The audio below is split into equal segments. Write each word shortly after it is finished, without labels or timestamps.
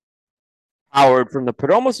Powered from the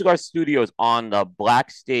Perdomo Cigar Studios on the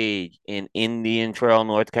Black Stage in Indian Trail,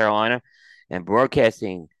 North Carolina, and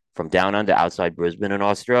broadcasting from down under outside Brisbane in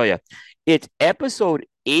Australia. It's episode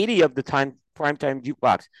 80 of the Primetime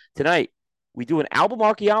Jukebox. Tonight, we do an album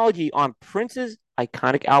archaeology on Prince's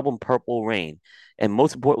iconic album, Purple Rain. And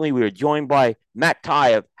most importantly, we are joined by Matt Ty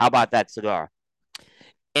of How About That Cigar?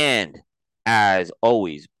 And as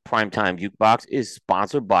always, Primetime Jukebox is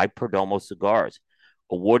sponsored by Perdomo Cigars.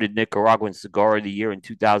 Awarded Nicaraguan Cigar of the Year in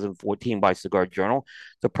 2014 by Cigar Journal,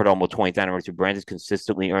 the Perdomo 20th anniversary brand has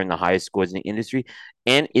consistently earned the highest scores in the industry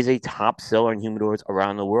and is a top seller in humidors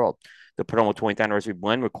around the world. The Perdomo 20th anniversary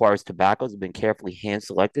blend requires tobaccos that have been carefully hand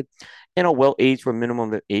selected and are well aged for a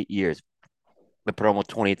minimum of 8 years. The Perdomo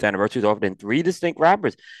 20th anniversary is offered in three distinct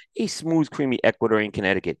wrappers: a smooth, creamy Ecuadorian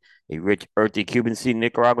Connecticut, a rich, earthy Cuban seed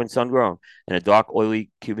Nicaraguan sun-grown, and a dark,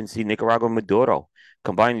 oily Cuban seed Nicaraguan Maduro.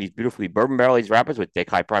 Combining these beautifully bourbon barrel-aged wrappers with thick,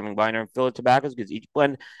 high-priming binder and filler tobaccos gives each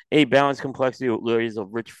blend a balanced complexity with layers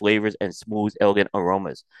of rich flavors and smooth, elegant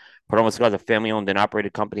aromas. Perdomo Cigars is a family-owned and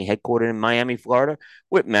operated company headquartered in Miami, Florida,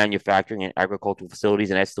 with manufacturing and agricultural facilities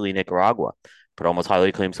in Esteli, Nicaragua. Perdomo's highly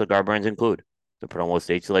acclaimed cigar brands include the Perdomo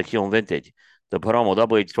State Selection Vintage, the Perdomo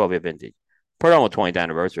Double H 12-year vintage, Perdomo 20th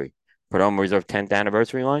anniversary, Perdomo Reserve 10th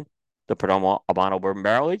anniversary line, the Perdomo Habano Bourbon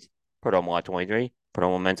Barrel Aged, Perdomo Lot 23,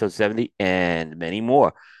 Perdomo Mento 70, and many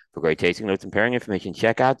more. For great tasting notes and pairing information,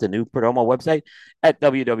 check out the new Perdomo website at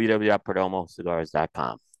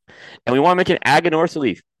www.perdomocigars.com. And we want to mention Aganorsa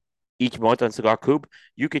Leaf. Each month on Cigar Coop,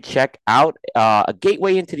 you could check out a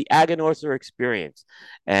gateway into the Aganorsa experience.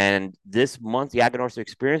 And this month, the Aganorsa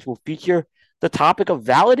experience will feature the topic of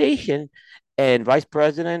validation, and Vice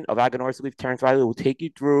President of Aganorsa Leaf, Terrence Riley, will take you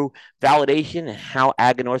through validation and how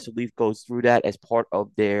Aganorsa Leaf goes through that as part of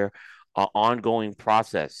their ongoing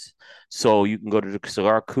process. So you can go to the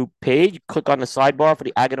Cigar Coop page, click on the sidebar for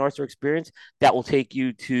the Aganorsa experience. That will take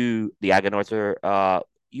you to the Aganorsa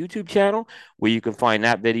YouTube channel where you can find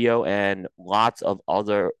that video and lots of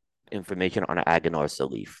other information on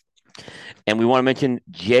Aganorsa Leaf. And we want to mention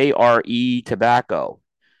JRE Tobacco.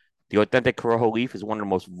 The authentic Corojo leaf is one of the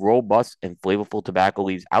most robust and flavorful tobacco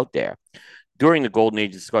leaves out there. During the golden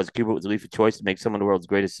age of cigars, Cuba was a leaf of choice to make some of the world's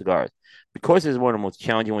greatest cigars. Because it is one of the most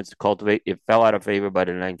challenging ones to cultivate, it fell out of favor by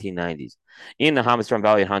the 1990s. In the Jamastran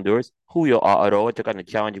Valley in Honduras, Julio Aroa took on the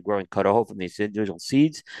challenge of growing Corojo from the individual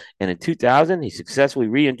seeds, and in 2000, he successfully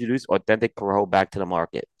reintroduced authentic Corojo back to the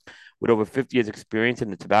market. With over 50 years' experience in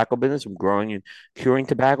the tobacco business, from growing and curing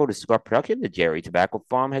tobacco to cigar production, the Jerry Tobacco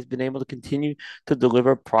Farm has been able to continue to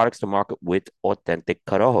deliver products to market with authentic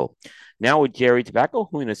Corojo. Now with Jerry Tobacco,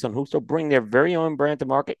 Julio and Son Justo bring their very own brand to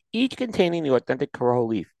market, each containing the authentic Corojo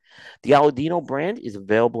leaf. The Aladino brand is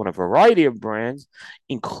available in a variety of brands,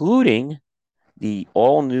 including the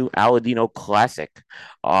all-new Aladino Classic.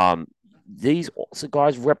 These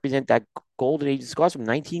cigars represent that golden age of cigars from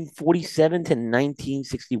 1947 to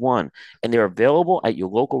 1961, and they're available at your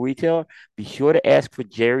local retailer. Be sure to ask for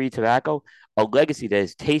Jerry Tobacco, a legacy that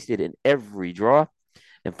is tasted in every drawer.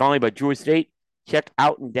 And finally, by Drew Estate, check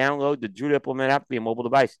out and download the Drew Diplomat app for your mobile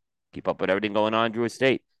device. Keep up with everything going on in Drew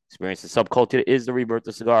Estate. Experience the subculture that is the rebirth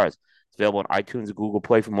of cigars. It's available on iTunes and Google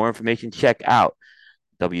Play. For more information, check out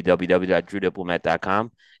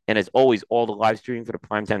www.drewdiplomat.com. And as always, all the live streaming for the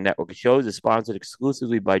Primetime Network of shows is sponsored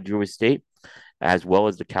exclusively by Drew Estate, as well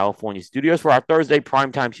as the California studios for our Thursday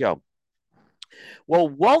Primetime show. Well,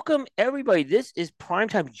 welcome everybody. This is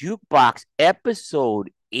Primetime Jukebox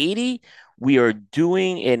episode 80. We are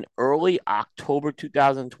doing an early October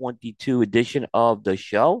 2022 edition of the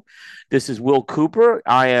show. This is Will Cooper.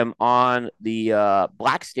 I am on the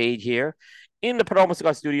Black Stage here in the Perdomo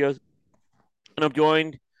Cigar Studios, and I'm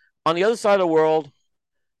joined on the other side of the world,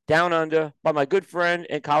 down under, by my good friend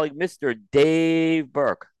and colleague, Mr. Dave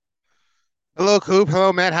Burke. Hello, Coop.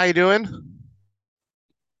 Hello, Matt. How you doing?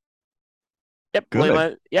 Yep,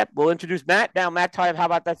 Good. we'll introduce Matt now. Matt Ty, how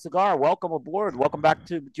about that cigar? Welcome aboard. Welcome back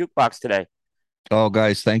to Jukebox today. Oh,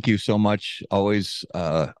 guys, thank you so much. Always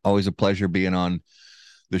a pleasure being on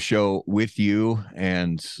the show with you,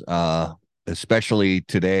 and especially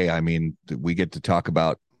today. I mean, we get to talk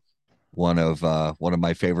about one of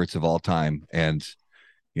my favorites of all time, and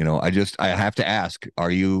I have to ask: are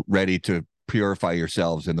you ready to purify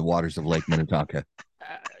yourselves in the waters of Lake Minnetonka?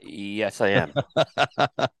 Yes, I am.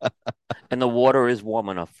 And the water is warm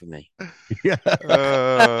enough for me. Yeah.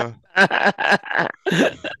 Uh,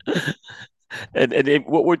 And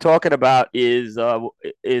what we're talking about is our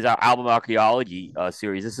album archaeology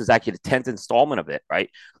series. This is actually the 10th installment of it, right?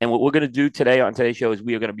 And what we're going to do today on today's show is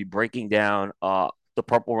we are going to be breaking down the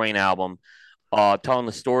Purple Rain album telling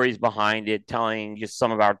the stories behind it, telling just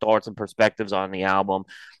some of our thoughts and perspectives on the album.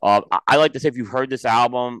 I like to say if you've heard this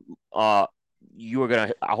album, you are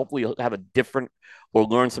gonna hopefully have a different or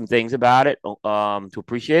learn some things about it to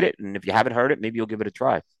appreciate it. And if you haven't heard it, maybe you'll give it a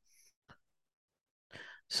try.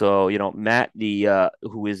 So Matt, the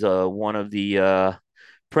who is one of the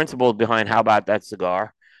principles behind How About That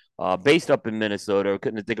Cigar, based up in Minnesota.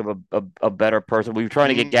 Couldn't think of a better person. We were trying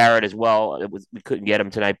to get Mm. Garrett as well. We couldn't get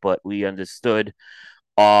him tonight, but we understood.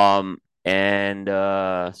 And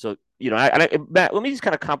so Matt, let me just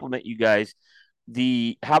kind of compliment you guys.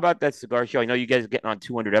 The How About That Cigar show. I know you guys are getting on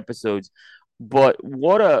 200 episodes, but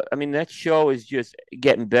I mean, that show is just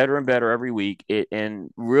getting better and better every week.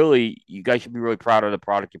 And really, you guys should be really proud of the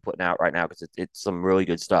product you're putting out right now because it's some really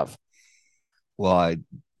good stuff. Well,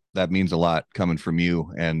 that means a lot coming from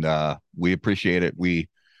you, and we appreciate it. We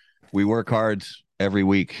work hard every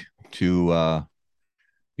week to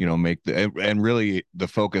make and really the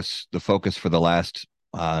focus for the last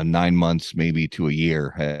 9 months, maybe to a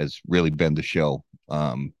year, has really been the show.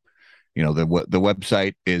 The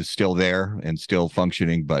website is still there and still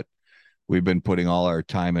functioning, but we've been putting all our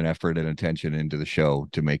time and effort and attention into the show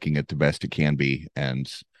to making it the best it can be,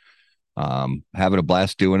 and having a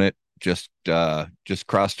blast doing it. Just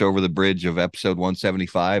crossed over the bridge of episode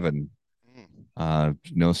 175, and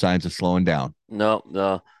no signs of slowing down. No,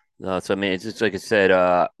 no, no. So I mean, it's just like I said.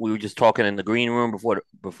 We were just talking in the green room before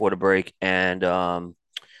the break, and I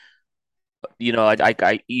you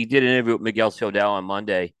did an interview with Miguel Shodell on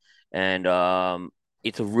Monday, and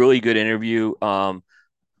it's a really good interview.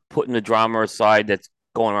 Putting the drama aside that's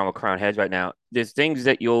going around with Crown Heads right now, there's things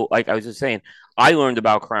that you'll like. I was just saying, I learned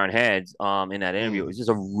about Crown Heads in that interview. It was just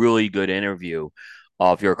a really good interview.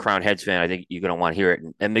 If you're a Crown Heads fan, I think you're gonna want to hear it.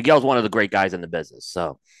 And Miguel's one of the great guys in the business.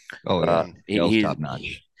 So Oh yeah, Miguel's he's top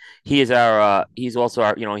notch. he is our he's also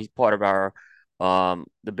our he's part of our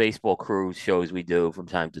the baseball crew shows we do from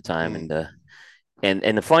time to time. Mm.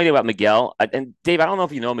 And the funny thing about Miguel, and Dave, I don't know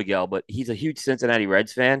if you know Miguel, but he's a huge Cincinnati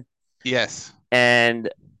Reds fan. Yes. And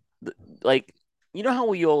like,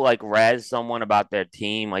 how you'll like razz someone about their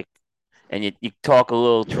team, like, and you talk a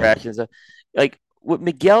little trash and stuff. Like with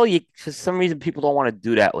Miguel, for some reason people don't want to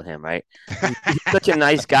do that with him, right? He's such a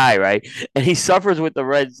nice guy, right? And he suffers with the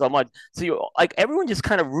Reds so much. So everyone just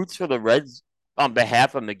kind of roots for the Reds on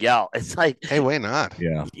behalf of Miguel. It's like, Hey, why not?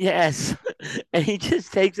 Yeah. yes, and he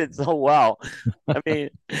just takes it so well. I mean,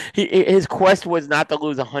 his quest was not to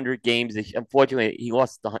lose 100 games. Unfortunately, they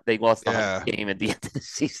lost the Yeah. 100th game at the end of the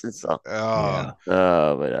season. So, Yeah.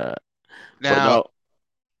 but Now, no,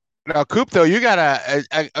 now, Coop, though, you gotta,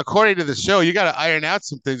 according to the show, you gotta iron out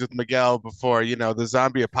some things with Miguel before the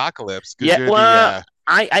zombie apocalypse, because yeah. Well,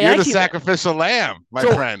 I you're the actually. sacrificial lamb, my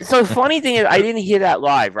So, friend. so funny thing is, I didn't hear that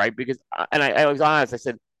live, right? Because, I was honest. I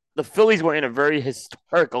said the Phillies were in a very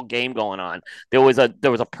historical game going on. There was a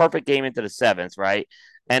perfect game into the seventh, right?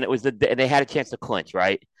 And they had a chance to clinch,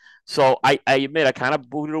 right? So I admit I kind of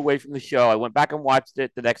booted away from the show. I went back and watched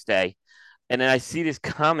it the next day, and then I see this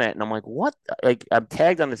comment, and I'm like, what? Like I'm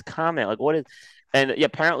tagged on this comment, like what is? And yeah,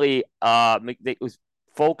 apparently, it was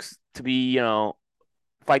folks to be,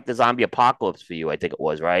 fight the zombie apocalypse for you. I think it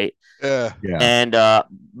was right. Yeah. Yeah. And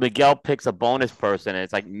Miguel picks a bonus person, and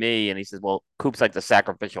it's like me, and he says, "Well, Coop's like the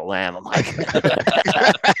sacrificial lamb." I'm like,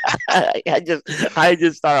 I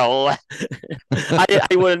just started laughing. I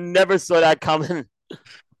would have never saw that coming.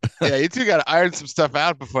 Yeah, you two gotta iron some stuff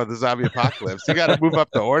out before the zombie apocalypse. You gotta move up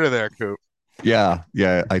the order there, Coop. Yeah.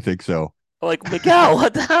 Yeah. I think so. I'm like, Miguel,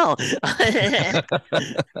 what the hell?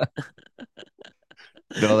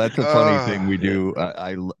 No, that's a funny thing we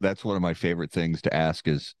Yeah. do. That's one of my favorite things to ask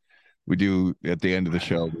is we do at the end of the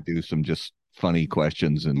show, we do some just funny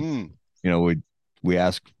questions. And, Mm. we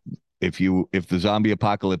ask if the zombie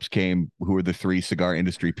apocalypse came, who are the 3 cigar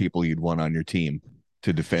industry people you'd want on your team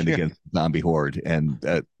to defend Yeah. against the zombie horde? And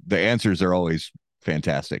the answers are always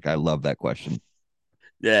fantastic. I love that question.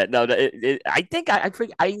 Yeah, no, I think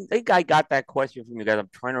I got that question from you guys. I'm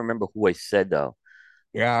trying to remember who I said though.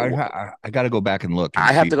 Yeah, I got to go back and look and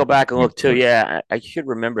I have see. to go back and look too. Yeah, I should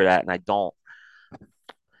remember that, and I don't. I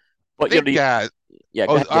But think yeah, go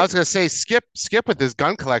oh, ahead, I was gonna say Skip with his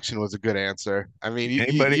gun collection was a good answer. I mean,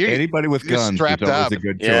 Anybody with you're guns is strapped always up. a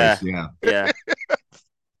good Yeah. choice. Yeah. yeah.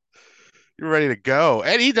 You're ready to go.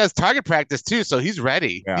 And he does target practice too, so he's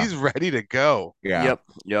ready. Yeah. He's ready to go. Yeah.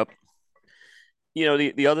 Yep.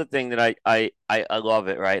 The other thing that I love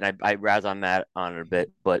it, right? And I razz on Matt on it a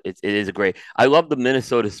bit, but it is a great. I love the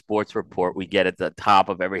Minnesota Sports Report we get at the top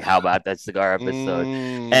of every How About That Cigar episode,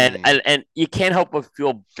 and Mm. and you can't help but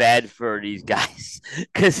feel bad for these guys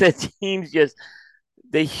because the teams just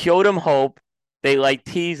they showed them hope, they like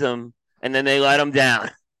tease them, and then they let them down.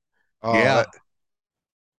 Oh, Yeah.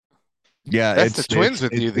 Yeah, that's the Twins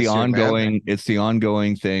with you this year, man. it's the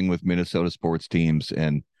ongoing thing with Minnesota sports teams,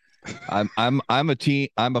 and I'm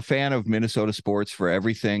a fan of Minnesota sports for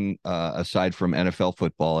everything aside from NFL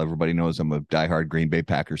football. Everybody knows I'm a diehard Green Bay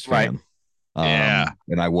Packers Right. fan. Yeah.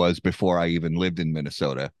 And I was before I even lived in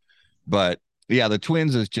Minnesota. But yeah, the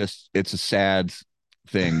Twins is just it's a sad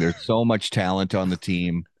thing. There's so much talent on the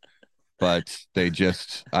team, but they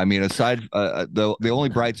just I mean aside the only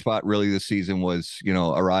bright spot really this season was,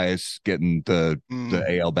 Arias getting the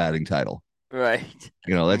Mm, AL batting title. Right.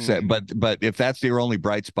 That's that. But if that's your only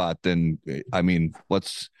bright spot, then I mean,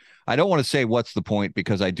 I don't want to say what's the point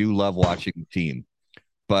because I do love watching the team,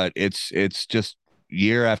 but it's just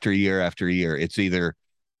year after year after year. It's either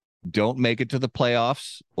don't make it to the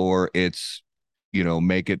playoffs or it's,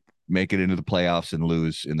 make it into the playoffs and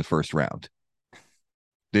lose in the first round.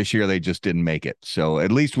 This year they just didn't make it. So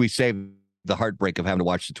at least we saved the heartbreak of having to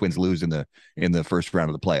watch the Twins lose in the first round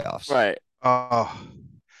of the playoffs. Right. oh,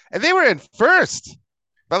 and they were in first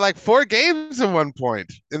by like 4 games at one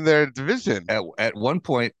point in their division. At one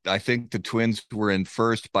point, I think the Twins were in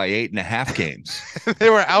first by 8.5 games. They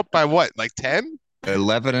were out by what, like 10?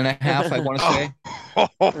 11 and a half, I want to say.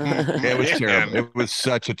 It was terrible.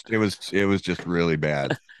 It was just really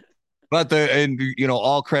bad. But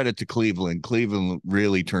all credit to Cleveland. Cleveland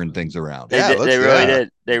really turned things around. They really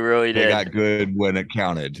did. They really They did. got good when it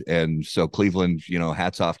counted. And so Cleveland,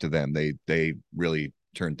 hats off to them. They really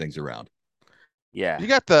turned things around. Yeah. You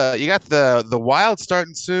got the Wild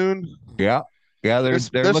starting soon. Yeah. Yeah, they're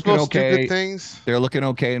looking supposed to do okay. good things. They're looking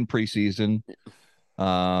okay in preseason.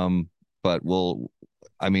 But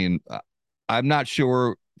I mean, I'm not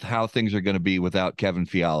sure how things are going to be without Kevin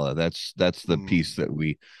Fiala. That's the piece that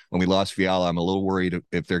when we lost Fiala, I'm a little worried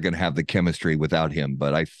if they're going to have the chemistry without him.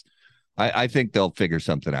 But I think they'll figure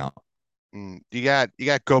something out. You got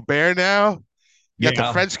Gobert now. You got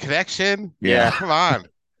the French connection. Yeah. Come on.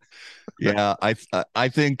 Yeah, I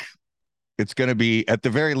think it's going to be, at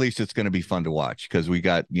the very least, it's going to be fun to watch because we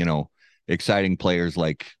got exciting players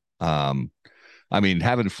like I mean,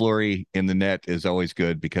 having Fleury in the net is always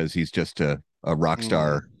good because he's just a rock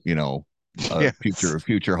star, Yes.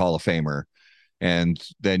 future Hall of Famer. And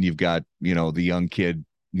then you've got, the young kid,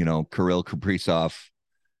 Kirill Kaprizov,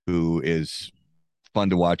 who is fun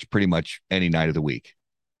to watch pretty much any night of the week.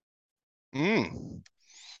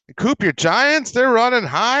 Coop, your Giants, they're running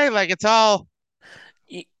high. Like it's all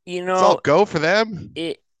it's all go for them.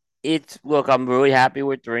 It's look, I'm really happy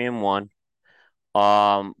with 3-1.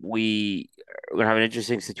 We're gonna have an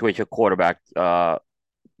interesting situation at quarterback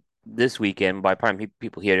this weekend. By the time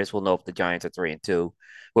people hear this, we'll know if the Giants are 3-2.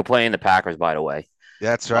 We're playing the Packers, by the way.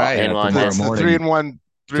 That's right. In London. It's the 3-1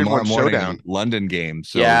 showdown. London game.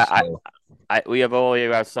 So yeah, we have all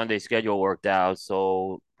our Sunday schedule worked out,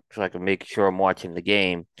 so I can make sure I'm watching the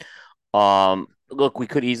game. Look, we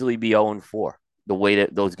could easily be 0-4 the way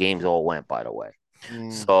that those games all went, by the way.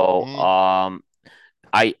 So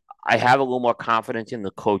I have a little more confidence in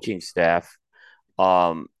the coaching staff,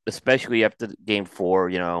 especially after game 4,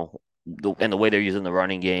 and the way they're using the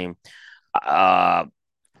running game. At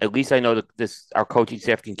least I know that our coaching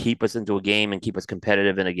staff can keep us into a game and keep us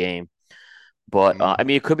competitive in a game. But I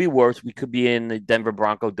mean, it could be worse. We could be in the Denver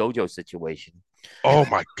Bronco dojo situation. Oh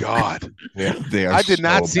my God! Yeah, they are. I did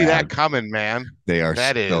not see bad. that coming, man. They are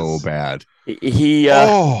so bad.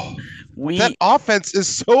 That offense is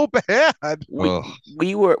so bad.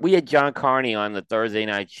 We had John Carney on the Thursday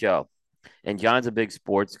night show, and John's a big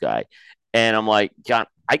sports guy, and I'm like, John,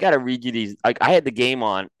 I gotta read you these. Like, I had the game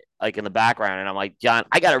on like in the background, and I'm like, John,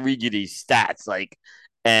 I gotta read you these stats,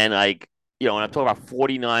 and I'm talking about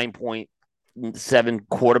 49.7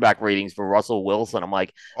 quarterback ratings for Russell Wilson. I'm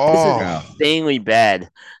like, this is insanely bad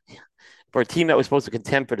for a team that was supposed to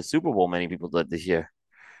contend for the Super Bowl. Many people did this year.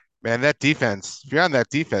 Man, that defense. If you're on that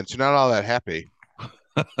defense, you're not all that happy.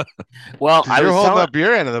 Well, you're holding up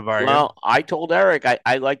your end of the bargain. Well, I told Eric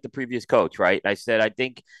I like the previous coach, right? I said I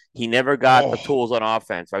think he never got the tools on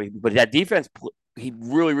offense, right? But that defense, he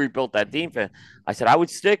really rebuilt that defense. I said I would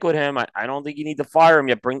stick with him. I don't think you need to fire him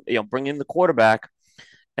yet. Bring in the quarterback,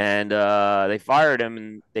 and they fired him,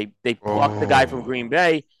 and they plucked the guy from Green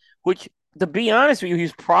Bay, which, to be honest with you,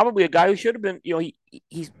 he's probably a guy who should have been.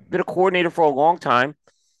 He's been a coordinator for a long time.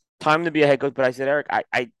 Time to be a head coach. But I said, Eric,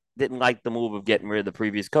 I didn't like the move of getting rid of the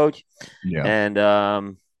previous coach. Yeah. And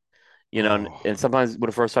and sometimes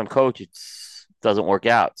with a first time coach, it doesn't work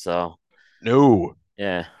out. So no.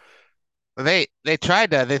 Yeah. They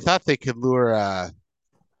tried that. They thought they could lure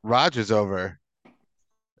Rodgers over.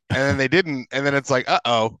 and then they didn't, and then it's like,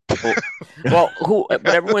 uh-oh. Well, but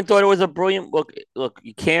everyone thought it was a brilliant look. Look,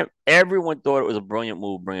 you can't. Everyone thought it was a brilliant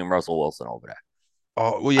move bringing Russell Wilson over there.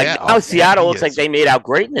 Oh, well, Like yeah. now, Oh, man, Seattle looks like they made out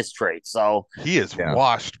great in this trade. So, he is Yeah.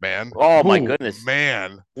 washed, man. oh my Ooh, goodness,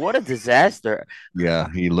 man. what a disaster! Yeah,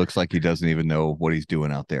 he looks like he doesn't even know what he's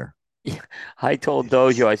doing out there. I told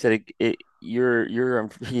Dojo, I said, you're.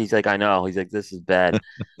 He's like, I know. He's like, this is bad.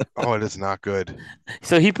 Oh, it is not good.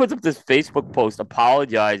 So he puts up this Facebook post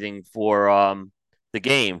apologizing for the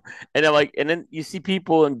game, and then you see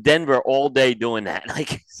people in Denver all day doing that,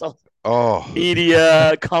 like so Oh,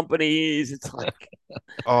 media companies. It's like,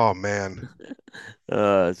 oh, man.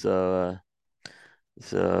 uh, so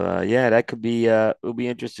yeah, that could be it'll be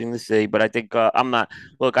interesting to see. But I think I'm not.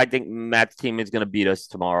 Look, I think Matt's team is going to beat us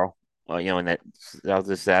tomorrow. And I'll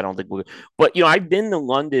just say I don't think we're. But I've been to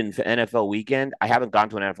London for NFL weekend. I haven't gone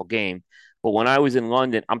to an NFL game, but when I was in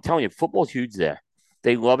London, I'm telling you, football's huge there.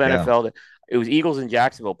 They love Yeah. NFL. It was Eagles in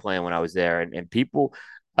Jacksonville playing when I was there, and people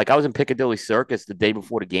like I was in Piccadilly Circus the day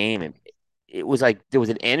before the game, and it was like there was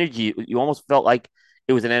an energy. You almost felt like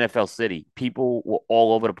it was an NFL city. People were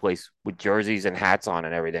all over the place with jerseys and hats on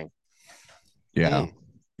and everything. Yeah.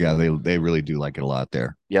 Yeah, they really do like it a lot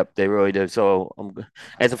there. Yep, they really do. So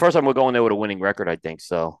it's the first time we're going there with a winning record, I think.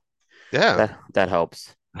 So Yeah. that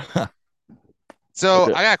helps. So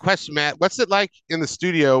I got a question, Matt. What's it like in the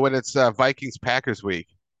studio when it's Vikings Packers week?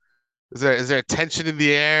 Is there tension in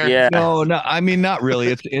the air? Yeah. No, I mean not really.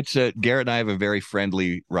 It's a Garrett and I have a very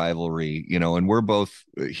friendly rivalry, and we're both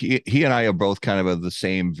he and I are both kind of the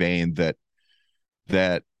same vein that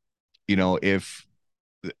if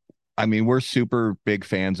I mean we're super big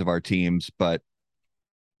fans of our teams, but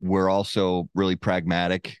we're also really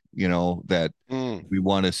pragmatic, that we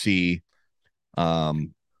want to see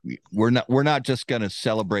we're not just going to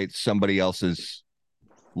celebrate somebody else's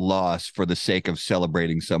loss for the sake of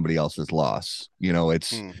celebrating somebody else's loss.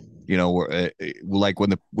 It's we're like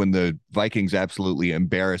when the Vikings absolutely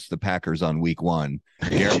embarrassed the Packers on week 1.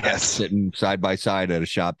 Garrett Yes. sitting side by side at a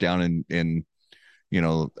shop down in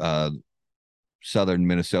southern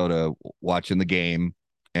Minnesota watching the game,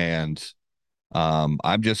 and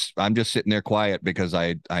I'm just sitting there quiet because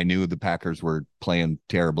I knew the Packers were playing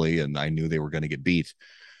terribly and I knew they were going to get beat.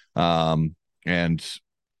 And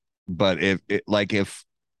but if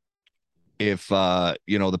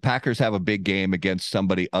the Packers have a big game against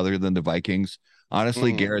somebody other than the Vikings,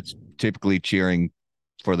 honestly, Garrett's typically cheering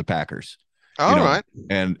for the Packers. All right.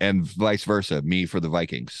 And vice versa, me for the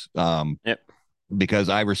Vikings. Yep. Because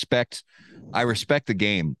I respect the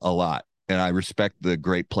game a lot, and I respect the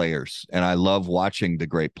great players, and I love watching the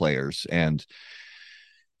great players. And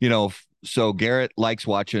so Garrett likes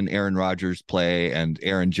watching Aaron Rodgers play and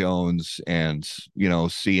Aaron Jones, and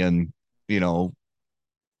seeing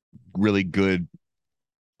really good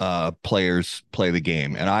players play the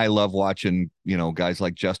game. And I love watching guys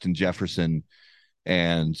like Justin Jefferson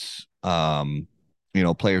and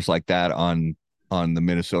players like that on the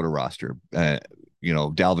Minnesota roster,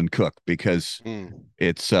 Dalvin Cook, because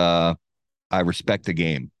it's I respect the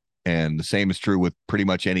game, and the same is true with pretty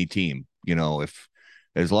much any team. If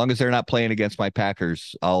as long as they're not playing against my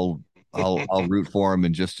Packers, I'll root for them,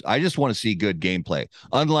 and I just want to see good gameplay.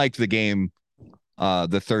 Unlike the game,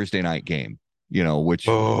 the Thursday night game, which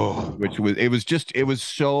was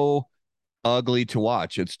so ugly to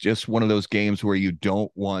watch. It's just one of those games where you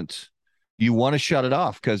want to shut it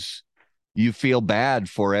off because you feel bad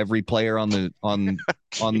for every player on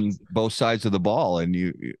both sides of the ball,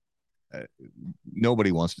 and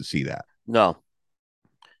nobody wants to see that. No.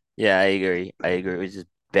 Yeah, I agree. It was just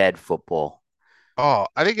bad football. Oh,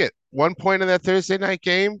 I think at one point in that Thursday night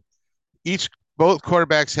game, both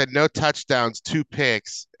quarterbacks had no touchdowns, 2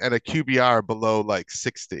 picks, and a QBR below like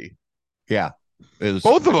 60. Yeah, it was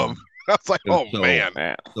both of them. I was like, oh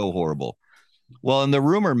man, so horrible. Well, in the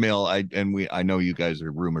rumor mill, I know you guys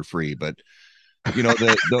are rumor free, but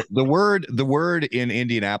the word in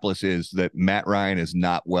Indianapolis is that Matt Ryan is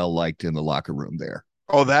not well liked in the locker room there.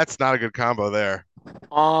 Oh, that's not a good combo there.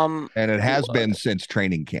 And it has been since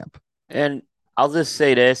training camp. And I'll just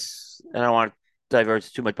say this, and I don't want to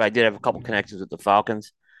diverge too much, but I did have a couple connections with the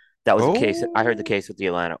Falcons. That was the case. I heard the case with the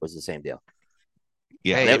Atlanta was the same deal.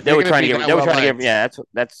 Yeah, hey, they were trying to get. They were trying to get. Yeah,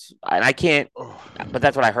 that's. And I can't. But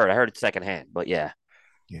that's what I heard. I heard it secondhand. But yeah.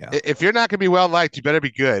 Yeah. If you're not going to be well liked, you better be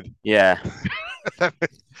good. Yeah. I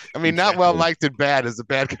mean, not well liked and bad is a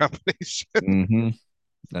bad combination. Mm-hmm.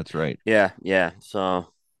 That's right. Yeah. Yeah. So.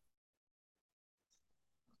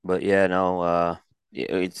 But yeah, no.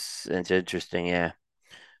 It's interesting. Yeah.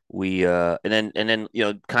 We and then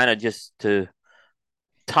kind of just to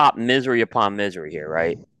top misery upon misery here,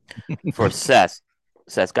 right? For Seth.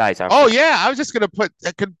 Seth Guys. Oh yeah, I was just gonna put.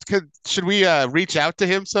 Should we reach out to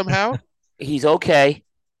him somehow? He's okay.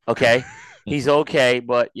 Okay. He's okay,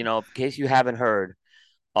 but in case you haven't heard,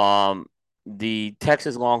 um, the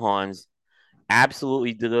Texas Longhorns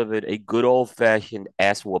absolutely delivered a good old fashioned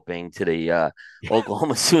ass whooping to the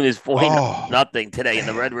Oklahoma Sooners 40 Oh, nothing today in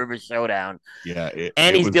the man. Red River Showdown. Yeah,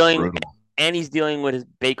 And it he's was dealing brutal. and he's dealing with his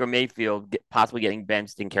Baker Mayfield possibly getting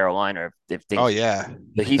benched in Carolina if Oh things. yeah,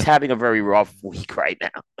 He's having a very rough week right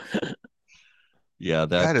now. Yeah,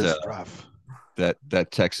 that is rough.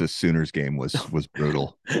 that Texas Sooners game was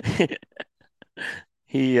brutal.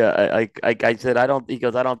 I said, I don't. He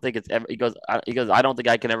goes, I don't think it's ever. He goes, I don't think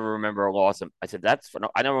I can ever remember a loss. I said,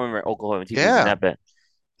 I never remember Oklahoma team losing Yeah, that bad.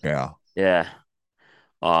 Yeah. Yeah.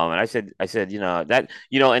 And I said, that,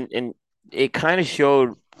 and it kind of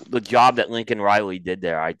showed the job that Lincoln Riley did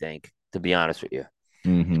there. I think, to be honest with you,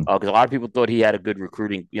 Hmm. because a lot of people thought he had a good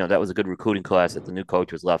recruiting. That was a good recruiting class that the new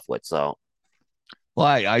coach was left with. So Well,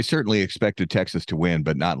 I certainly expected Texas to win,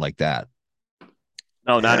 but not like that.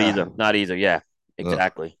 no, not yeah. either, not either. Yeah, Ugh.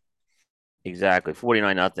 exactly.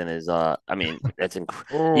 49 nothing is. I mean, that's even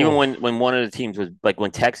Oh, when one of the teams was like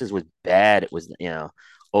when Texas was bad, it was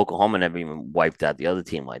Oklahoma never even wiped out the other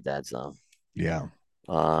team like that. So Yeah.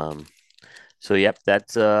 um, so yep,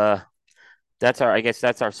 that's our. I guess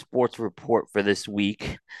that's our sports report for this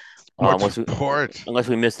week. sports Unless we, report. unless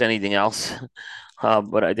we missed anything else,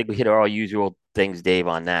 but I think we hit our usual things, Dave,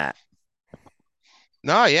 on that.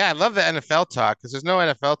 No, yeah, I love the NFL talk because there's no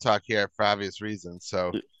NFL talk here for obvious reasons.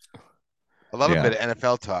 So I love a Yeah. bit of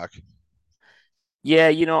NFL talk. Yeah,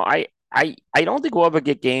 I don't think we'll ever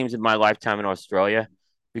get games in my lifetime in Australia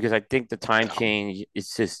because I think the time change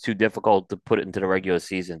is just too difficult to put it into the regular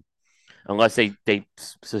season unless they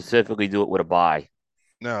specifically do it with a bye.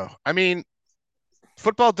 No, I mean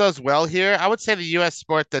football does well here. I would say the U.S.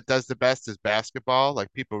 sport that does the best is basketball.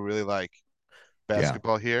 Like people really like Yeah.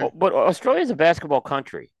 basketball here. But Australia is a basketball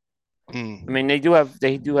country. I Mm. mean, they do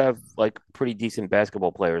have like pretty decent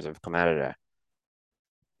basketball players have come out of that.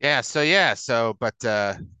 So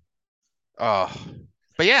oh,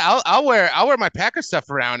 but yeah, I'll wear my Packer stuff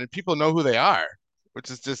around and people know who they are, which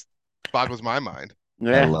is just boggles my mind. I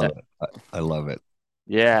Yeah, love it. I love it.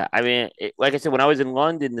 yeah. I mean, like I said, when I was in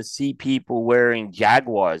London to see people wearing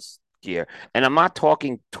Jaguars gear, and I'm not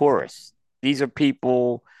talking tourists. These are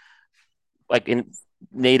people like in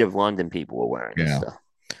native London people were wearing this Yeah. stuff.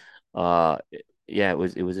 Uh, yeah, it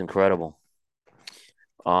was incredible.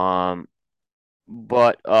 Um,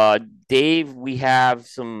 but Dave, we have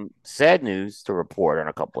some sad news to report on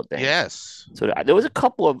a couple of things. Yes. So there was a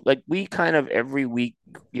couple of like we kind of every week,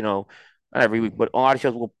 not every week, but a lot of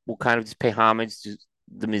shows will kind of just pay homage to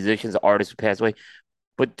the musicians, the artists who passed away.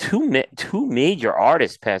 But two major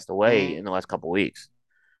artists passed away Mm. in the last couple of weeks.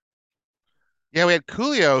 Yeah, we had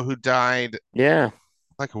Coolio who died Yeah,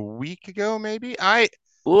 like a week ago, maybe. I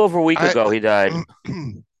a little over a week I ago he died.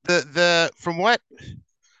 the from what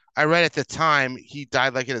I read at the time, he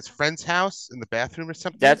died like in his friend's house in the bathroom or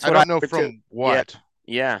something. That's I what I don't know heard too. from Yeah, what.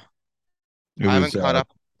 yeah, It I haven't was caught up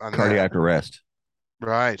on that. cardiac arrest.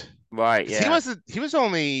 Right. right. 'Cause he was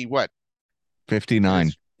only what, in 59.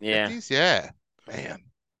 his Yeah. 50s? Yeah. Man.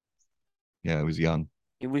 Yeah, it was young.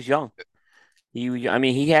 He was young. I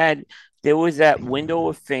mean, there was that window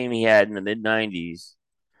of fame he had in the mid '90s,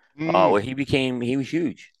 where Mm, he was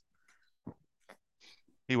huge.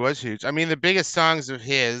 he was huge. I mean, the biggest songs of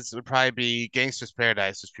his would probably be Gangsta's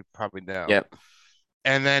Paradise, which people probably know. Yep.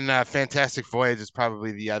 And then Fantastic Voyage is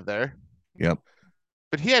probably the other. Yep.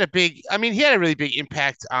 But he had a really big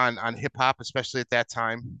impact on hip hop, especially at that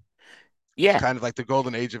time. Yeah. Kind of like the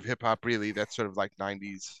golden age of hip hop, really. That's sort of like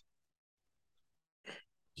 90s.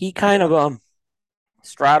 He kind of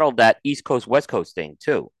straddled that East Coast West Coast thing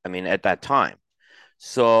too. I mean, at that time.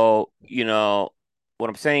 So, what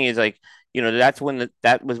I'm saying is like,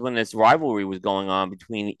 that was when this rivalry was going on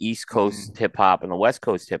between the East Coast Mm, hip hop and the West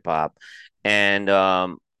Coast hip hop. And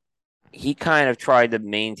he kind of tried to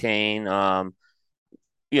maintain kind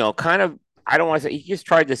of I don't want to say he just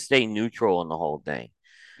tried to stay neutral in the whole thing.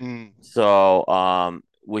 mm, So,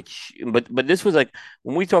 which, but this was like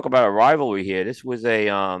when we talk about a rivalry here, this was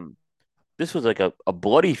like a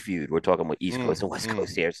bloody feud. We're talking about East mm, Coast and West mm,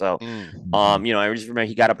 Coast here. So, mm. Mhm. I just remember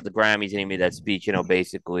he got up at the Grammys and he made that speech,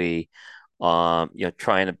 basically,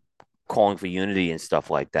 trying to calling for unity and stuff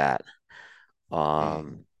like that.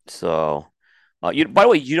 Mm. So, by the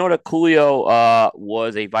way, you know that Coolio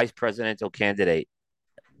was a vice presidential candidate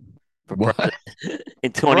for What? president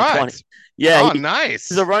in 2020. What? Yeah, Oh, he's a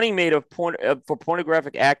nice. running mate of for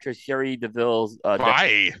pornographic actress Sherry DeVille's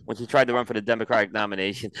Why? when she tried to run for the Democratic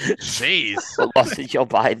nomination, Jeez. but lost to Joe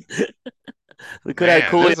Biden. We could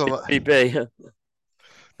have Man, Coolio MVP.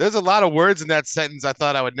 there's a lot of words in that sentence I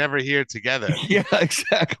thought I would never hear together. Yeah,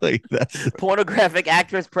 exactly. That's Pornographic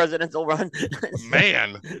actress presidential run.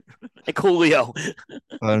 Man. And Coolio.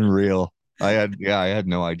 unreal. I had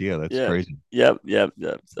no idea. That's Yeah. crazy. Yep.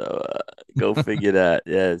 So go figure that.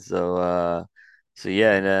 Yeah. So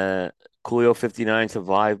yeah, and Coolio 59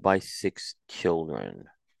 survived by 6 children.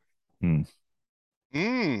 Hmm.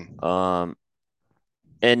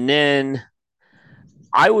 And then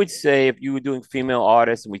I would say if you were doing female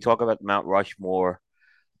artists and we talk about Mount Rushmore,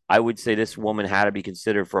 I would say this woman had to be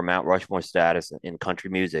considered for Mount Rushmore status in country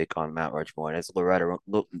music on Mount Rushmore, and it's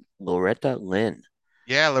Loretta Lynn.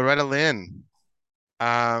 Yeah, Loretta Lynn.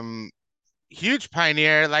 Huge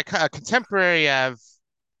pioneer, like a contemporary of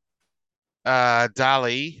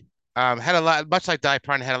Dolly. Had a lot, much like Dolly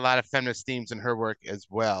Parton, had a lot of feminist themes in her work as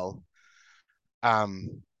well.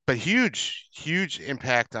 But huge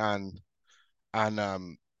impact on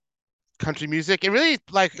country music. It really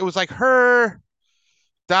it was like her,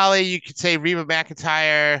 Dolly, you could say Reba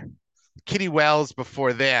McEntire, Kitty Wells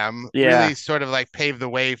before them, Yeah. really sort of like paved the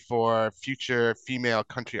way for future female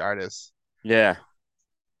country artists. Yeah.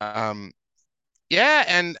 Yeah,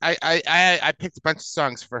 and I picked a bunch of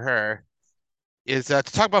songs for her. Is to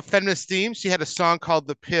talk about feminist themes. She had a song called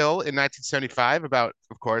 "The Pill" in 1975 about,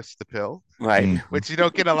 of course, the pill, Right. which you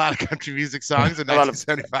don't get a lot of country music songs in A lot of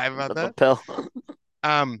 1975 about the that. pill.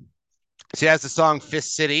 She has the song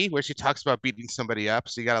 "Fist City" where she talks about beating somebody up,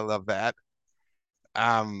 so you gotta love that.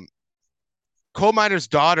 Coal Miner's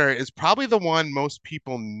Daughter is probably the one most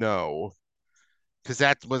people know because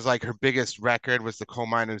that was like her biggest record was the Coal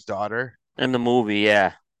Miner's Daughter. In the movie,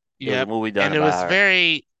 yeah. There was Yeah, a movie done and it about was her.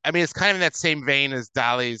 very. I mean, it's kind of in that same vein as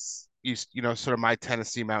Dolly's, sort of My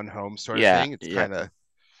Tennessee Mountain Home sort of Yeah. thing. It's Yeah. kind of.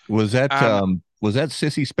 Was that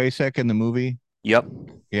Sissy Spacek in the movie? Yep.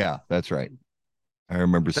 Yeah, that's right. I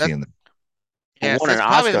remember seeing that. Yeah, Who won so an it's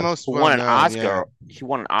probably the Oscar. most Who won an well-known, yeah. Oscar. She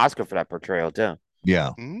won an Oscar for that portrayal too.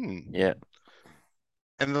 Yeah. Yeah.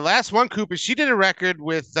 And the last one, Cooper, she did a record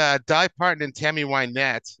with Dolly Parton and Tammy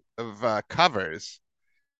Wynette of covers.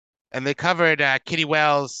 And they covered Kitty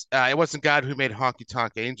Wells' It Wasn't God Who Made Honky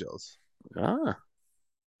Tonk Angels. Ah.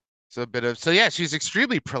 So yeah, she's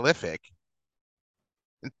extremely prolific.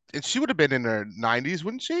 And she would have been in her 90s,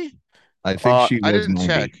 wouldn't she? I think she I was didn't 90.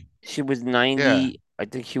 check. She was 90. Yeah. I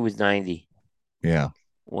think she was 90 Yeah.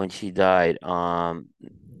 when she died.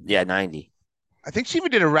 Yeah, 90. I think she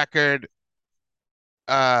even did a record,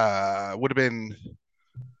 would have been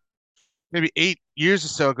maybe 8 years or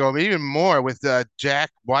so ago, maybe even more, with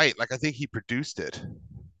Jack White. Like I think he produced it.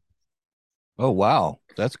 Oh wow,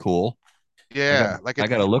 that's cool. Yeah, I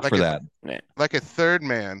gotta look for that. Like a third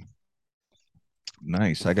man.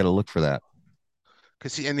 Nice. I gotta look for that.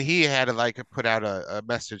 Because he had to like put out a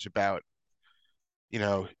message about,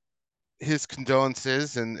 his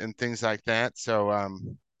condolences and things like that. So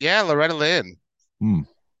yeah, Loretta Lynn.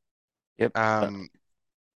 Yep.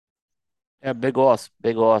 Yeah, big loss.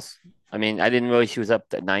 Big loss. I mean, I didn't realize she was up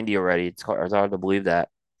to 90 already. It's hard to believe that.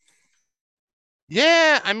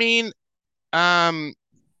 Yeah, I mean,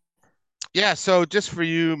 yeah, so just for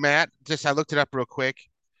you, Matt, I looked it up real quick.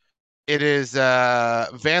 It is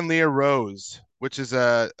Van Leer Rose, which is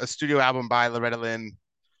a studio album by Loretta Lynn,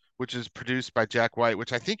 which is produced by Jack White,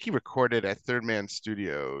 which I think he recorded at Third Man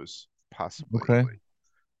Studios, possibly. Okay.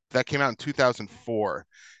 That came out in 2004.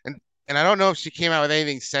 And I don't know if she came out with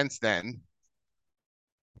anything since then,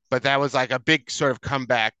 but that was like a big sort of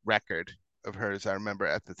comeback record of hers, I remember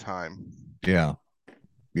at the time. Yeah.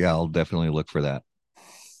 Yeah, I'll definitely look for that.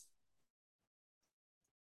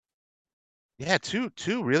 Yeah, two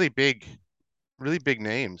really big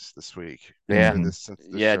names this week. Yeah.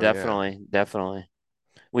 Yeah, Definitely.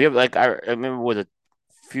 We have I remember with a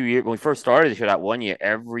few years when we first started the show, that one year,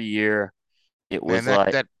 every year it was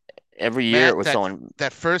every year it was someone.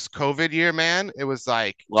 That first COVID year, man, it was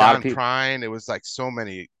like John Prine. It was like so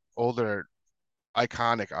many older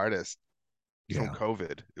iconic artists from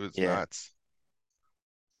COVID. It was nuts.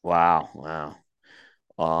 Wow.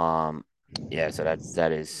 Yeah, so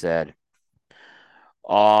that is said.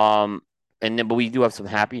 And then but we do have some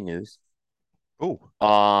happy news. Oh.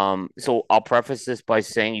 So I'll preface this by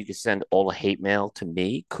saying you can send all the hate mail to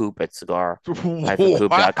me, Coop at cigar-coop.com.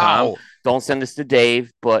 Wow. Don't send this to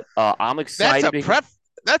Dave, but I'm excited.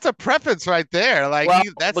 That's a preference right there. Like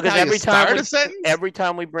that's because every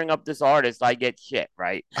time we bring up this artist, I get shit,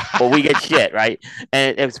 right? Or we get shit, right?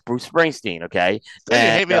 And it's Bruce Springsteen, okay?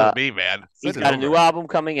 Hate mail to me, man. He's got a new album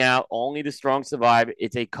coming out, Only the Strong Survive.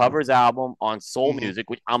 It's a covers album on soul music,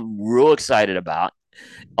 which I'm real excited about.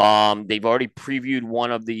 They've already previewed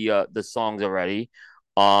one of the songs already.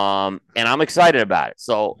 And I'm excited about it.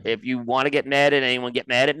 So if you want to get mad at anyone, get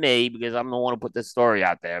mad at me because I'm the one who put this story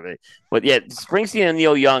out there. But yeah, Springsteen and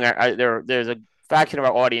Neil Young there's a faction of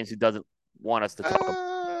our audience who doesn't want us to talk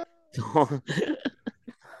Uh, about.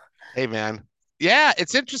 hey man, yeah,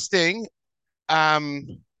 it's interesting. Um,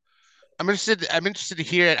 I'm interested to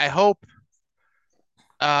hear it. I hope.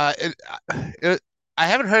 Uh, it, it, I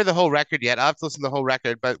haven't heard the whole record yet. I'll have to listen to the whole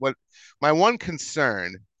record. But what my one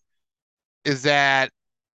concern is that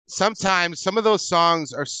sometimes some of those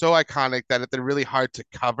songs are so iconic that they're really hard to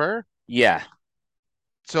cover. Yeah.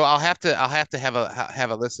 So I'll have to have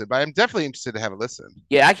a listen. But I'm definitely interested to have a listen.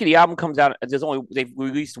 Yeah, actually the album comes out they've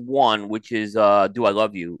released one, which is Do I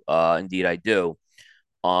Love You? Indeed I Do.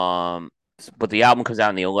 Um, but the album comes out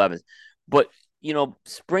in the 11th. But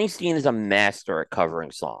Springsteen is a master at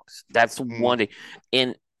covering songs. That's one Mm, thing,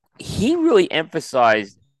 and he really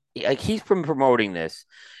emphasized, like he's been promoting this,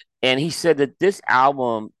 and he said that this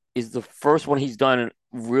album is the first one he's done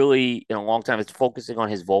really in a long time. It's focusing on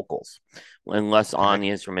his vocals and less on okay. the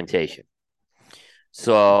instrumentation.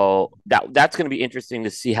 So that's going to be interesting to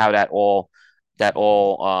see how that all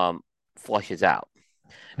flushes out.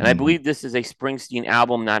 And I Mhm. believe this is a Springsteen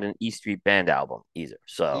album, not an E Street Band album either.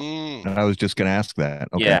 So Mm, I was just going to ask that.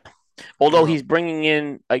 Okay. yeah, although oh, he's bringing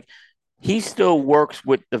in like he still works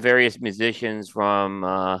with the various musicians from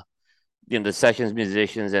the sessions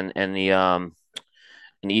musicians and the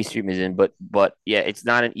E Street musician, but yeah, it's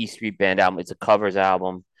not an E Street Band album. It's a covers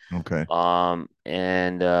album. Okay.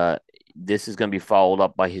 And this is going to be followed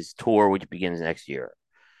up by his tour, which begins next year.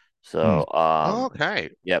 Hmm. So okay,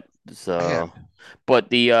 yep. So, man. but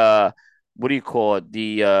the what do you call it?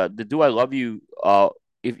 The Do I Love You?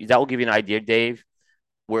 If that will give you an idea, Dave,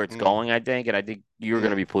 where it's Mm, going, I think, and I think you're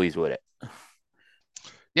gonna mm. be pleased with it.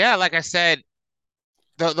 Yeah, like I said,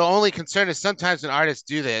 the only concern is sometimes when artists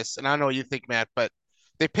do this, and I don't know what you think, Matt, but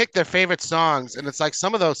they pick their favorite songs, and it's like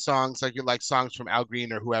some of those songs, like you like songs from Al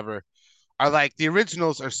Green or whoever, are like the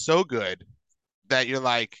originals are so good that you're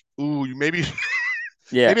like, ooh, maybe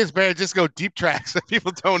Yeah, maybe it's better to just go deep tracks that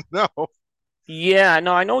people don't know. yeah.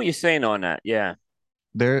 No, I know what you're saying on that. Yeah,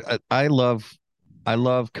 There, I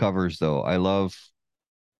love covers though. I love,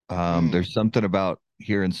 there's Mm, something about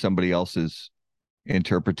hearing somebody else's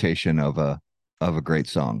interpretation of a great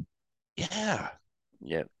song. yeah.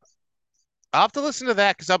 yeah, I'll have to listen to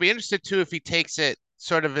that because I'll be interested too if he takes it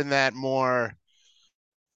sort of in that more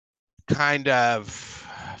kind of,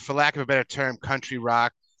 for lack of a better term, country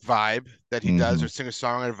rock vibe that he does, Hmm. or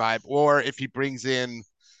singer-songwriter vibe, or if he brings in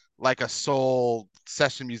like a soul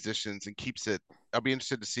session musicians and keeps it. I'll be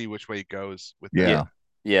interested to see which way he goes with yeah, that. Yeah.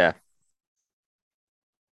 yeah.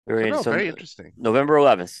 But Very no, so very interesting. November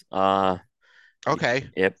 11th. Okay.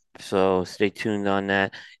 Yep. So stay tuned on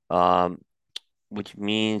that. Um, which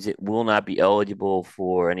means it will not be eligible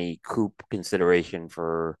for any coup consideration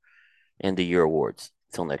for end of year awards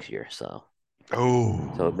until next year. So it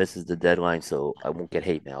Oh. misses the deadline, so I won't get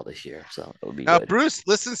hate mail this year. So it'll be Now good. Bruce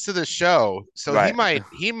listens to the show, so he Right. might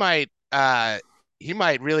he might he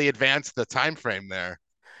might really advance the time frame there.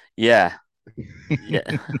 Yeah. Yeah.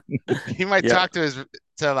 He might Yeah. talk to his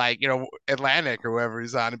to like, Atlantic or whoever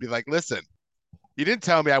he's on and be like, listen, you didn't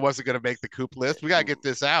tell me I wasn't gonna make the coop list. We gotta get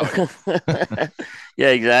this out. Yeah,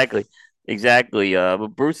 exactly. Exactly. But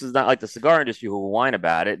Bruce is not like the cigar industry who will whine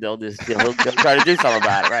about it. They'll just he'll try to do something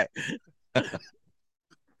about it, right?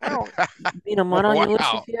 Oh, you mean I'm not on your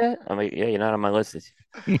list Wow. this year? I'm like, yeah, you're not on my list this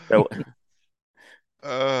year. So,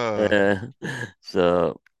 Uh, uh,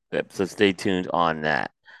 so, yep, so stay tuned on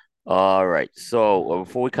that. All right. So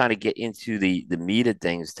before we kind of get into the meat of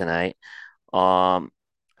things tonight, um,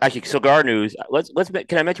 actually cigar news.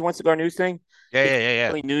 Can I mention one cigar news thing? yeah, It's yeah, yeah,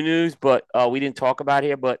 yeah. really new news, but we didn't talk about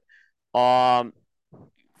here. But um,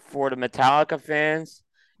 for the Metallica fans,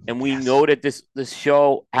 and we Yes. know that this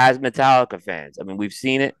show has Metallica fans. I mean, we've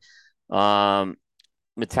seen it. Um,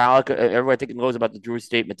 Metallica. Everybody I think knows about the Drew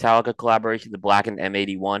Estate Metallica collaboration, the Black and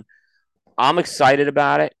M81. I'm excited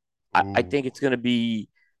about it. I Ooh. think it's going to be.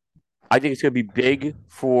 I think it's going to be big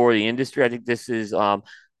for the industry. I think this is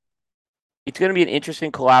it's going to be an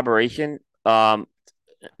interesting collaboration.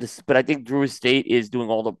 But I think Drew Estate is doing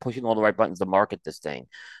pushing all the right buttons to market this thing.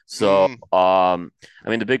 So, Mm, I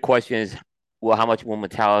mean, the big question is, well, how much will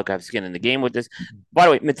Metallica have skin in the game with this? By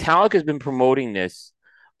the way, Metallica has been promoting this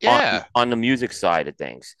on yeah. on the music side of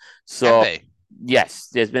things. Have So, they? yes,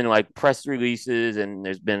 there's been like press releases and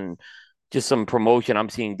there's been just some promotion I'm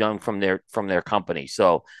seeing done from their company.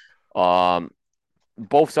 So, um,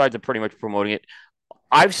 both sides are pretty much promoting it.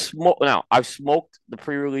 I've smoked the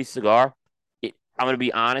pre-release cigar. I'm gonna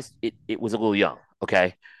be honest. It was a little young.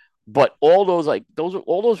 Okay. But all those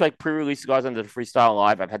pre-release cigars under the Freestyle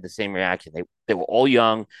Live, I've had the same reaction. They were all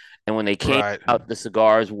young, and when they came Right. out, the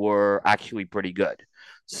cigars were actually pretty good.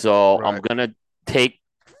 So I'm Right. gonna take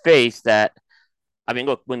face that. I mean,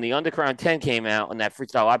 look, when the Underground 10 came out and that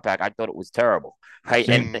Freestyle Live pack, I thought it was terrible, right?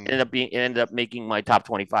 And Same. Mm, it ended up making my top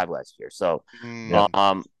 25 last year. So, Yep. mm,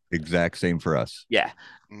 um, Exact same for us. yeah.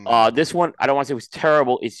 mm. This one, I don't want to say it was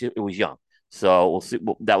terrible. It was young. So we'll see.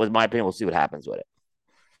 That was my opinion. We'll see what happens with it.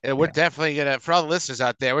 And we're Yeah. definitely gonna, for all the listeners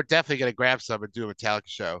out there, we're definitely gonna grab some and do a Metallica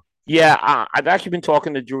show. Yeah, I've actually been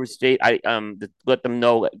talking to Drew Estate. To let them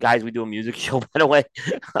know, guys, we do a music show, by the way.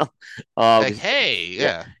 Like, 'Cause- hey, yeah,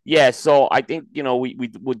 yeah. yeah. So I think we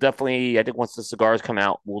will definitely. I think once the cigars come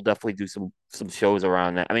out, we'll definitely do some shows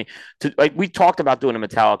around that. I mean, we talked about doing a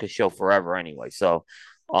Metallica show forever anyway. So,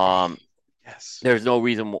 Oh, um, yes. there's no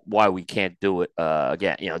reason why we can't do it.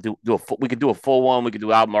 Again, we could do a full one. We could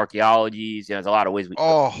do album archaeologies. There's a lot of ways we could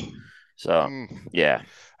go. Oh, So, mm. yeah.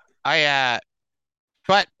 I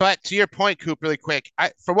but to your point, Coop, really quick.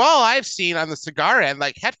 From all I've seen on the cigar end,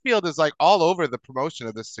 like Hetfield is like all over the promotion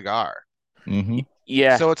of this cigar. Mm-hmm.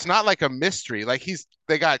 Yeah, So it's not like a mystery. Like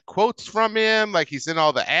they got quotes from him, like he's in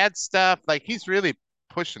all the ad stuff. Like he's really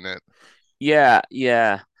pushing it. yeah,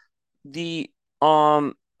 yeah. The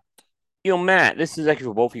um Matt, this is actually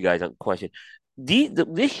for both of you guys a question.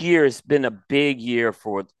 This year has been a big year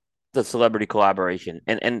for the celebrity collaboration,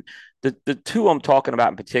 and the two I'm talking about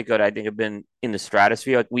in particular, I think have been in the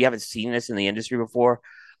stratosphere. Like we haven't seen this in the industry before.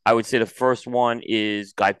 I would say the first one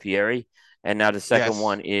is Guy Fieri, and now the second Yes.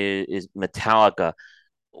 one is Metallica.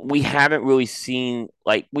 We haven't really seen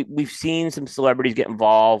we've seen some celebrities get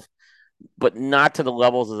involved, but not to the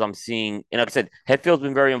levels as I'm seeing. And like I said, Hetfield's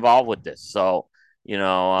been very involved with this, so you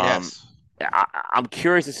know, um, Yes. I'm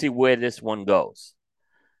curious to see where this one goes.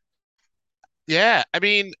 Yeah. I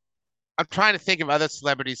mean, I'm trying to think of other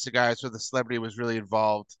celebrity cigars where the celebrity was really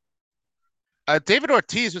involved. David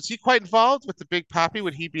Ortiz, was he quite involved with the Big Poppy?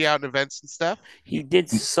 Would he be out in events and stuff? He did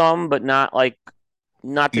some, but not to the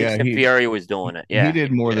Yeah, extent Fieri was doing it. he Yeah,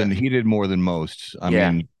 did more Yeah. than most. I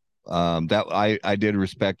yeah, mean, that I did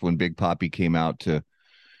respect when Big Poppy came out to,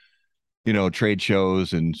 trade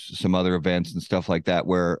shows and some other events and stuff like that,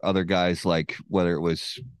 where other guys, like whether it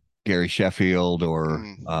was Gary Sheffield or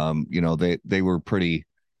Mm, they were pretty,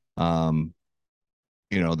 um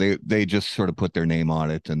they just sort of put their name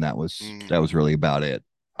on it, and that was mm, that was really about it.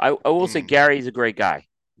 I will say mm. Gary's a great guy.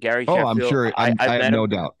 Gary Oh, I'm Sheffield. sure. I've I have met no him.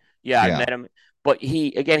 doubt. Yeah, I've Yeah. met him. But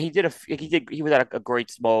he was at a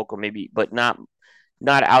great smoke or maybe, but not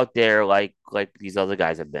out there like these other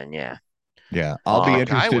guys have been. Yeah. Yeah, I'll be Yeah, Um.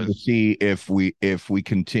 Guy interested to was. see if we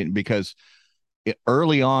continue, because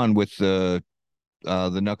early on with the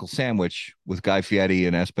knuckle sandwich with Guy Fieri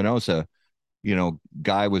and Espinosa,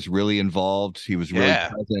 Guy was really involved. He was really Yeah.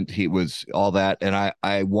 present. He was all that, and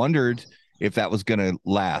I wondered if that was going to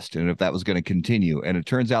last and if that was going to continue. And it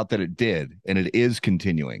turns out that it did, and it is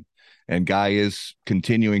continuing. And Guy is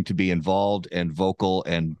continuing to be involved and vocal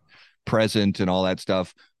and present and all that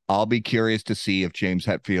stuff. I'll be curious to see if James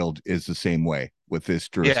Hetfield is the same way with this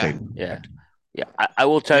Drew Yeah. Estate Yeah. project. Yeah. I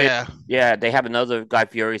will tell you. Yeah. Yeah, they have another Guy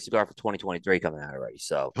Fieri cigar for 2023 coming out already. Ooh,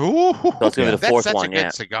 So it's gonna be Yeah. the that's fourth such a one. good Yeah.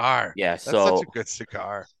 cigar. Yeah. That's such a So good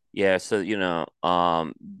cigar. yeah. So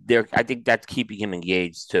there. I think that's keeping him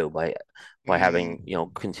engaged too by having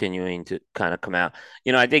Mm, continuing to kind of come out.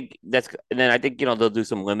 I think and then I think they'll do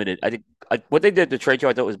some limited. I think what they did at the trade show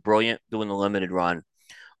I thought was brilliant doing the limited run.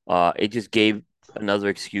 It just gave another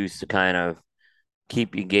excuse to kind of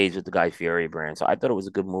keep you engaged with the Guy Fieri brand. So I thought it was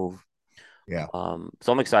a good move. Yeah.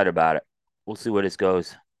 So I'm excited about it. We'll see where this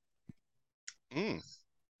goes. mm.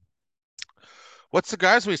 What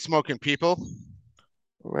cigars we smoking, people?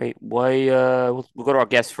 Right. Why? We'll go to our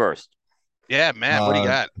guest first. Yeah, Matt, what do you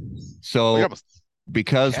Uh, got? We so almost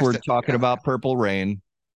because cast we're it. talking about Purple Rain,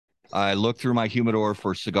 I looked through my humidor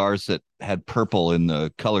for cigars that had purple in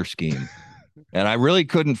the color scheme, and I really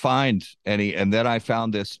couldn't find any. And then I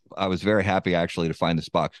found this. I was very happy actually to find this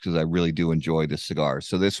box because I really do enjoy this cigar.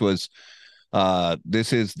 So this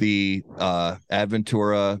is the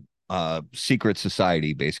Adventura Secret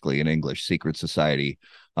Society, basically in English, Secret Society.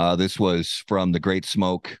 This was from the Great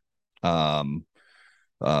Smoke, um,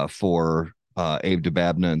 for Abe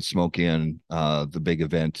Dababna and Smoke Inn, the big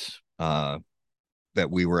event that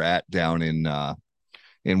we were at down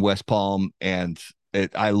in West Palm. And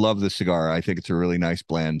I love the cigar. I think it's a really nice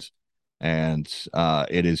blend, and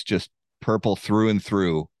it is just purple through and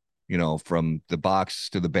through. From the box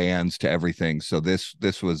to the bands to everything. So this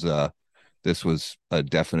was a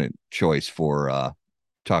definite choice for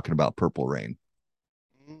talking about Purple Rain.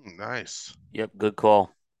 Nice. Yep. Good call.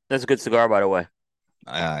 That's a good cigar, by the way.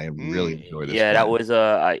 I really enjoy this Yeah, that blend. was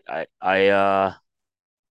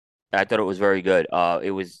I thought it was very good.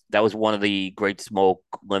 That was one of the Great Smoke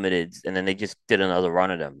Limiteds, and then they just did another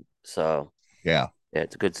run of them. So Yeah. yeah,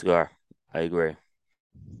 it's a good cigar. I agree.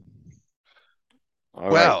 All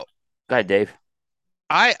right, Well, go ahead, Dave.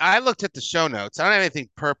 I looked at the show notes. I don't have anything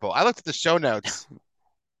purple. I looked at the show notes,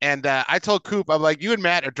 and I told Coop, I'm like, you and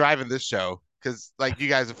Matt are driving this show because like you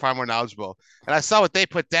guys are far more knowledgeable. And I saw what they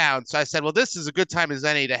put down, so I said, well, this is a good time as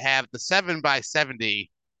any to have the 7x70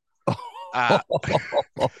 uh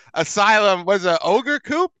Asylum. Was a ogre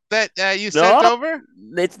Coop that you sent No, over?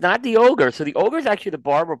 it's not the ogre. So the ogre is actually the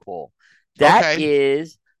barber pole. That Okay.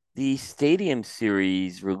 is the Stadium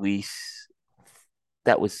Series release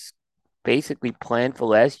that was basically planned for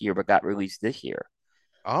last year but got released this year.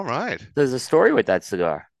 All right. There's a story with that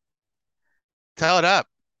cigar. Tell it up.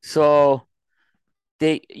 So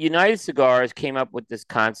they United Cigars came up with this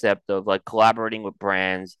concept of like collaborating with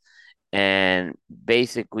brands and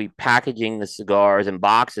basically packaging the cigars in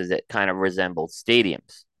boxes that kind of resembled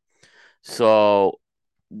stadiums. So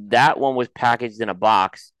that one was packaged in a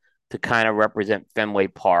box to kind of represent Fenway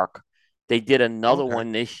Park. They did another Okay.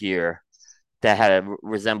 one this year that had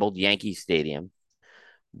resembled Yankee Stadium,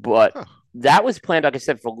 but Huh. that was planned, like I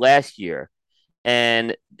said, for last year,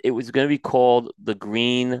 and it was going to be called the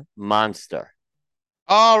Green Monster.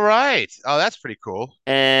 All right. Oh, that's pretty cool.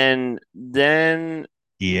 And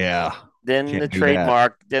Yeah. then Can't do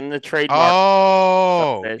that. the trademark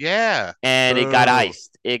Oh, yeah. and it got Boo.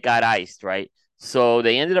 iced. It got iced, right? So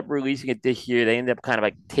they ended up releasing it this year. They ended up kind of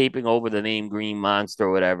like taping over the name Green Monster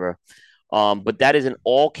or whatever. But that is an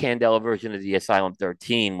all Candela version of the Asylum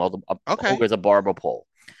 13, while the Okay. Ogre is a barber pole.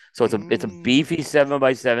 So it's a Mm, beefy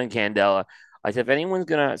 7x7 Candela. I said if anyone's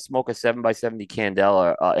gonna smoke a 7x70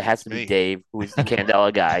 Candela, it has it's to be me. Dave, who is the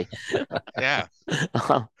Candela guy. Yeah.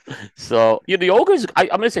 So the Ogres. I'm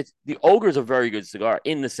gonna say the Ogre is a very good cigar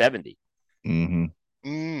in the 70. Hmm. It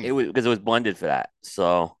Mm. was because it was blended for that.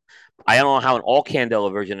 So I don't know how an all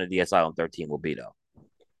Candela version of the Asylum 13 will be though.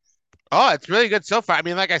 Oh, it's really good so far. I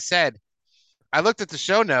mean, like I said, I looked at the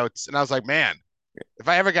show notes and I was like, man, if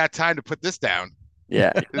I ever got time to put this down,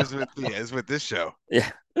 Yeah, is with this show.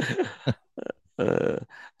 yeah. Uh,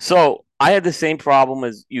 so I had the same problem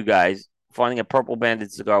as you guys. Finding a purple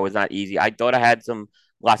banded cigar was not easy. I thought I had some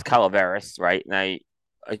Las Calaveras, right? And I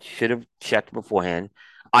should have checked beforehand.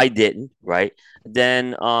 I didn't, right?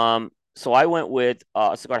 Then so I went with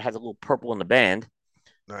a cigar that has a little purple in the band.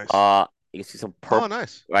 Nice. You can see some Oh, purple,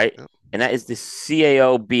 nice. right? Yep. And that is the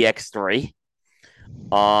CAO BX3.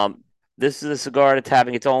 Um, this is a cigar that's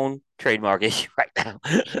having its own trademark issue right now.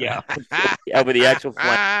 Yeah. Over the actual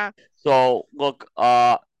flame. So look,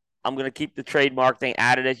 I'm gonna keep the trademark thing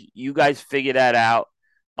out of this. You guys figure that out.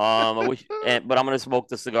 I wish, but I'm gonna smoke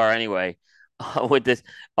the cigar anyway with this.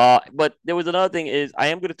 But there was another thing is I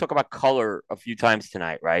am gonna talk about color a few times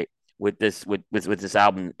tonight, right? With this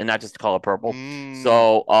album, and not just the color purple. Mm.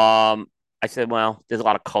 So I said, well, there's a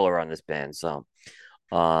lot of color on this band, so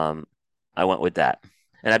um, I went with that.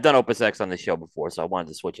 And I've done Opus X on this show before, so I wanted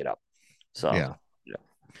to switch it up. So Yeah. yeah.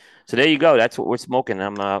 So there you go. That's what we're smoking.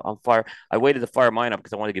 I'm fire. I waited to fire mine up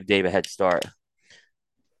because I want to give Dave a head start.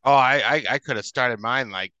 Oh, I could have started mine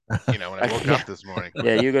like, when I woke Yeah, up this morning.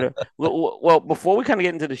 yeah. You're gonna. Well, before we kind of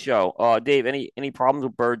get into the show, Dave, any problems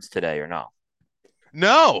with birds today or no?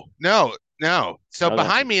 No, no, no. So Okay.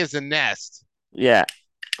 behind me is a nest, Yeah.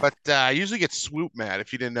 but I usually get swoop mad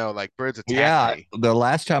if you didn't know, like birds attack Yeah. me. The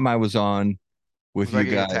last time I was on with Was I you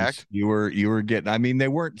getting guys, attacked? you were getting, I mean, they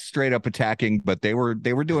weren't straight up attacking, but they were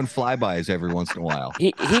doing flybys every once in a while.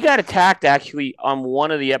 He got attacked actually on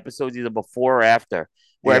one of the episodes, either before or after.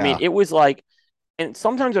 Where I mean, Yeah. it was like, and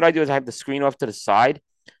sometimes what I do is I have the screen off to the side,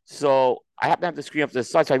 so I happen to have the screen off to the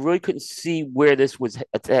side, so I really couldn't see where this was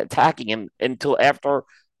attacking him until after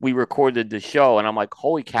we recorded the show, and I'm like,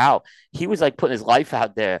 holy cow, he was like putting his life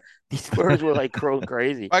out there. These birds were like crowing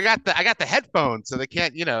crazy. I got the headphones, so they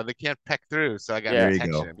can't peck through. So I got Yeah. There you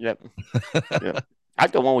go. protection. Yep. Yep. I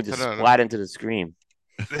thought one would So just no, no. splat into the screen.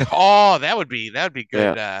 Oh, that would be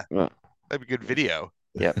good. Yeah. Yeah. That'd be good video.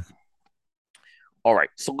 Yep. All right.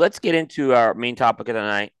 So let's get into our main topic of the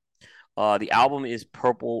night. The album is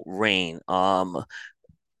Purple Rain. And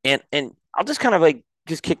I'll just kind of like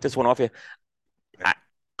just kick this one off here. I,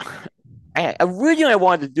 I originally I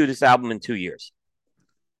wanted to do this album in 2 years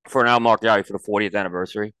for an album marked out for the 40th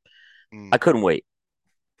anniversary. Mm. I couldn't wait.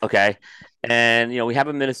 Okay. And we have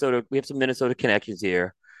some Minnesota connections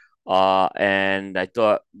here. And I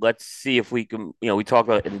thought, let's see if we can, we talked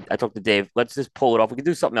about it, and I talked to Dave, let's just pull it off. We can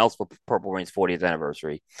do something else for Purple Rain's 40th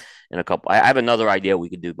anniversary in a couple. I have another idea we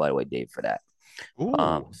could do, by the way, Dave, for that.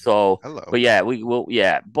 Ooh, So, hello. but yeah, we will.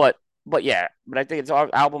 Yeah, but yeah, but I think it's our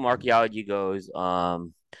album archaeology goes.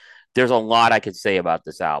 There's a lot I could say about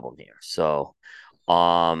this album here. So,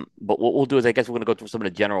 but what we'll do is I guess we're gonna go through some of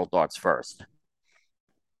the general thoughts first.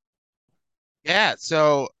 Yeah,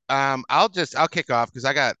 so I'll kick off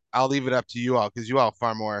because I'll leave it up to you all because you all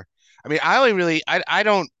far more. I mean, I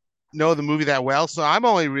don't know the movie that well, so I'm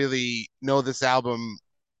only really know this album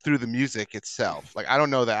through the music itself. Like I don't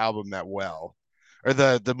know the album that well, or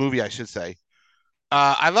the movie I should say.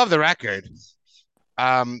 I love the record.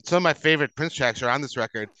 Some of my favorite Prince tracks are on this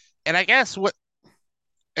record, and I guess what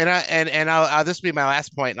and I'll this will be my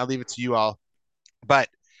last point, and I'll leave it to you all. But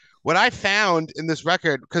what I found in this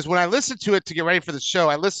record, because when I listened to it to get ready for the show,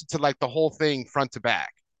 I listened to like the whole thing front to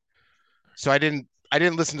back. So I didn't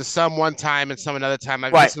listen to some one time and some another time.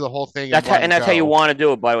 I Right. listened to the whole thing in That's how, one and that's how you go. want to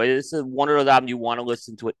do it. By the way, this is one of those albums you want to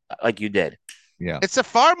listen to it like you did. Yeah. It's a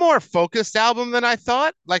far more focused album than I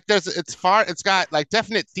thought. Like it's got like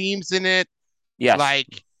definite themes in it. Yes.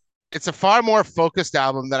 Like it's a far more focused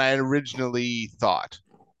album than I originally thought.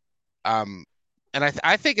 Um, and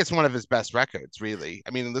I think it's one of his best records, really.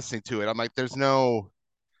 I mean, listening to it, I'm like, there's no,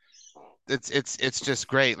 it's just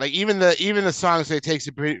great. Like even the songs that it takes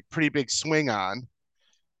a pretty big swing on,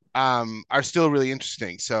 are still really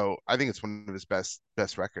interesting. So I think it's one of his best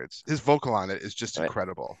records. His vocal on it is just Right.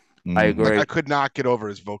 incredible. I Mhm. Like agree. I could not get over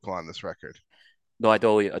his vocal on this record. No, I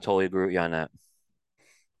totally agree with you on that.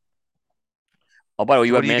 Oh, by the way, So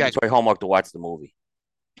you what have do you got? mandatory homework to watch the movie.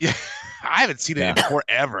 Yeah, I haven't seen it Yeah. in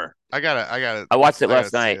forever. I watched it I gotta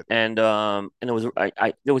last see night, it. and it was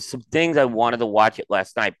I there was some things I wanted to watch it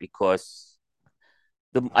last night because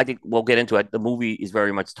I think we'll get into it. The movie is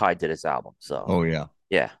very much tied to this album, so Oh yeah.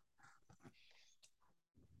 yeah.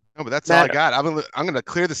 No, but that's all I Matt, got. I'm gonna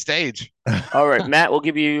clear the stage. all right, Matt, we'll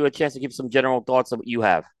give you a chance to give some general thoughts of what you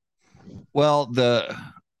have. Well, the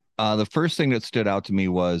first thing that stood out to me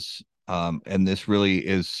was, and this really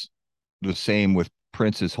is the same with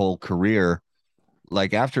Prince's whole career.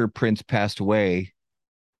 Like after Prince passed away,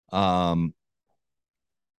 um,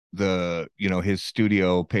 his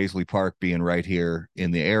studio, Paisley Park, being right here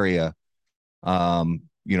in the area,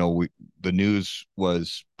 the news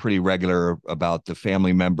was pretty regular about the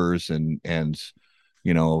family members and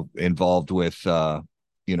involved with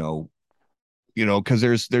you know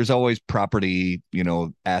because there's always property,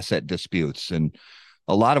 asset disputes, and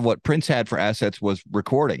a lot of what Prince had for assets was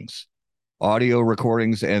recordings, audio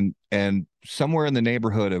recordings, and somewhere in the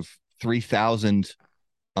neighborhood of 3,000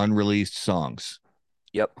 unreleased songs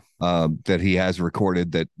Yep. that he has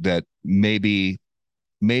recorded that maybe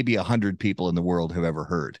 100 people in the world have ever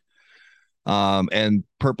heard. And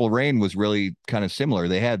Purple Rain was really kind of similar.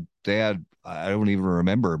 They had I don't even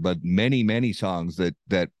remember, but many songs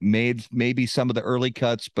that made maybe some of the early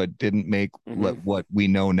cuts, but didn't make what we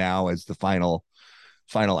know now as the final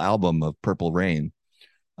album of Purple Rain.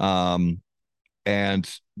 And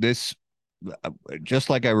this, just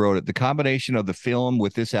like I wrote it, the combination of the film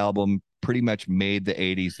with this album pretty much made the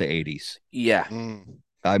 80s the 80s. Yeah.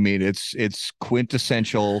 I mean, it's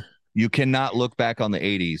quintessential. You cannot look back on the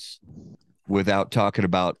 80s without talking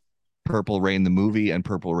about Purple Rain the movie and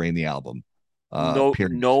Purple Rain the album. No,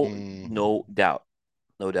 Period. no doubt.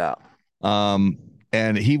 No doubt.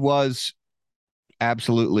 And he was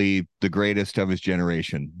absolutely the greatest of his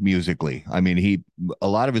generation musically. I mean, a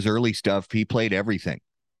lot of his early stuff, he played everything.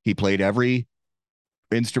 He played every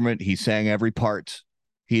instrument, he sang every part.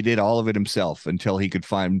 He did all of it himself until he could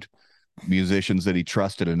find musicians that he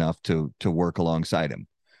trusted enough to work alongside him.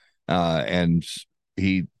 And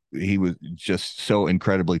he was just so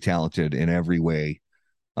incredibly talented in every way,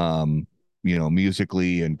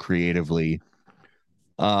 musically and creatively.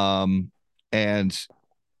 And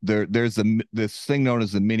there's this thing known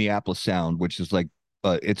as the Minneapolis sound, which is like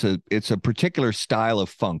it's a particular style of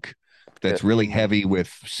funk that's really heavy with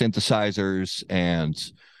synthesizers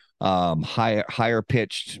and higher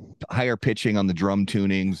pitching on the drum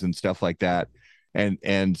tunings and stuff like that. And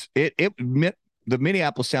the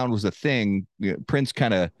Minneapolis sound was a thing. Prince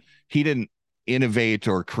he didn't innovate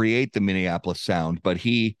or create the Minneapolis sound, but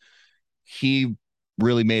he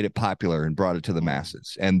really made it popular and brought it to the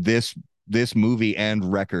masses. And this movie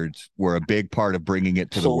and records were a big part of bringing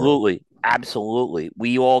it to the world. Absolutely.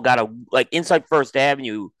 We all got Inside First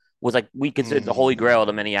Avenue was like we considered the holy grail of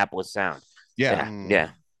the Minneapolis sound. Yeah. And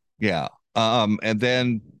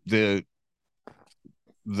then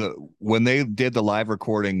when they did the live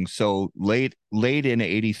recording, so late in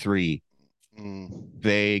 83,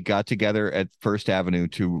 they got together at First Avenue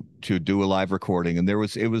to do a live recording, and it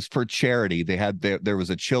was for charity. There was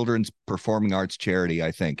a children's performing arts charity,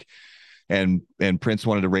 I think, and Prince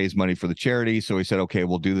wanted to raise money for the charity, so he said, okay,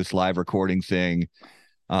 we'll do this live recording thing.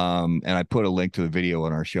 And I put a link to the video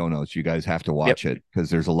in our show notes. You guys have to watch it because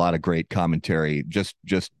there's a lot of great commentary, just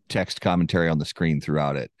text commentary on the screen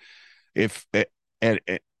throughout it.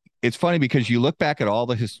 It's funny because you look back at all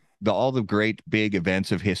the great big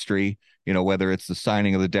events of history, you know, whether it's the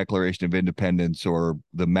signing of the Declaration of Independence or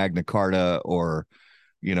the Magna Carta or,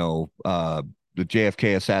 you know, the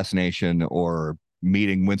JFK assassination or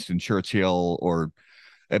meeting Winston Churchill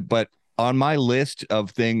but on my list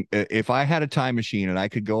of things, if I had a time machine and I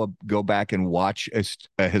could go back and watch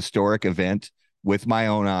a historic event with my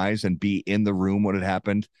own eyes and be in the room when it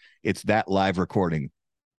happened, it's that live recording.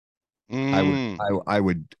 I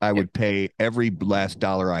would pay every last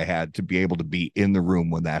dollar I had to be able to be in the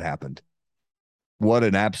room when that happened. What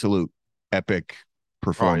an absolute epic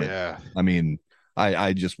performance. Oh, yeah. I mean,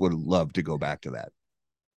 I just would love to go back to that.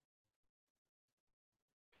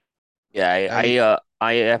 Yeah,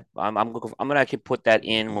 I'm gonna actually put that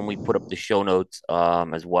in when we put up the show notes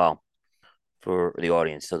as well for the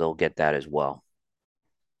audience, so they'll get that as well.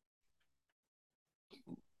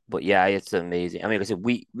 But yeah, it's amazing. I mean, like I said,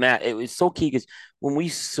 Matt, it was so key because when we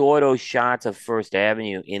saw those shots of First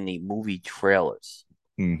Avenue in the movie trailers,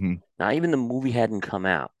 not even the movie hadn't come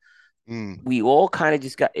out. We all kind of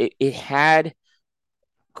just got it. It had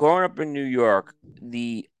growing up in New York,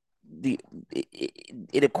 it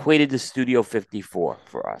equated to Studio 54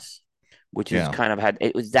 for us, which is kind of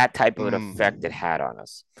it was that type of an effect it had on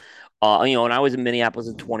us. You know, when I was in Minneapolis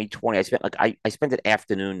in 2020, I spent an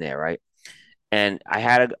afternoon there, right? And I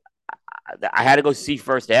had to go see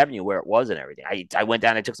First Avenue where it was and everything. I went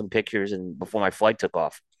down, I took some pictures, and before my flight took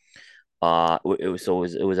off, it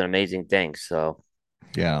was an amazing thing. So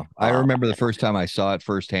yeah, I remember the first time I saw it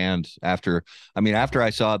firsthand. After I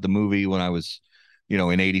saw the movie when I was, you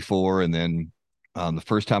know, in '84, and then the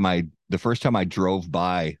first time I drove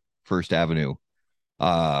by First Avenue,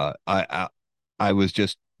 I was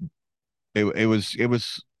just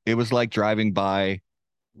it was like driving by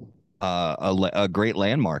a great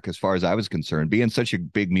landmark as far as I was concerned. Being such a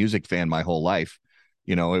big music fan my whole life,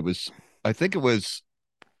 you know, I think it was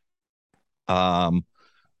sometime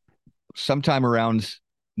around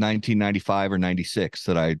 1995 or 96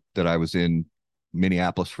 that I was in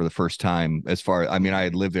Minneapolis for the first time. I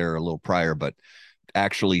had lived there a little prior, but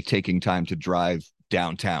actually taking time to drive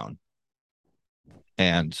downtown,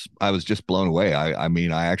 and I was just blown away. I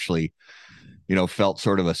mean, I actually, you know, felt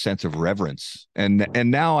sort of a sense of reverence, and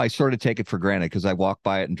now I sort of take it for granted because I walk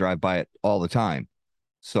by it and drive by it all the time,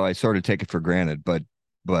 so I sort of take it for granted. But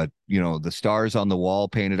you know, the stars on the wall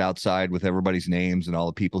painted outside with everybody's names and all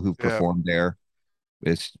the people who've performed there,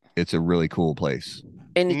 it's a really cool place.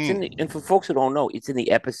 And and for folks who don't know, it's in the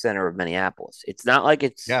epicenter of Minneapolis. It's not like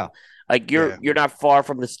like you're not far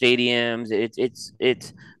from the stadiums. It's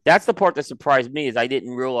that's the part that surprised me is I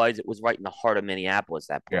didn't realize it was right in the heart of Minneapolis,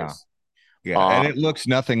 that place. Yeah, and it looks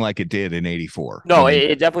nothing like it did in '84. No,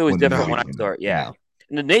 it definitely was different when I saw it. Yeah.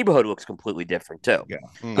 And the neighborhood looks completely different too. Yeah,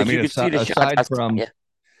 I mean,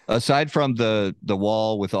 aside from the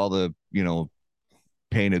wall with all the, you know,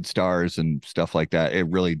 painted stars and stuff like that, it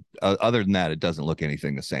really other than that, it doesn't look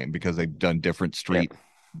anything the same because they've done different street,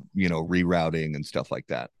 you know, rerouting and stuff like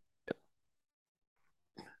that.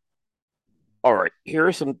 All right, here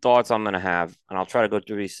are some thoughts I'm going to have, and I'll try to go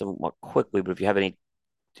through these somewhat quickly. But if you have any,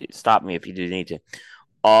 stop me if you do need to.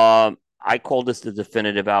 I call this the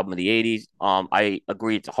definitive album of the '80s. I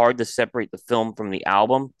agree it's hard to separate the film from the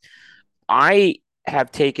album. I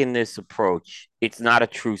have taken this approach. It's not a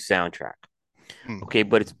true soundtrack. Okay,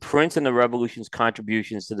 but it's Prince and the Revolution's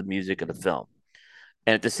contributions to the music of the film.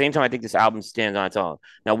 And at the same time, I think this album stands on its own.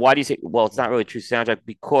 Now, why do you say, well, it's not really a true soundtrack?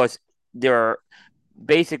 Because there are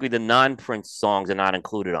basically the non-Prince songs are not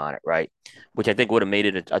included on it, right? Which I think would have made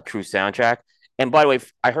it a true soundtrack. And by the way,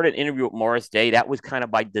 I heard an interview with Morris Day. That was kind of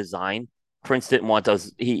by design. Prince didn't want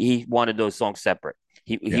those. He wanted those songs separate.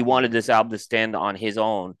 He wanted this album to stand on his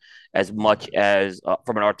own as much as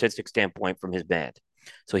from an artistic standpoint from his band.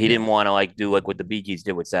 So he didn't want to do what the Bee Gees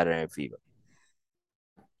did with Saturday Night Fever.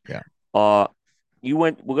 Yeah. We're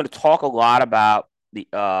going to talk a lot about the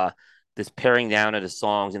this paring down of the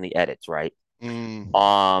songs and the edits, right? And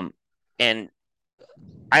I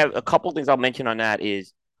have a couple things I'll mention on that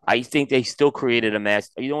is I think they still created a mess.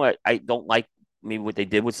 You know what? I don't like maybe what they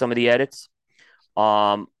did with some of the edits.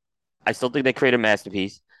 I still think they created a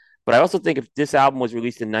masterpiece, but I also think if this album was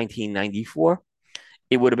released in 1994,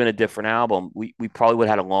 it would have been a different album. We probably would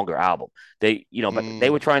have had a longer album. But they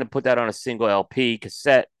were trying to put that on a single LP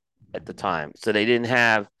cassette at the time, so they didn't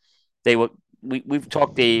have. We've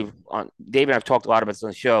talked Dave and I've talked a lot about this on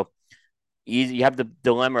the show. you have the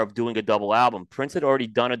dilemma of doing a double album. Prince had already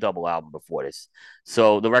done a double album before this,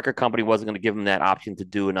 so the record company wasn't going to give him that option to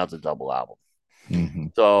do another double album. Mm-hmm.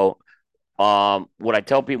 So, what I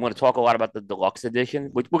tell people, I want to talk a lot about the deluxe edition,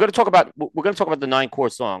 which we're going to talk about. We're going to talk about the 9 core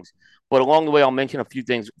songs, but along the way, I'll mention a few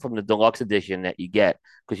things from the deluxe edition that you get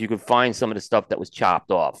because you can find some of the stuff that was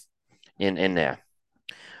chopped off in there.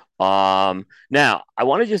 Now I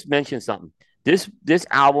want to just mention something. This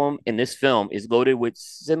album and this film is loaded with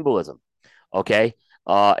symbolism. Okay.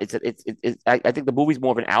 I think the movie's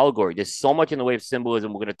more of an allegory. There's so much in the way of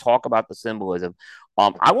symbolism. We're going to talk about the symbolism.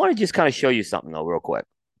 I want to just kind of show you something though, real quick.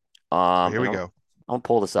 Here we go. I'm gonna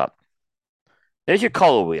pull this up. There's your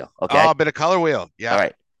color wheel. Okay. Oh, a bit of color wheel. Yeah. All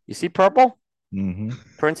right. You see purple? Mm-hmm.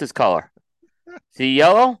 Prince's color. See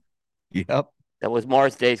yellow? Yep. That was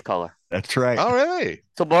Morris Day's color. That's right. Oh, really?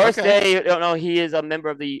 So Morris Day, you don't know, he is a member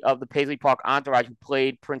of the Paisley Park entourage who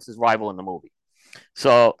played Prince's rival in the movie.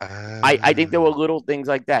 So I think there were little things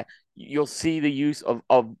like that. You'll see the use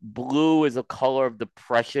of blue as a color of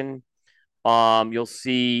depression. You'll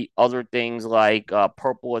see other things like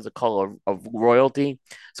purple as a color of royalty.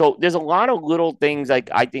 So there's a lot of little things like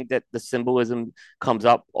I think that the symbolism comes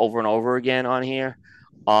up over and over again on here.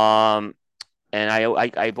 And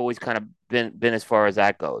I've always kind of been as far as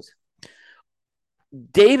that goes.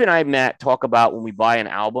 Dave and I, Matt, talk about when we buy an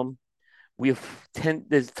album,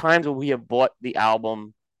 there's times when we have bought the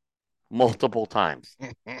album multiple times.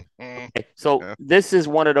 Okay, so this is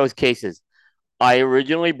one of those cases. I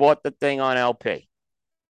originally bought the thing on LP.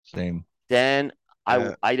 Same. Then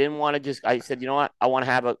I didn't want to I said, you know what? I want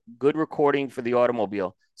to have a good recording for the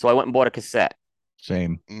automobile. So I went and bought a cassette.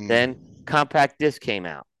 Same. Then compact disc came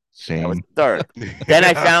out. Same. That was third. Then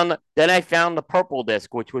I found the purple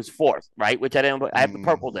disc, which was fourth, right? Which I didn't. I have the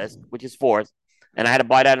purple disc, which is fourth, and I had to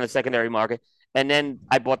buy that in the secondary market. And then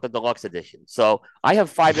I bought the deluxe edition. So I have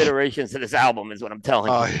 5 iterations of this album, is what I'm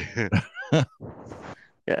telling you.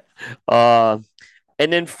 Yeah.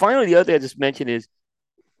 And then finally, the other thing I just mentioned is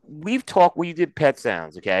we did Pet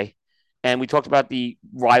Sounds, okay, and we talked about the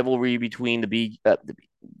rivalry between the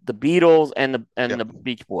Beatles and the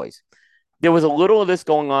Beach Boys. There was a little of this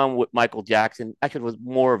going on with Michael Jackson. Actually, there was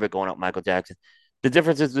more of it going on with Michael Jackson. The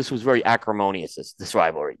difference is this was very acrimonious, this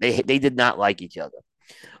rivalry. They did not like each other.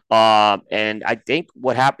 And I think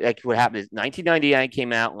what happened is 1999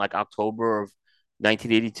 came out in like October of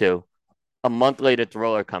 1982. A month later,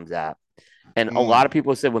 Thriller comes out. And a lot of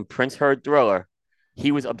people said when Prince heard Thriller,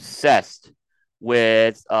 he was obsessed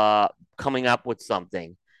with coming up with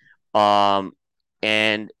something.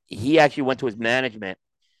 And he actually went to his management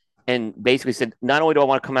and basically said, not only do I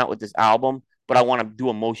want to come out with this album, but I want to do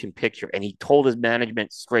a motion picture. And he told his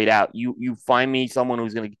management straight out, you find me someone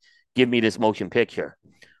who's going to give me this motion picture.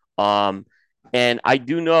 And I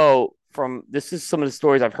do know this is some of the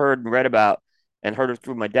stories I've heard and read about and heard it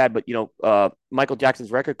through my dad, but Michael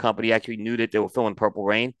Jackson's record company actually knew that they were filming Purple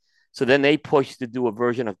Rain. So then they pushed to do a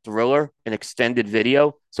version of Thriller, an extended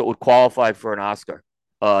video, so it would qualify for an Oscar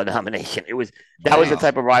nomination. That was the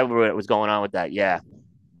type of rivalry that was going on with that. Yeah.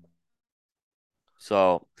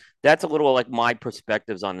 So that's a little like my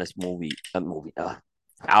perspectives on this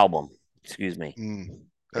album. Excuse me.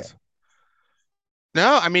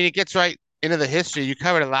 No, I mean, it gets right into the history. You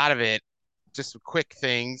covered a lot of it. Just some quick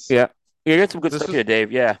things. Yeah. You got some good stuff here,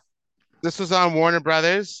 Dave. Yeah. This was on Warner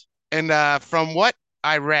Brothers. And from what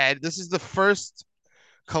I read, this is the first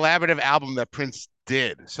collaborative album that Prince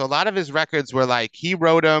did. So a lot of his records were like, he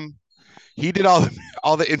wrote them. He did all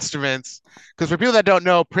the instruments. Because for people that don't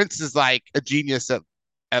know, Prince is like a genius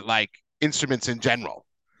at like instruments in general.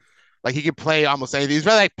 Like he could play almost anything. He's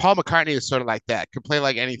really like Paul McCartney is sort of like that. Could play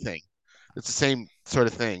like anything. It's the same sort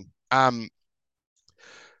of thing. But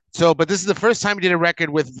this is the first time he did a record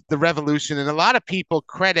with The Revolution, and a lot of people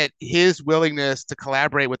credit his willingness to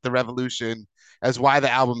collaborate with The Revolution as why the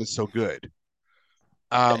album is so good.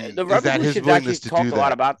 The Revolution actually talked a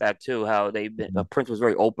lot about that too. How Prince was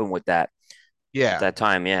very open with that. Yeah, at that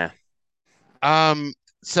time. Yeah.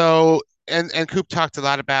 So and Coop talked a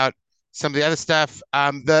lot about some of the other stuff.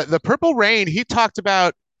 The Purple Rain, he talked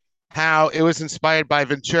about how it was inspired by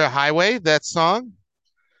Ventura Highway, that song,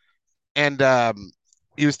 and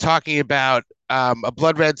he was talking about a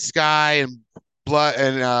blood red sky and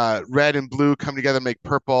red and blue come together to make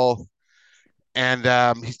purple. And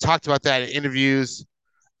he's talked about that in interviews.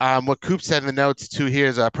 What Coop said in the notes too here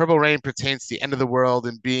is Purple Rain pertains to the end of the world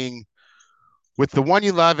and being with the one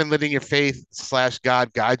you love and letting your faith /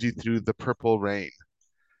 God guide you through the purple rain.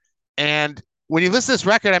 And when you listen to this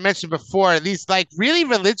record, I mentioned before, these like really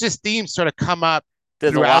religious themes sort of come up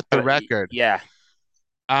throughout the record. Yeah.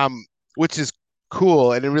 Which is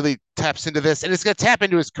cool, and it really taps into this, and it's gonna tap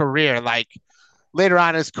into his career. Like later on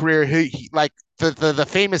in his career, he like the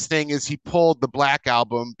famous thing is he pulled the Black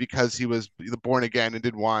Album because he was born again and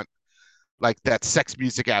didn't want like that sex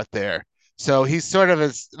music out there. So he's sort of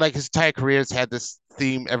his entire career has had this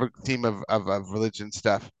theme of religion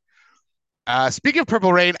stuff. Speaking of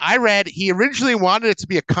Purple Rain, I read he originally wanted it to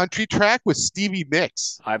be a country track with Stevie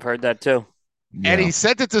Nicks. I've heard that too. And he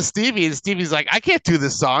sent it to Stevie, and Stevie's like, I can't do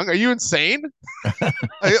this song. Are you insane?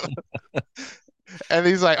 And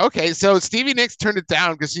he's like, okay. So Stevie Nicks turned it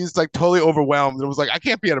down because she's like totally overwhelmed and was like, I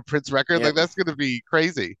can't be on a Prince record. Yeah. Like, that's going to be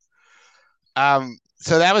crazy.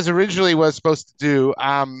 So that was originally what it was supposed to do.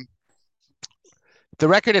 The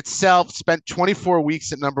record itself spent 24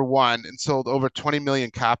 weeks at #1 and sold over 20 million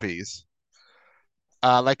copies.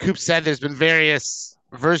 Like Coop said, there's been various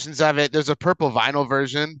versions of it. There's a purple vinyl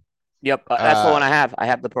version. Yep, that's the one I have. I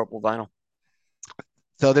have the purple vinyl.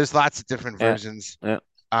 So there's lots of different versions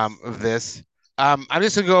of this. I'm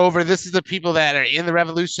just gonna go over. This is the people that are in the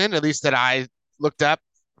Revolution, at least that I looked up.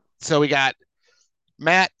 So we got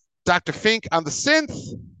Matt, Dr. Fink on the synth,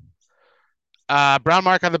 Brown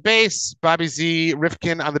Mark on the bass, Bobby Z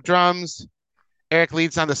Rifkin on the drums, Eric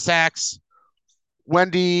Leeds on the sax,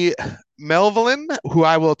 Wendy Melvin, who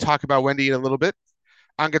I will talk about Wendy in a little bit,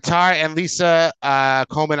 on guitar, and Lisa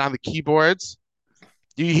Coleman on the keyboards.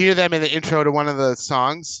 You hear them in the intro to one of the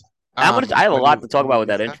songs. I have a lot to talk about with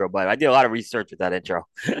that intro, but I did a lot of research with that intro.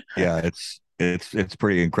 Yeah, it's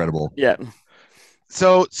pretty incredible. Yeah.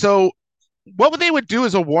 So what they would do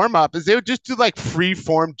as a warm-up is they would just do like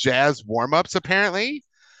free-form jazz warm-ups, apparently.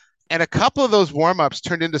 And a couple of those warm-ups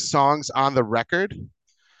turned into songs on the record.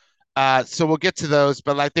 So we'll get to those,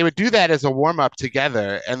 but like they would do that as a warm-up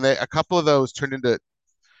together, and a couple of those turned into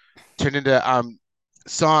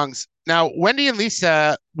songs. Now, Wendy and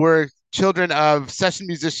Lisa were children of session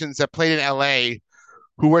musicians that played in LA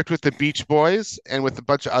who worked with the Beach Boys and with a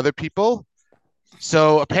bunch of other people.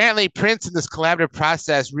 So apparently Prince in this collaborative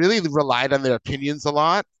process really relied on their opinions a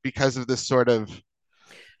lot because of this sort of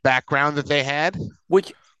background that they had.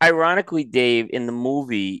 Which, ironically, Dave, in the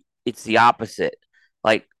movie, it's the opposite.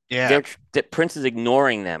 Like, Prince is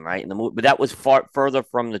ignoring them, right, in the movie. But that was far further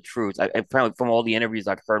from the truth. Apparently, from all the interviews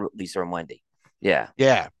I've heard with Lisa and Wendy. Yeah.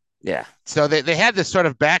 So they had this sort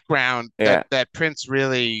of background that Prince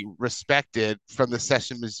really respected from the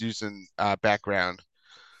session musician background.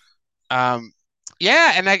 And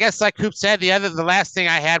I guess like Coop said, the last thing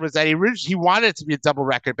I had was that he wanted it to be a double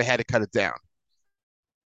record, but had to cut it down.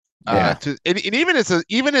 And even as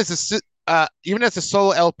a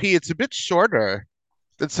solo LP, it's a bit shorter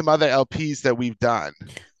than some other LPs that we've done.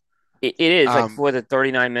 It is like for the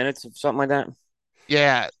 39 minutes or something like that.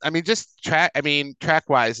 Yeah, I mean, track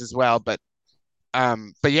wise as well, but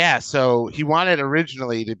yeah. So he wanted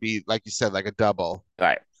originally to be, like you said, like a double,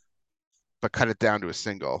 right? But cut it down to a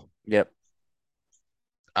single. Yep.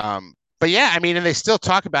 But yeah, I mean, and they still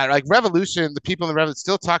talk about it. Like Revolution, the people in the Revolution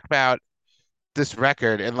still talk about this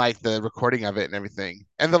record and like the recording of it and everything,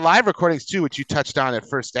 and the live recordings too, which you touched on at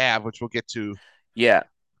First Ave, which we'll get to. Yeah.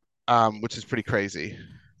 Which is pretty crazy.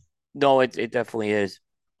 No, it definitely is.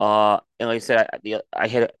 And like I said, I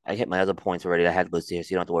hit my other points already. I had listed here, so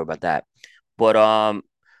you don't have to worry about that. But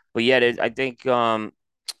yeah, I think the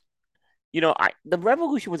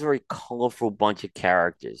Revolution was a very colorful bunch of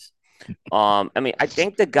characters. I mean, I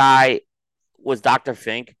think the guy was Dr.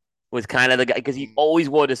 Fink, was kind of the guy because he always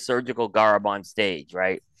wore the surgical garb on stage,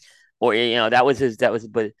 right? Or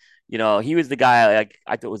but he was the guy like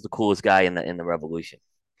I thought was the coolest guy in the Revolution.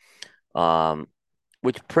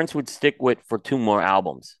 Which Prince would stick with for 2 more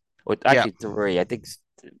albums, or actually 3. I think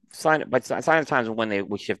Sign of Times when they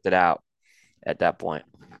were shifted out at that point.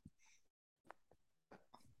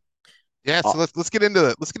 Yeah, so let's get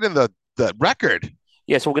into the record.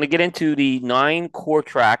 Yeah, so we're gonna get into the 9 core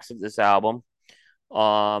tracks of this album,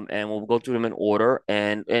 and we'll go through them in order.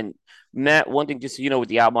 And Matt, one thing just so you know, with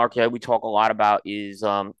the album archive, we talk a lot about is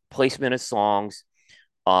placement of songs,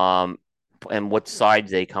 and what sides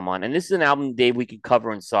they come on. And this is an album, Dave, we could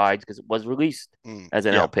cover in sides because it was released as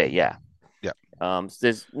an LP. Yeah. So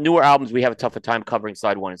there's newer albums we have a tougher time covering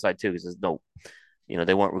side 1 and side 2 because there's no,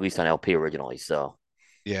 they weren't released on LP originally. So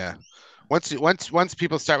yeah. Once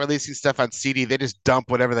people start releasing stuff on CD, they just dump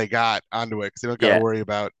whatever they got onto it because they don't got to worry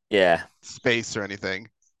about space or anything.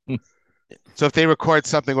 So if they record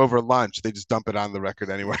something over lunch, they just dump it on the record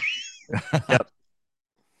anyway. Yep.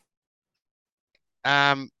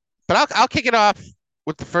 But I'll kick it off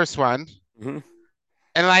with the first one. Mm-hmm.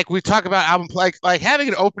 And like we talk about album like having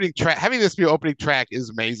an opening track, having this be an opening track is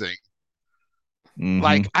amazing. Mm-hmm.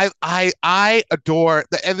 Like I adore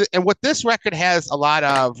and what this record has a lot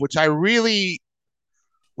of, which I really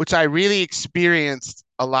which I really experienced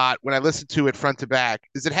a lot when I listened to it front to back,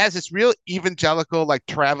 is it has this real evangelical, like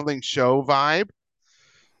traveling show vibe.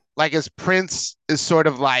 Like as Prince is sort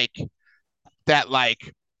of like that,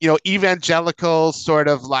 like, evangelical sort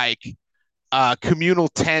of like communal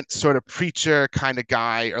tent sort of preacher kind of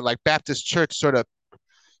guy, or like Baptist church sort of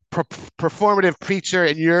per performative preacher,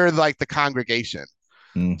 and you're like the congregation.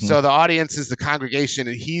 Mm-hmm. So the audience is the congregation,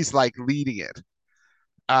 and he's like leading it.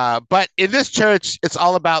 But in this church, it's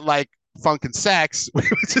all about like funk and sex,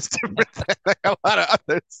 which is different than like a lot of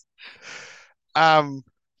others. Um,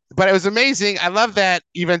 but it was amazing. I love that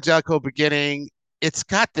evangelical beginning. It's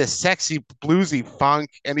got this sexy bluesy funk,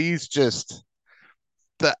 and he's just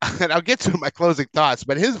the. And I'll get to my closing thoughts,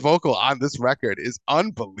 but his vocal on this record is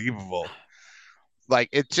unbelievable. Like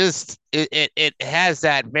it has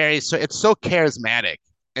that very, so it's so charismatic,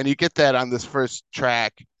 and you get that on this first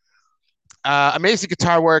track. Amazing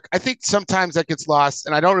guitar work. I think sometimes that gets lost,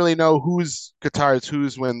 and I don't really know whose guitar is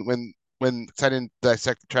whose when 'cause I didn't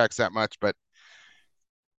dissect the tracks that much, but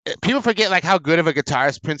people forget like how good of a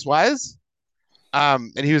guitarist Prince was.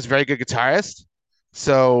 And he was a very good guitarist.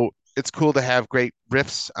 So it's cool to have great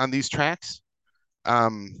riffs on these tracks.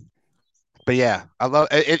 Um, but yeah, I love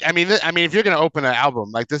it. I mean, if you're gonna open an album,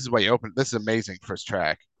 like this is what you open. This is amazing first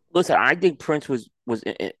track. Listen, I think Prince was.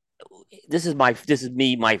 This is my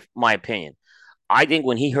opinion. I think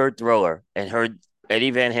when he heard Thriller and heard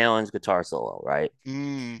Eddie Van Halen's guitar solo, right?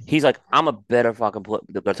 Mm, He's like, I'm a better fucking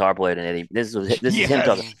the guitar player than Eddie. This is him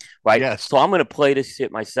talking, Yes. right? Yes. So I'm gonna play this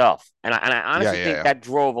shit myself, and I yeah, honestly think yeah. that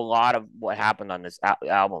drove a lot of what happened on this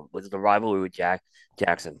album was the rivalry with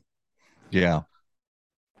Jackson. Yeah.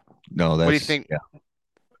 No, What do you that's think? yeah.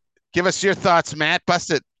 Give us your thoughts, Matt.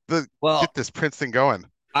 Bust it. Well, Get this Prince thing going.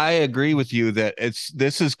 I agree with you that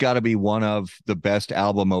this has got to be one of the best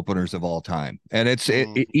album openers of all time. And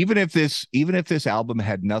even if this album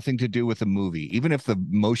had nothing to do with the movie, even if the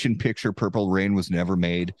motion picture Purple Rain was never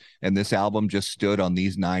made and this album just stood on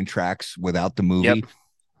these 9 tracks without the movie, Yep.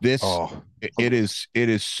 this Oh, it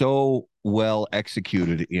is so well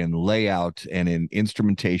executed in layout and in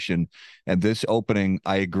instrumentation. And this opening,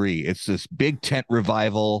 I agree, it's this big tent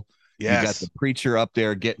revival. You got the yes. preacher up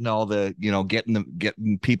there getting all the,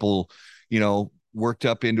 getting people, worked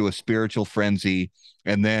up into a spiritual frenzy.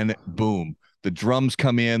 And then boom, the drums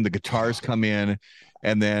come in, the guitars come in,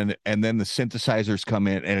 and then the synthesizers come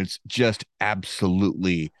in, and it's just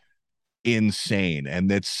absolutely insane.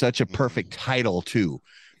 And it's such a perfect title too,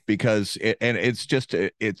 because it's just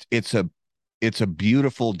it's a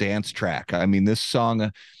beautiful dance track. I mean, this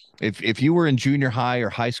song, if you were in junior high or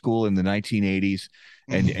high school in the 1980s,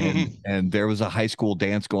 and there was a high school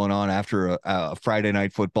dance going on after a Friday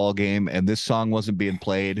night football game, and this song wasn't being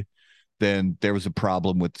played, then there was a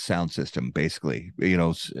problem with the sound system. Basically,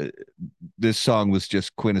 this song was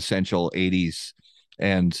just quintessential 80s.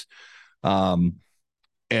 And um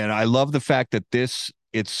and I love the fact that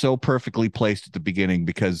it's so perfectly placed at the beginning,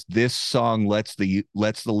 because this song lets the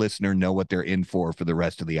listener know what they're in for the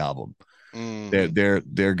rest of the album.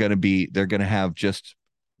 They're gonna have just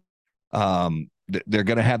they're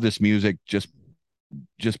gonna have this music just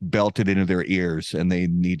belted into their ears, and they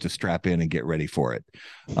need to strap in and get ready for it.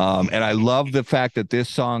 And I love the fact that this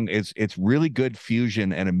song it's really good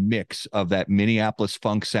fusion and a mix of that Minneapolis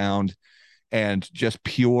funk sound and just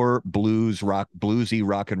pure bluesy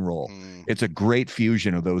rock and roll. It's a great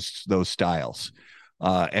fusion of those styles.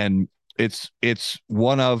 And it's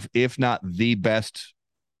one of, if not the best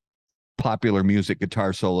popular music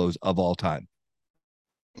guitar solos of all time.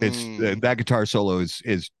 It's that guitar solo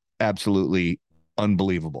is absolutely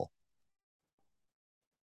unbelievable.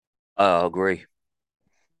 Agree.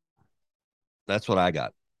 That's what I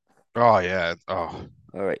got. Oh yeah. Oh.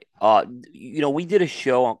 All right. We did a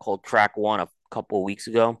show called Track One a couple of weeks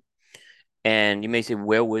ago, and you may say,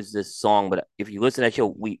 "Where was this song?" But if you listen to that show,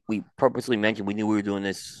 we purposely mentioned we knew we were doing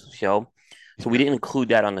this show, so we didn't include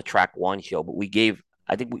that on the Track One show. But we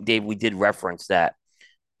did reference that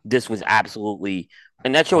this was absolutely,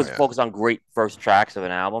 and that show is focused on great first tracks of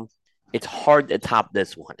an album. It's hard to top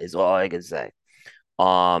this one, is all I can say.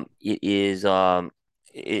 It is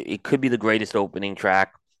it could be the greatest opening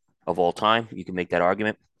track of all time. You can make that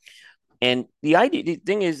argument. And the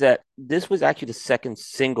thing is that this was actually the second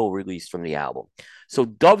single released from the album. So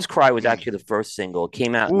Dove's Cry was actually the first single. It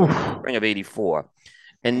came out in the spring of '84.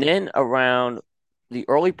 And then around the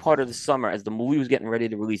early part of the summer, as the movie was getting ready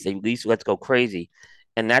to release, they released Let's Go Crazy.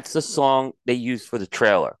 And that's the song they used for the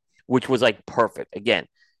trailer, which was like perfect. Again,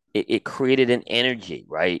 it created an energy,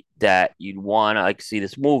 right, that you'd want to like see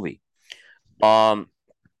this movie.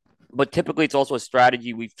 But typically it's also a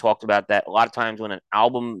strategy. We've talked about that a lot of times when an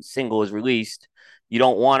album single is released, You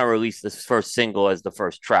don't want to release this first single as the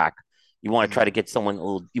first track. You want to try to get someone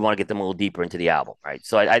you want to get them a little deeper into the album, right?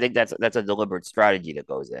 So I think that's a deliberate strategy that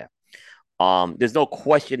goes there. There's no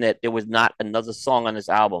question that there was not another song on this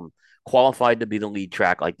album qualified to be the lead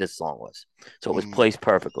track like this song was. So it was placed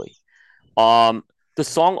perfectly. The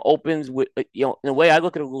song opens with, in a way I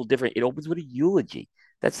look at it a little different. It opens with a eulogy.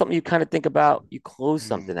 That's something you kind of think about. You close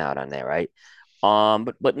something out on there, right?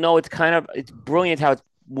 But no, it's brilliant how it's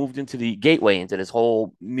moved into the gateway into this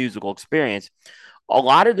whole musical experience. A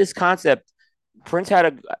lot of this concept, Prince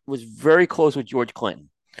was very close with George Clinton.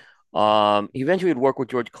 He eventually would work with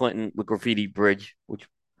George Clinton with Graffiti Bridge, which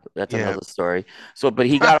that's another story. So, but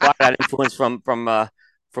he got a lot of that influence from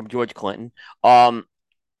George Clinton.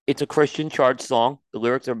 It's a Christian charged song. The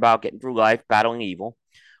lyrics are about getting through life, battling evil.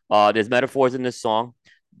 There's metaphors in this song.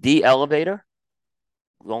 The elevator,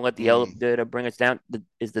 don't let the elevator bring us down,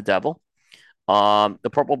 is the devil. The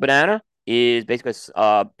purple banana is basically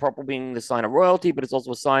purple being the sign of royalty, but it's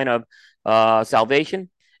also a sign of salvation.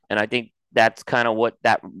 And I think that's kind of what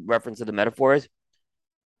that reference to the metaphor is.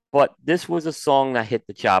 But this was a song that hit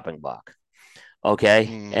the chopping block.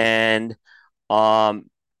 Okay. And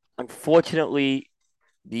unfortunately,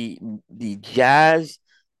 the jazz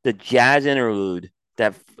interlude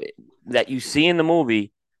that you see in the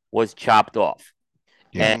movie was chopped off.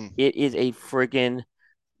 Yeah. And it was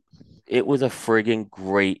a friggin'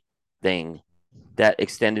 great thing. That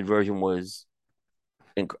extended version was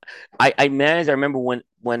I remember when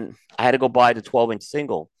I had to go buy the 12-inch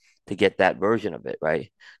single to get that version of it,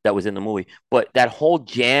 right? That was in the movie. But that whole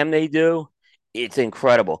jam they do, it's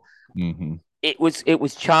incredible. Mm-hmm. It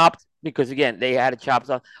was chopped because again, they had a chopped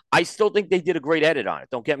song. I still think they did a great edit on it.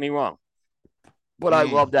 Don't get me wrong. But I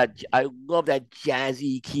love that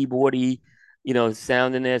jazzy, keyboardy,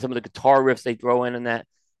 sound in there. Some of the guitar riffs they throw in, and that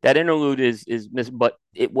interlude is missing, but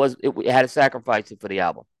it had to sacrifice it for the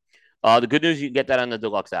album. The good news, you can get that on the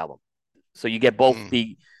deluxe album. So you get both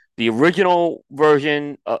the original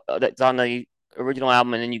version that's on the original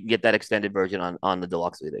album, and then you can get that extended version on the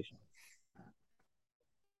deluxe edition.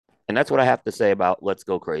 And that's what I have to say about Let's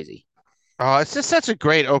Go Crazy. Oh, it's just such a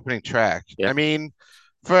great opening track. Yeah. I mean,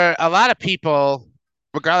 for a lot of people,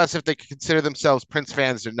 regardless if they consider themselves Prince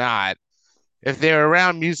fans or not, if they're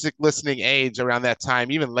around music listening age around that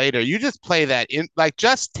time, even later, you just play that in, like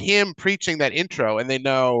just him preaching that intro, and they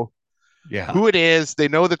know who it is. They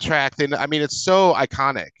know the track. I mean, it's so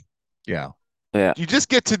iconic. Yeah. You just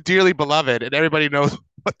get to Dearly Beloved, and everybody knows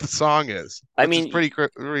what the song is. I mean, it's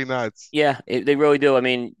pretty nuts. Yeah, they really do. I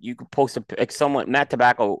mean, you could post Matt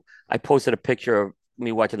Tobacco. I posted a picture of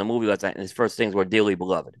me watching the movie last night, and his first things were Dearly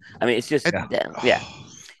Beloved. I mean, it's just that's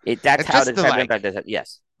how the type of impact is.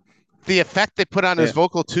 Yes. The effect they put on his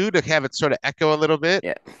vocal too to have it sort of echo a little bit.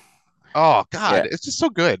 Yeah. Oh God, it's just so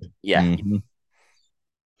good. Yeah. Mm-hmm.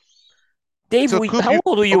 Dave, how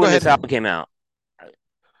old were you when this album came out?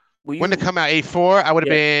 When it come out, 84, I would have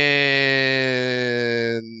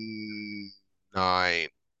been 9.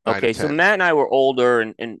 Okay, so Matt and I were older,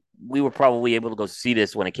 and we were probably able to go see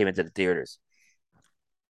this when it came into the theaters.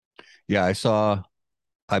 Yeah,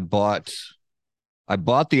 I bought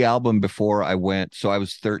the album before I went. So I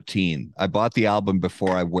was 13. I bought the album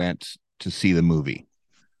before I went to see the movie.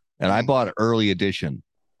 And I bought an early edition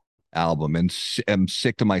album and am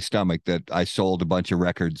sick to my stomach that I sold a bunch of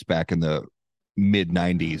records back in the mid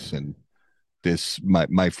 90s. And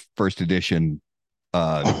my first edition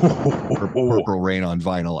Purple Rain on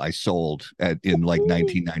vinyl I sold in like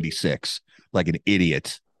 1996, like an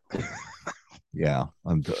idiot. Yeah,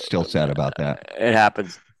 I'm still sad about that. It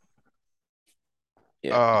happens.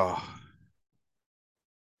 Yeah. Oh.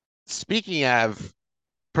 Speaking of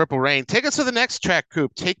Purple Rain, take us to the next track,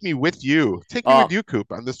 Coop. Take me with you. Take me with you,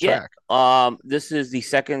 Coop, on this track. This is the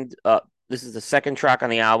second track on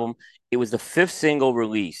the album. It was the 5th single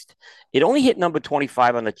released. It only hit number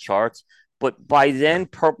 25 on the charts, but by then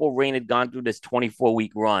Purple Rain had gone through this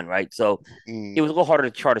 24-week run, right? So it was a little harder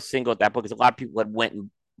to chart a single at that point because a lot of people had went and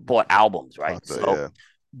bought albums, right?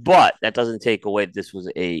 But that doesn't take away that this was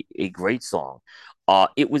a great song.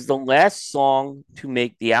 It was the last song to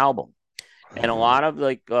make the album. And a lot of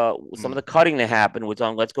some of the cutting that happened was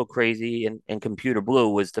on Let's Go Crazy and Computer Blue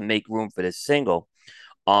was to make room for this single.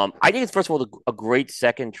 I think it's, first of all, a great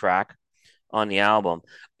second track on the album.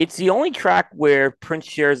 It's the only track where Prince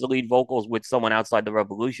shares the lead vocals with someone outside the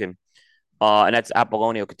Revolution, and that's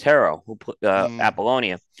Apollonio Quintero, who put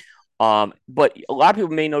Apollonia. But a lot of people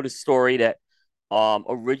may know the story that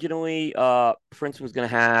originally Prince was going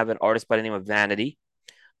to have an artist by the name of Vanity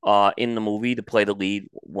in the movie to play the lead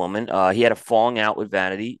woman. He had a falling out with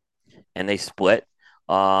Vanity, and they split.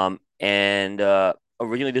 And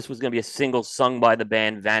originally this was going to be a single sung by the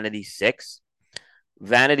band Vanity Six.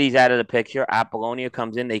 Vanity's out of the picture. Apollonia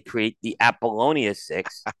comes in. They create the Apollonia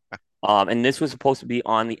Six. And this was supposed to be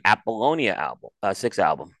on the Apollonia album, Six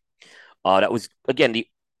album. That was again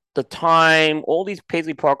the time all these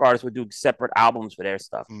Paisley Park artists were doing separate albums for their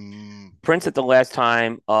stuff. Prince at the last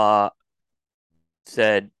time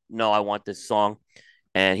said, "No, I want this song,"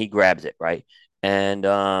 and he grabs it, right. And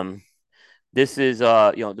this is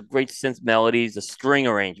the great synth melodies, the string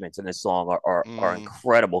arrangements in this song are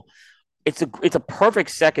incredible. It's a perfect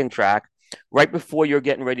second track right before you're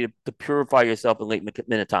getting ready to purify yourself in Lake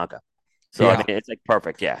Minnetonka. So I mean, it's like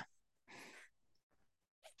perfect. Yeah.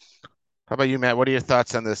 How about you, Matt? What are your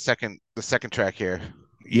thoughts on the second track here?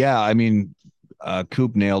 Yeah, I mean,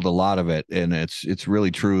 Coop nailed a lot of it, and it's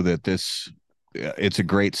really true that it's a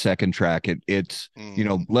great second track. It's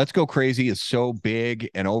Let's Go Crazy is so big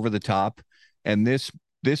and over the top, and this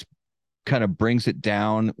kind of brings it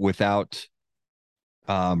down without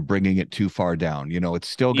bringing it too far down. It's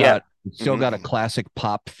still got got a classic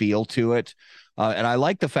pop feel to it, and I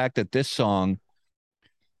like the fact that this song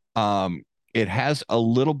it has a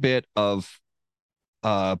little bit of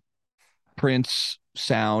Prince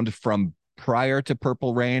sound from prior to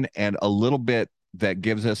Purple Rain, and a little bit that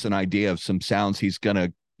gives us an idea of some sounds he's going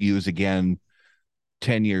to use again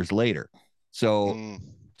 10 years later. So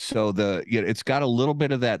it's got a little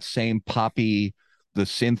bit of that same poppy, the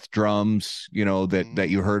synth drums, that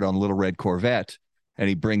you heard on Little Red Corvette, and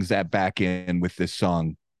he brings that back in with this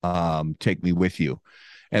song, Take Me With You.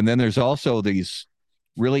 And then there's also these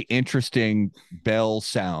really interesting bell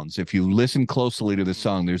sounds. If you listen closely to the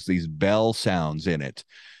song, there's these bell sounds in it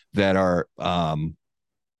that are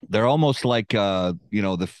they're almost like the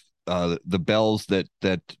bells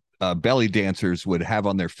that belly dancers would have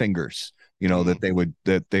on their fingers,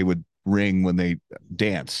 that they would ring when they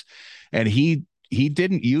dance. And he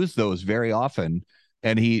didn't use those very often,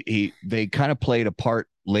 and they kind of played a part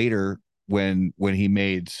later when he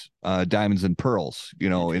made Diamonds and Pearls,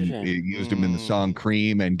 and he used them in the song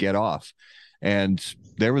Cream and Get Off. And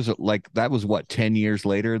there was that was what, 10 years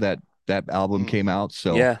later that album came out.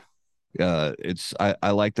 So yeah,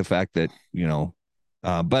 I like the fact that,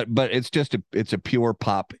 but it's a pure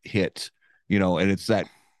pop hit, and it's that,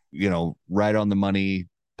 right on the money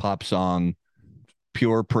pop song,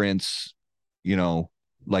 pure Prince,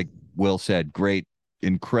 like Will said, great,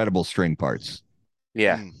 incredible string parts.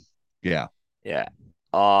 Yeah. Yeah. Yeah.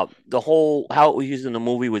 The whole how it was used in the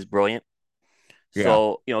movie was brilliant.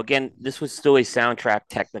 So, again, this was still a soundtrack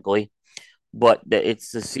technically, but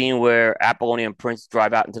it's the scene where Apollonia and Prince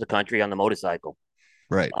drive out into the country on the motorcycle.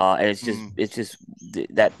 Right. And it's just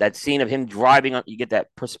that scene of him driving on, you get that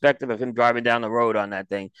perspective of him driving down the road on that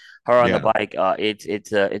thing, her on the bike.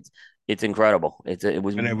 It's incredible. It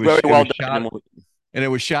was very well done in the movie. And it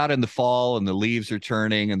was shot in the fall, and the leaves are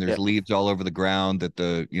turning, and there's leaves all over the ground that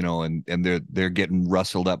and they're getting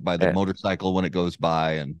rustled up by the motorcycle when it goes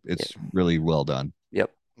by, and it's really well done. Yep.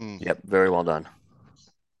 Yep. Very well done.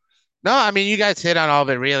 No, I mean, you guys hit on all of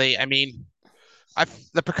it, really. I mean,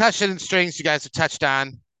 the percussion and strings you guys have touched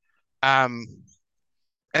on. And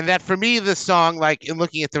that for me, the song, like in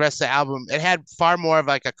looking at the rest of the album, it had far more of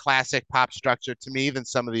like a classic pop structure to me than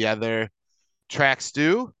some of the other tracks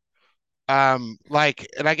do. And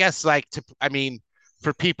I guess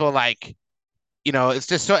for people like, it's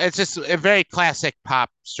just a very classic pop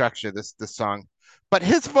structure, this song, but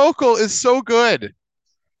his vocal is so good.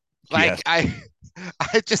 Like, yes.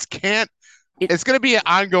 I just can't, it's going to be an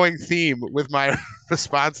ongoing theme with my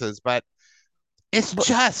responses, but it's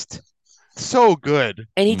just so good.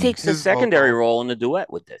 And he takes the secondary role in the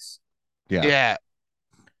duet with this. Yeah. Yeah.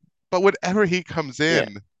 But whenever he comes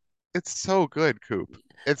in, it's so good, Coop.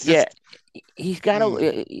 It's just, he's got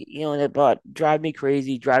that drive me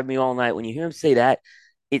crazy, drive me all night. When you hear him say that,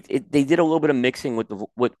 they did a little bit of mixing with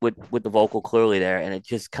the vocal clearly there, and it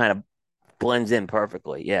just kind of blends in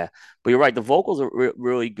perfectly. Yeah, but you're right, the vocals are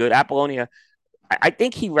really good. Apollonia, I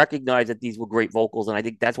think he recognized that these were great vocals, and I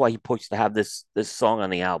think that's why he pushed to have this song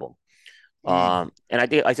on the album. And I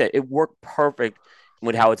think I said it worked perfect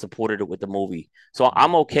with how it supported it with the movie. So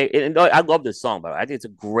I'm okay. And I love this song, but I think it's a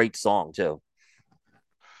great song too.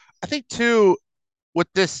 I think too, what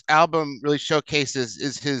this album really showcases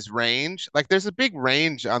is his range. Like, there's a big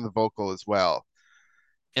range on the vocal as well,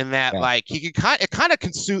 in that like he can kind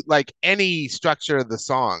of suit like any structure of the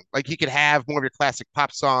song. Like, he could have more of your classic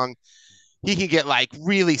pop song. He can get like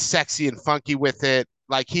really sexy and funky with it.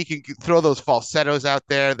 Like, he can throw those falsettos out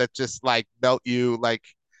there that just like melt you. Like,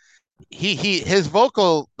 his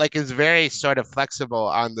vocal like is very sort of flexible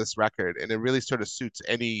on this record, and it really sort of suits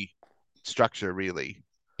any structure, really.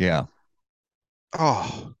 Yeah.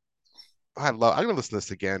 Oh, I'm gonna listen to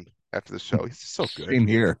this again after the show. He's so good. Same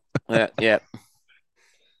here. Yeah.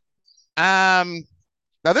 Um,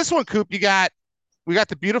 Now this one, Coop, we got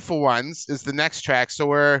the beautiful ones is the next track. So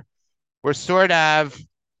we're sort of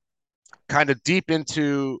kind of deep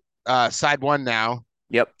into side one now.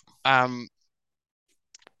 Yep. Um,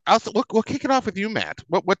 we'll kick it off with you, Matt.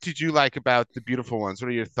 What did you like about the beautiful ones? What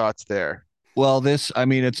are your thoughts there? Well, I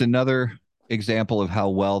mean, it's another example of how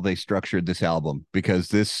well they structured this album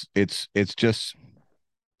because it's just,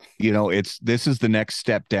 this is the next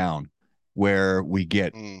step down where we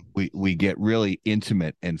get really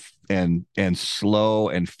intimate and slow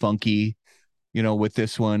and funky, with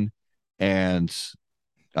this one. And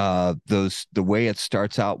the way it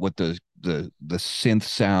starts out with the synth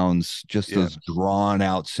sounds, just Yeah. those drawn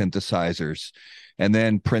out synthesizers, and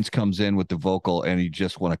then Prince comes in with the vocal and you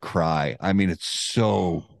just want to cry. I mean, it's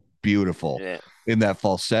so beautiful Yeah. in that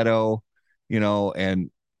falsetto,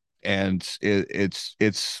 and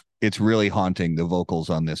it's really haunting, the vocals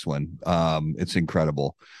on this one. It's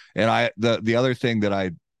incredible. And the other thing that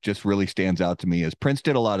I just really stands out to me is Prince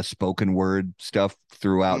did a lot of spoken word stuff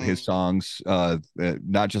throughout his Mm, songs,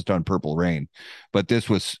 not just on Purple Rain, but this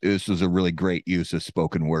was a really great use of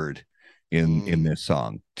spoken word in mm, this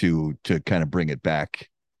song to kind of bring it back,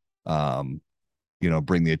 um,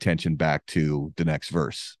 bring the attention back to the next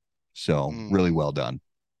verse. So really mm. well done.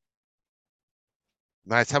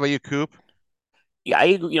 Nice. How about you, Coop? Yeah, I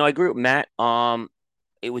agree with Matt.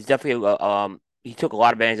 It was definitely he took a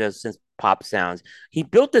lot of advantage of synth pop sounds. He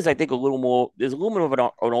built this, I think, a little more. There's a little bit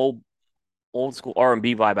of an old school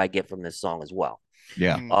R&B vibe I get from this song as well.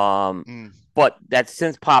 Yeah. Mm, Um, mm, but that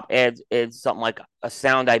synth pop adds something like a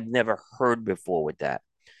sound I've never heard before with that.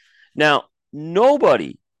 Now,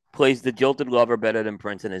 nobody plays the Jilted Lover better than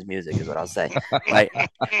Prince in his music, is what I'll say. Right?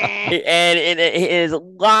 And it is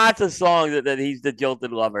lots of songs that he's the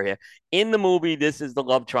jilted lover here. In the movie, this is the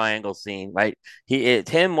love triangle scene, right? It's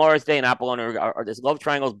him, Morris Day, and Apollonia are this love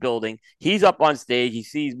triangle's building. He's up on stage. He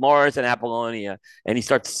sees Morris and Apollonia, and he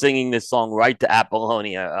starts singing this song right to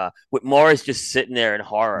Apollonia, with Morris just sitting there in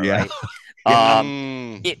horror, Yeah. right? Yeah. Um,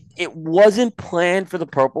 mm, it wasn't planned for the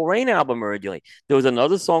Purple Rain album originally. There was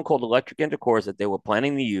another song called Electric Intercourse that they were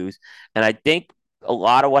planning to use, and I think a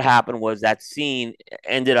lot of what happened was that scene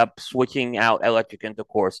ended up switching out Electric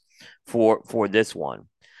Intercourse for this one,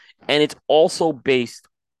 and it's also based.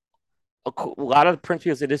 A lot of Prince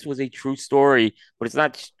people say this was a true story, but it's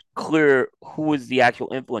not clear who was the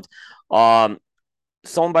actual influence. Um,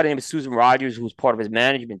 Someone by the name of Susan Rogers, who was part of his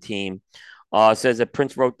management team, says that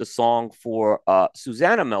Prince wrote the song for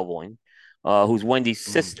Susanna Melvoin, who's Wendy's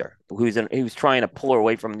mm, sister, he was trying to pull her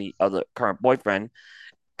away from the other current boyfriend.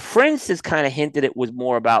 Prince has kind of hinted it was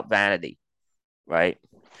more about vanity, right?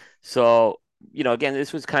 So, again,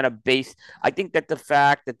 this was kind of based. I think that the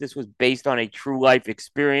fact that this was based on a true life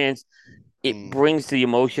experience, it mm, brings to the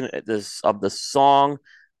emotion of the song.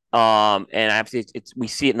 And obviously we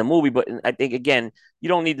see it in the movie, but I think again, you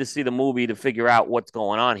don't need to see the movie to figure out what's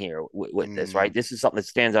going on here with this, mm, right? This is something that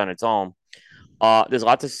stands on its own. There's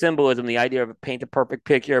lots of symbolism. The idea of paint a perfect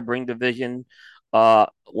picture, bring division,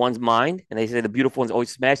 one's mind, and they say the beautiful ones always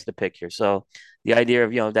smash the picture. So the idea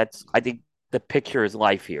of that's I think the picture is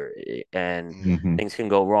life here, and mm, Hmm. things can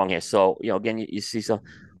go wrong here. So again, you see some,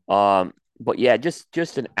 but yeah,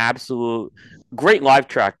 just an absolute great live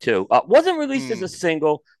track too. Wasn't released as a mm.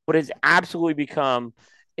 single, but it's absolutely become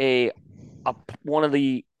a, a one of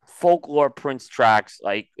the folklore Prince tracks.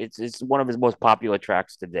 Like it's one of his most popular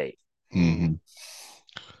tracks to date. Mm. Hmm.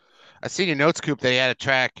 I seen your notes, Coop. They had a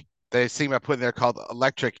track they seem about putting there called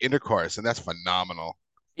Electric Intercourse, and that's phenomenal.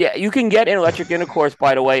 Yeah, you can get an Electric Intercourse,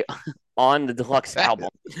 by the way, on the deluxe That, album.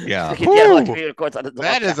 You Yeah. can get Electric whew, Intercourse on the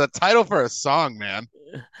that deluxe is album. a title for a song, man.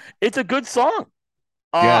 It's a good song.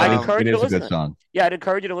 Yeah. I'd Um, encourage It you to is a listen good to it. song. Yeah, I'd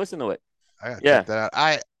encourage you to listen to it. I gotta check Yeah, that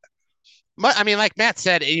out. I mean, like Matt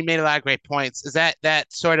said, and you made a lot of great points. Is that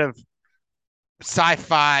sort of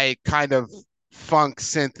sci-fi kind of funk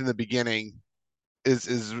synth in the beginning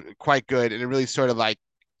is quite good, and it really sort of like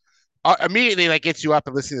immediately like gets you up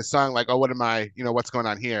and listening to the song, like, oh, what am I, what's going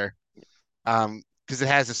on here? Because it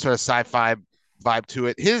has this sort of sci-fi vibe to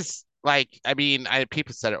it. His like, I mean,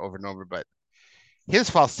 people said it over and over, but his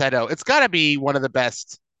falsetto, it's got to be one of the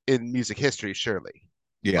best in music history, surely.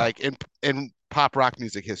 Yeah. Like in pop rock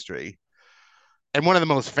music history, and one of the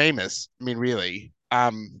most famous. I mean, really.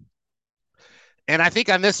 And I think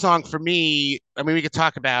on this song, for me, I mean, we could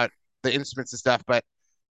talk about the instruments and stuff, but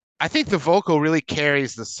I think the vocal really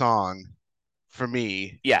carries the song for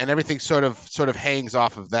me, yeah, and everything sort of hangs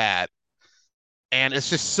off of that. And it's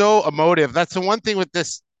just so emotive. That's the one thing with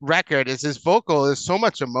this record is his vocal is so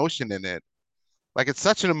much emotion in it. Like it's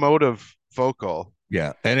such an emotive vocal.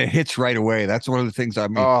 Yeah, and it hits right away. That's one of the things. I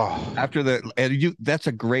mean, Oh, after the and you, that's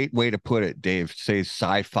a great way to put it, Dave. Say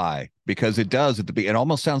sci-fi because it does at the be. It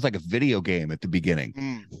almost sounds like a video game at the beginning,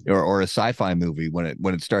 mm. or a sci-fi movie when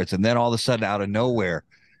it starts, and then all of a sudden, out of nowhere,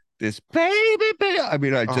 this baby. I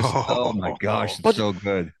mean, I just, oh my gosh, it's But so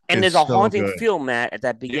good. and It's there's a so haunting good. feel, Matt, at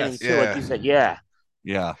that beginning Yes. too. Like you Yeah. said, yeah,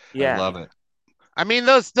 Yeah, I yeah, love it. I mean,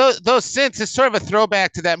 those synths is sort of a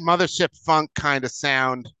throwback to that Mothership funk kind of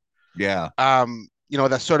sound. Yeah.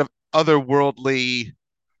 That sort of otherworldly,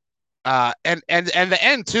 and the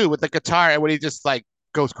end too with the guitar and when he just like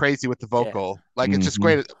goes crazy with the yeah. vocal. Like it's just Mhm.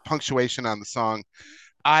 great punctuation on the song.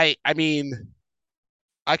 I mean,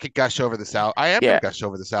 I could gush over this album. I am gonna Yeah, gush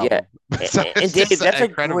over this yeah. album. So And it's Dave, just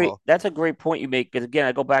incredible. that's a great point you make. Because again,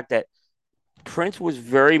 I go back that Prince was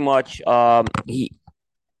very much he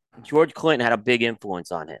George Clinton had a big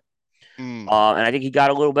influence on him. Mm, And I think he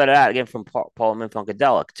got a little bit of that again from Parliament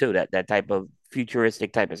Funkadelic too. That type of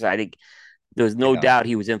futuristic type of stuff. I think there's no Yeah. doubt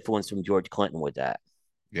he was influenced from George Clinton with that.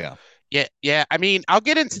 Yeah. yeah, yeah. I mean, I'll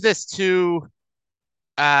get into this too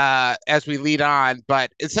as we lead on,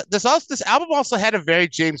 but this album also had a very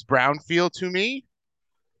James Brown feel to me,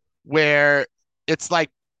 where it's like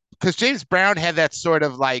because James Brown had that sort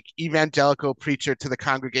of like evangelical preacher to the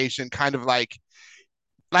congregation, kind of like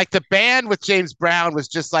the band with James Brown was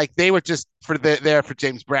just like they were just there for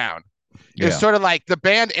James Brown. It's Yeah. sort of like the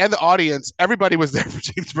band and the audience, everybody was there for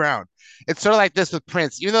James Brown. It's sort of like this with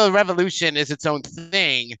Prince. Even though the Revolution is its own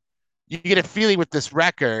thing, you get a feeling with this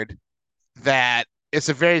record that it's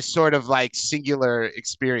a very sort of like singular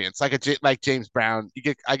experience, like James Brown.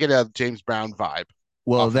 I get a James Brown vibe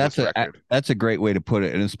Well, off of this record. that's a great way to put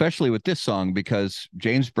it, and especially with this song because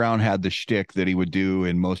James Brown had the shtick that he would do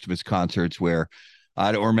in most of his concerts, where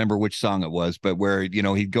I don't remember which song it was, but where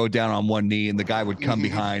he'd go down on one knee and the guy would come Mm-hmm.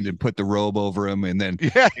 behind and put the robe over him, and then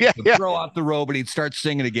Yeah, yeah, he'd yeah. throw off the robe and he'd start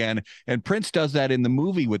singing again. And Prince does that in the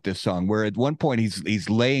movie with this song, where at one point he's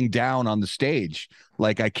laying down on the stage,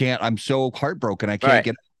 like I'm so heartbroken, I can't Right.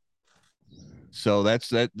 get. So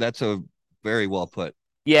that's a very well put.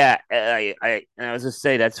 Yeah. And I was just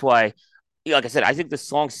say that's why, like I said, I think the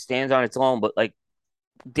song stands on its own. But like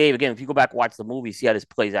Dave, again, if you go back and watch the movie, see how this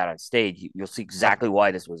plays out on stage, you'll see exactly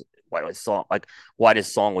why this song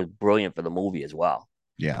was brilliant for the movie as well.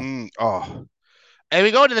 Yeah. Oh, and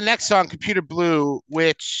we go to the next song, Computer Blue,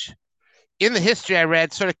 which in the history I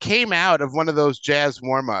read sort of came out of one of those jazz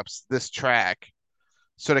warm ups. This track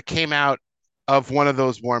sort of came out of one of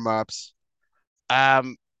those warm ups.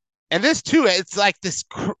 Um, and this too, it's like this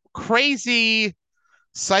crazy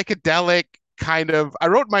psychedelic kind of. I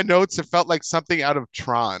wrote my notes. It felt like something out of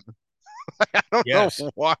Tron. I don't Yes.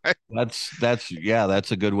 know why.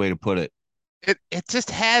 That's a good way to put it. It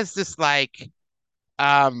just has this like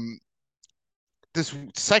um this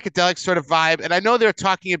psychedelic sort of vibe. And I know they're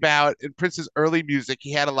talking about in Prince's early music,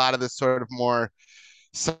 he had a lot of this sort of more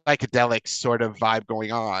psychedelic sort of vibe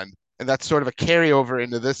going on. And that's sort of a carryover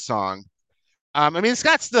into this song. I mean, it's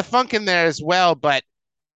got the funk in there as well, but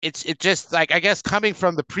it just like I guess coming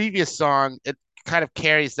from the previous song, it kind of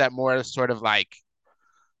carries that more sort of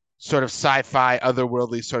sci-fi,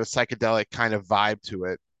 otherworldly, sort of psychedelic kind of vibe to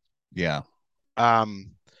it. Yeah.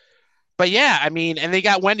 Um, but yeah, I mean, and they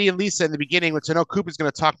got Wendy and Lisa in the beginning, which I know Cooper's going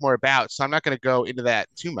to talk more about, so I'm not going to go into that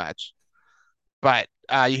too much. But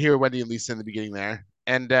you hear Wendy and Lisa in the beginning there,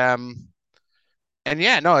 and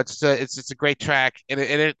yeah, no, it's a great track, and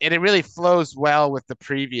it really flows well with the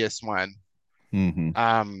previous one.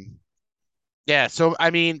 Mm-hmm. Yeah, so I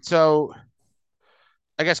mean, so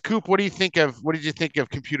I guess Coop, what did you think of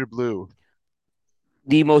Computer Blue?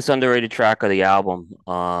 The most underrated track of the album,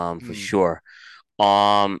 for Hmm. sure.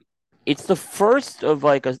 Um, it's the first of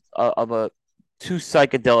like a two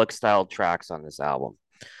psychedelic style tracks on this album,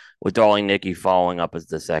 with Darling Nikki following up as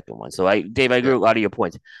the second one. So Dave, I agree Yeah. with a lot of your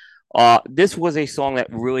points. This was a song that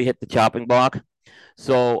really hit the chopping block.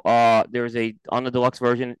 So there's on the deluxe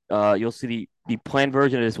version, you'll see the planned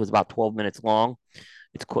version of this was about 12 minutes long.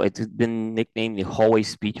 It's been nicknamed the hallway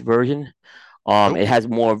speech version. Oh, It has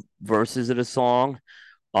more verses of the song.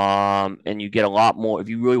 And you get a lot more. If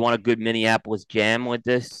you really want a good Minneapolis jam with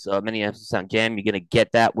this, Minneapolis Sound Jam, you're gonna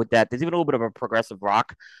get that with that. There's even a little bit of a progressive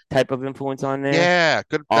rock type of influence on there. yeah,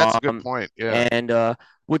 good. That's a good Um, point. Yeah. and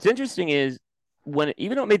what's interesting is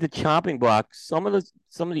even though it made the chopping block, some of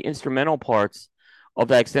the instrumental parts of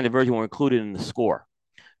that extended version were included in the score,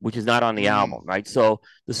 which is not on the Mm. album, right? So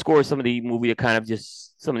the score is some of the movie that kind of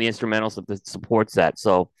just some of the instrumental stuff that supports that.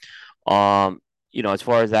 So, um, as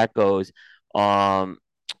far as that goes, um,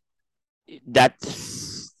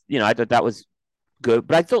 that's I thought that was good.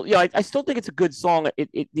 But I still, I still think it's a good song.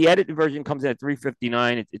 The edited version comes in at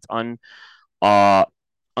 359. It's uh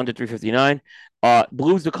under 359.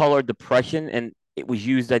 Blues the Color Depression, and it was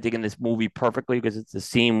used, I think, in this movie perfectly because it's the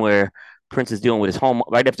scene where Prince is dealing with his home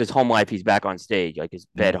right after his home life. He's back on stage, like his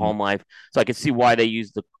bad home life. So I can see why they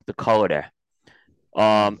used the color there.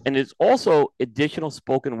 And there's also additional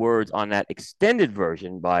spoken words on that extended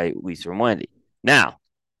version by Lisa and Wendy. Now,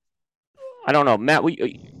 I don't know, Matt.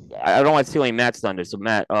 I don't want to steal any Matt's thunder, so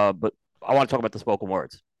Matt. But I want to talk about the spoken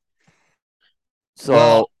words. So,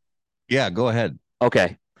 Well, yeah, go ahead.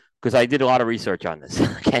 okay, because I did a lot of research on this.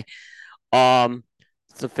 Okay, um,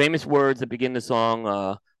 it's the famous words that begin the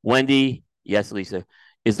song. Wendy, yes, Lisa.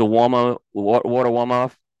 Is the water warm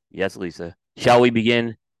off? Yes, Lisa. Shall we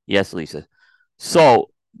begin? Yes, Lisa.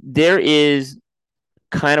 So there is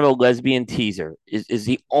kind of a lesbian teaser. Is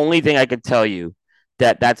the only thing I could tell you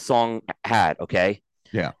that song had. Okay.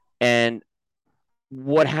 Yeah. And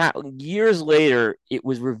what happened years later, it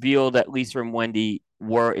was revealed that Lisa and Wendy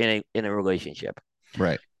were in a relationship.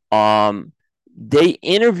 Right. They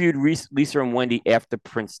interviewed Lisa and Wendy after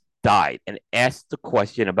Prince died and asked the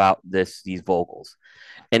question about these vocals,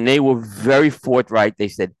 and they were very forthright. They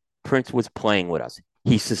said Prince was playing with us.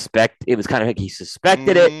 It was kind of like he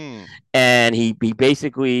suspected it, and he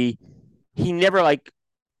basically he never like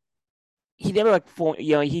he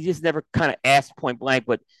just never kind of asked point blank,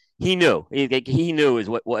 but he knew. He knew is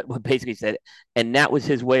what basically said, and that was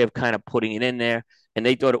his way of kind of putting it in there. And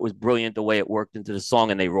they thought it was brilliant the way it worked into the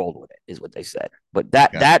song, and they rolled with it, is what they said. But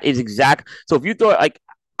that is exact. So if you thought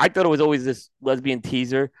I thought it was always this lesbian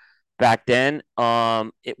teaser back then,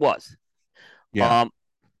 it was. Yeah.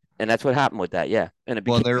 And that's what happened with that. Yeah. And it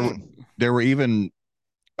became, well, there were even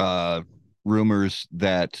rumors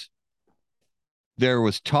that there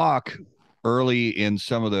was talk early in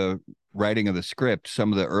some of the writing of the script.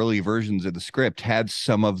 Some of the early versions of the script had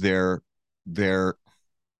some of their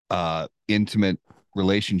intimate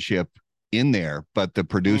relationship in there, but the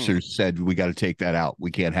producers said we got to take that out. We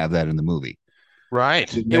can't have that in the movie.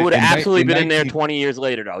 Right. It would have absolutely been in there 20 years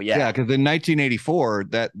later, though. Yeah. Yeah, because in 1984,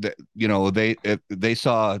 that they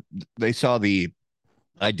saw the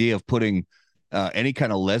idea of putting any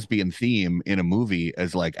kind of lesbian theme in a movie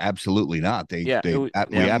as like absolutely not. We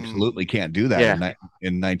absolutely can't do that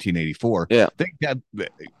in 1984. Yeah.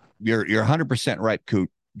 You're 100% right, Coot.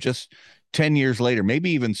 Just 10 years later,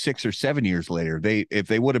 maybe even 6 or 7 years later, if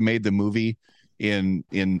they would have made the movie in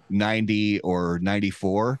 90 or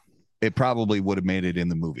 94, it probably would have made it in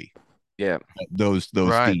the movie. Yeah. Those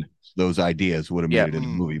themes, those ideas would have made it in the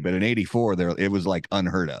movie. But in 84, it was like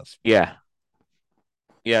unheard of. Yeah.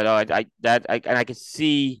 Yeah, no, I could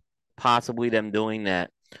see possibly them doing that.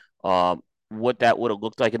 What that would have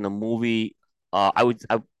looked like in the movie, I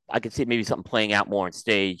could see maybe something playing out more on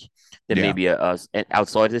stage than maybe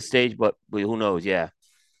outside the stage, but who knows? Yeah.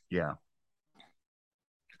 Yeah.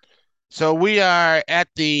 So we are at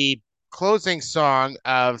the closing song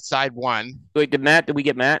of side one. Wait, did we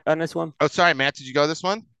get Matt on this one? Oh, sorry, Matt, did you go this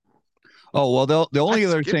one? Oh, well, the only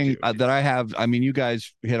other thing that I have, I mean, you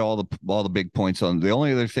guys hit all the big points on. The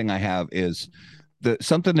only other thing I have is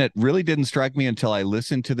something that really didn't strike me until I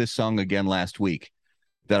listened to this song again last week.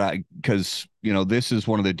 Because this is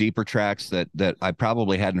one of the deeper tracks that I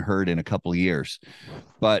probably hadn't heard in a couple of years,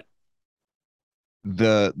 but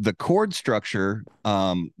the chord structure,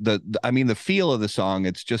 the feel of the song,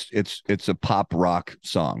 it's a pop rock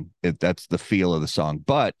song. That's the feel of the song,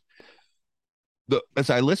 but as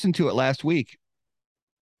I listened to it last week,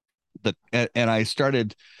 and I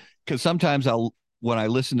started, because sometimes when I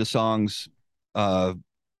listen to songs,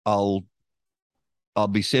 I'll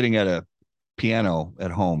be sitting at a piano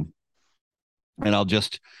at home, and I'll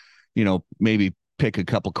just, maybe pick a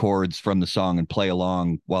couple chords from the song and play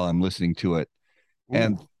along while I'm listening to it. Ooh.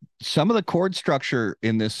 And some of the chord structure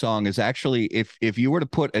in this song is actually, if you were to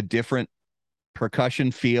put a different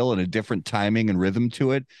percussion feel and a different timing and rhythm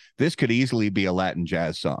to it, this could easily be a Latin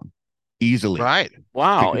jazz song. Easily. Right.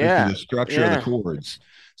 Wow. Yeah. The structure of the chords.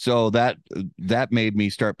 So that made me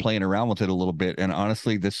start playing around with it a little bit. And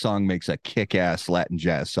honestly, this song makes a kick-ass Latin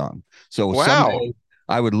jazz song. So someday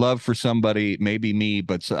I would love for somebody, maybe me,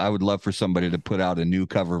 but I would love for somebody to put out a new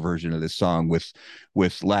cover version of this song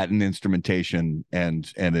with Latin instrumentation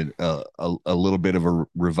and a little bit of a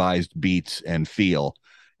revised beats and feel.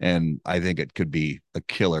 And I think it could be a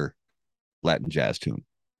killer Latin jazz tune.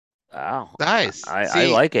 Wow. Nice. I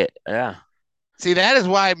like it. Yeah. See, that is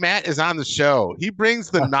why Matt is on the show. He brings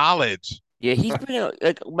the knowledge. Yeah, he's been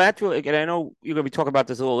like Matthew, and I know you're gonna be talking about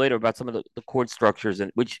this a little later about some of the chord structures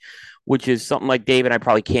and which is something like Dave and I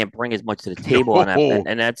probably can't bring as much to the table on that, No,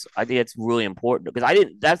 and that's I think that's really important because I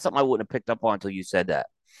didn't that's something I wouldn't have picked up on until you said that.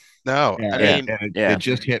 no. Yeah, I Yeah, mean, it yeah,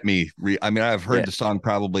 just hit me. I mean, I've heard yeah, the song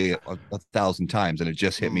probably a thousand times, and it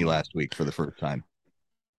just hit me mm, last week for the first time.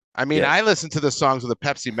 I mean, yeah. I listened to the songs with a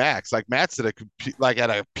Pepsi Max. Like Matt's at like at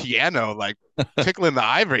a piano, like tickling the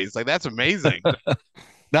ivories. Like that's amazing.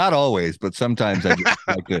 Not always, but sometimes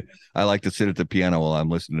I like to sit at the piano while I'm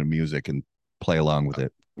listening to music and play along with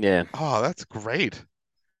it. Yeah. Oh, that's great.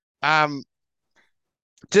 Um,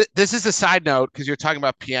 this is a side note because you're talking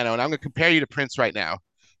about piano, and I'm going to compare you to Prince right now.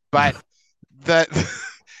 But the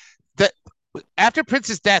the after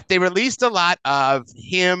Prince's death, they released a lot of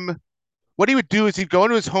him. What he would do is he'd go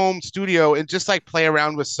into his home studio and just like play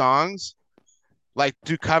around with songs, like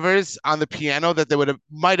do covers on the piano that they would have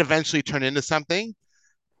might eventually turn into something.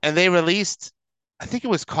 And they released, I think it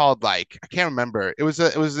was called like I can't remember. It was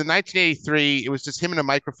in 1983. It was just him and a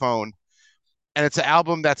microphone, and it's an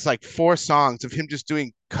album that's like 4 songs of him just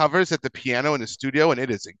doing covers at the piano in the studio, and it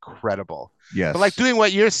is incredible. But like Yes. doing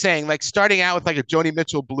what you're saying, like starting out with like a Joni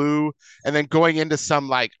Mitchell Blue, and then going into some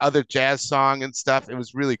like other jazz song and stuff, it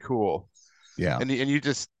was really cool. Yeah. And you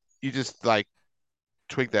just like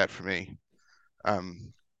twig that for me.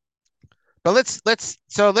 Um, but let's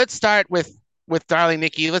start with Darling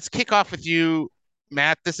Nikki. Let's kick off with you,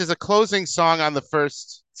 Matt. This is a closing song on the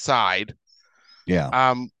first side.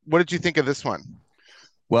 Yeah. What did you think of this one?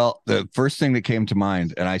 Well, the first thing that came to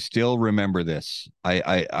mind, and I still remember this.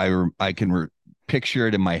 I can picture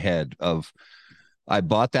it in my head. Of I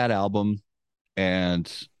bought that album,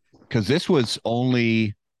 and because this was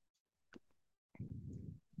early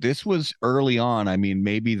on. I mean,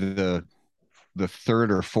 maybe the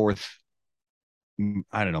third or fourth.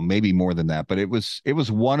 I don't know, maybe more than that, but it was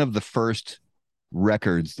one of the first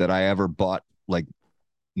records that I ever bought, like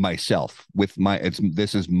myself with my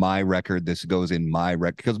this is my record, this goes in my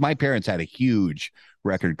record, because my parents had a huge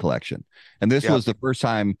record collection, and this Yep. was the first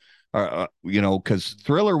time, because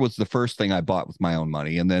Thriller was the first thing I bought with my own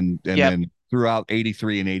money, and Yep. then throughout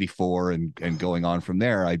 83 and 84 and going on from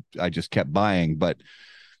there, I just kept buying. But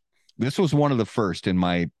this was one of the first in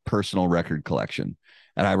my personal record collection,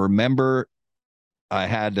 and I remember I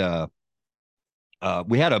had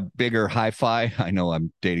we had a bigger hi-fi. I know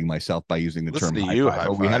I'm dating myself by using the Listen term to you, hi-fi,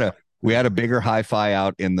 but hi-fi. we had a bigger hi-fi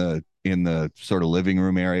out in the sort of living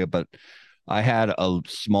room area. But I had a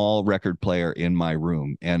small record player in my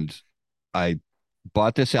room, and I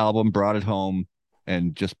bought this album, brought it home,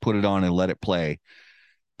 and just put it on and let it play.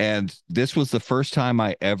 And this was the first time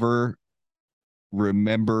I ever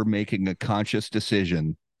remember making a conscious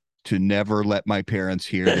decision to never let my parents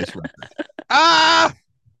hear this record. Ah,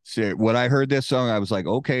 So when I heard this song, I was like,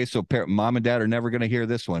 okay, so mom and dad are never going to hear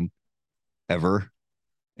this one ever.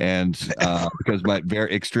 And because my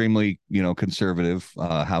very extremely, conservative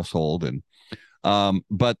household. And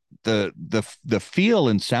but the feel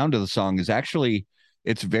and sound of the song is actually,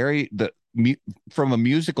 it's very from a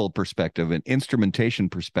musical perspective and instrumentation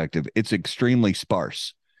perspective, it's extremely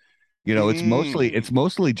sparse. mm, It's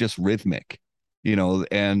mostly just rhythmic,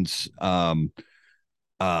 and um,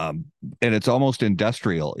 and it's almost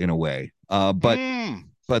industrial in a way.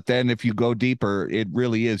 mm. But then if you go deeper, it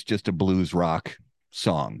really is just a blues rock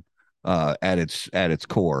song at its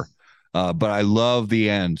core. But I love the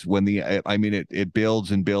end when I mean it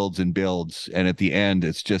builds and builds and builds, and at the end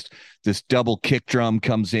it's just this double kick drum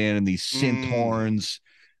comes in and these synth Mm. horns.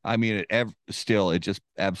 I mean, still, it just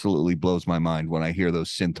absolutely blows my mind when I hear those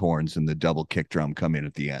synth horns and the double kick drum come in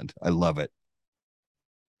at the end. I love it.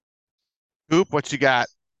 Oop, what you got,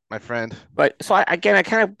 my friend? But so again,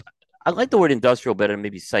 I like the word industrial better than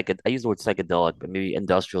maybe psych. I use the word psychedelic, but maybe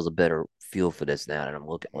industrial is a better feel for this now. And I'm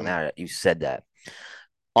looking well, Mm. now that you said that.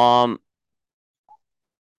 Um,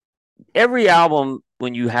 every album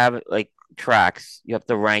when you have like tracks, you have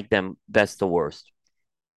to rank them best to worst.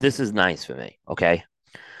 This is nice for me. Okay,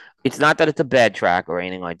 it's not that it's a bad track or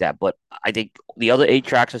anything like that, but I think the other 8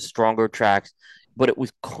 tracks are stronger tracks. But it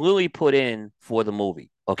was clearly put in for the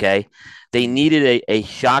movie. Okay, they Mm. needed a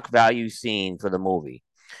shock value scene for the movie.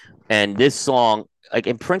 And this song, like,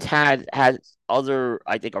 and Prince had other,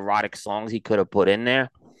 I think, erotic songs he could have put in there,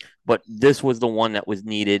 but this was the one that was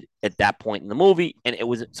needed at that point in the movie, and it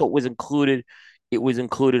was included. It was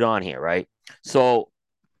included on here, right? So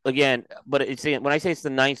again, but it's when I say it's the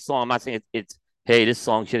ninth song, I'm not saying it's hey, this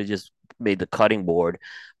song should have just made the cutting board,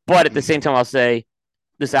 but at the same Mm. time, I'll say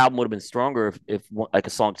this album would have been stronger if like a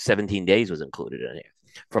song 17 Days was included in here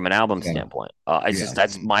from an album Yeah, standpoint. It's yeah, just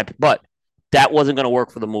that's my but that wasn't going to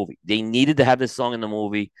work for the movie. They needed to have this song in the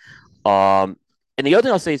movie. And the other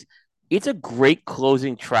thing I'll say is it's a great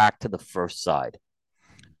closing track to the first side.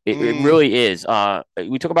 It Mm. really is.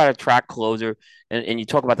 We talk about a track closer, and you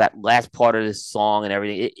talk about that last part of this song and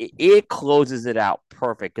everything. It closes it out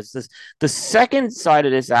perfect because the second side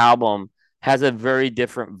of this album has a very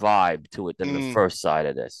different vibe to it than the Mm. first side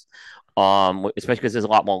of this. Especially because there's a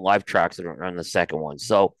lot more live tracks that are on the second one.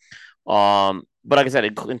 So, but like I said,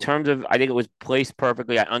 in terms of, I think it was placed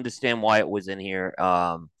perfectly. I understand why it was in here.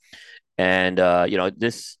 And um,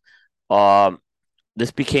 this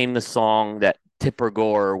became the song that Tipper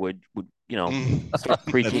Gore would start That's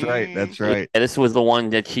preaching. right. That's right. And this was the one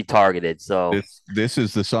that she targeted. So This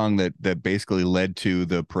is the song that basically led to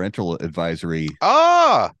the parental advisory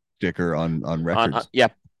Oh, sticker on records.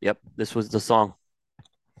 yep, this was the song.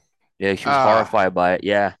 Yeah, she was Ah. horrified by it.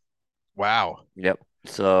 Yeah, wow. yep.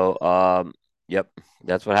 So yep,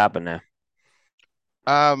 that's what happened there.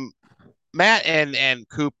 Matt and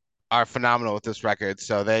Coop are phenomenal with this record.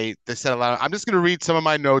 So they said a lot. I'm just going to read some of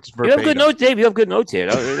my notes You have good verbatim. notes, Dave. You have good notes here.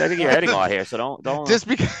 I think you're heading all here. So don't. Just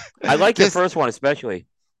because I like your just- first one especially.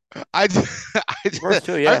 First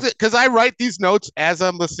two, yeah. Because I write these notes as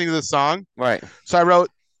I'm listening to the song. Right. So I wrote,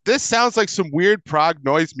 this sounds like some weird prog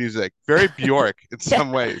noise music, very Bjork in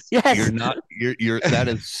some ways. Yes. That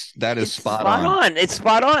is It's spot on. It's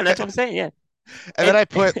spot on. That's what I'm saying. Yeah. And then I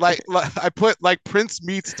put like Prince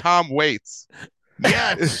meets Tom Waits.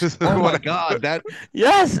 Yes. Oh my God. That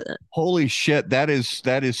yes. Holy shit. That is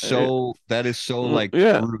so like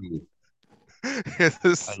Yeah. true. I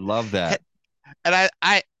love that. And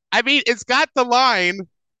I mean, it's got the line,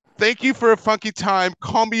 "Thank you for a funky time.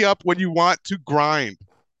 Call me up when you want to grind."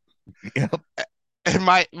 Yep. And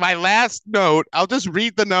my last note, I'll just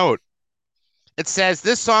read the note. It says,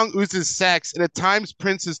 "This song oozes sex, and at times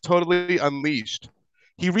Prince is totally unleashed.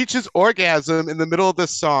 He reaches orgasm in the middle of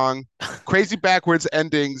this song, crazy backwards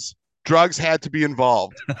endings, drugs had to be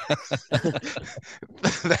involved."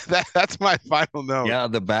 That's my final note. Yeah,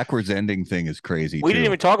 the backwards ending thing is crazy. We didn't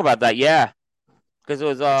even talk about that. Yeah. Because it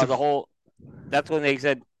was the whole, that's when they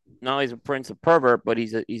said, not only is a Prince a pervert, but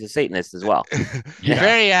he's a Satanist as well.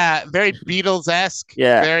 Yeah. Very Beatles-esque.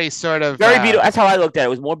 Yeah. Very sort of very Beatles. That's how I looked at it. It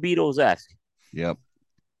was more Beatles-esque. Yep.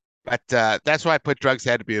 But that's why I put drugs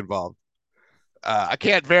had to be involved. I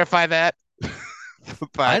can't verify that.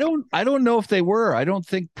 But I don't know if they were. I don't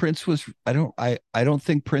think Prince was. I don't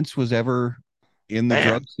think Prince was ever in the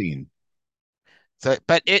drug scene. So,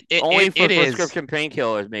 but only for it prescription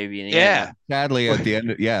painkillers, maybe. In the end. Sadly, at the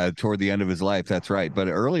end, toward the end of his life, that's right. But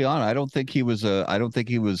early on, I don't think he was. I don't think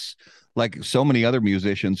he was like so many other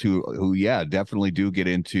musicians who definitely do get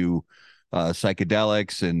into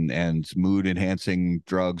psychedelics and mood enhancing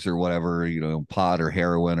drugs or whatever, pot or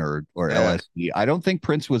heroin or LSD. I don't think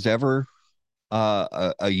Prince was ever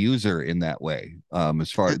a user in that way,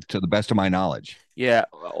 as far to the best of my knowledge. Yeah,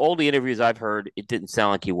 all the interviews I've heard, it didn't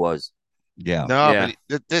sound like he was. Yeah. No, Yeah.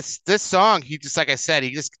 but this song, he just, like I said,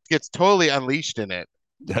 he just gets totally unleashed in it.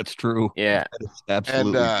 That's true. Yeah. That is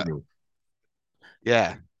absolutely true.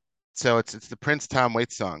 Yeah. So it's the Prince Tom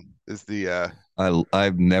Waits song is the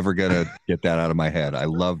I'm never gonna get that out of my head. I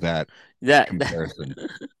love that comparison.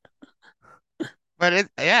 But it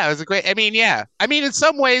was a great. I mean, yeah. I mean, in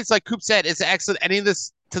some ways, like Coop said, it's an excellent ending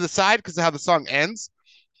this to the side because of how the song ends.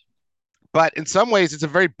 But in some ways, it's a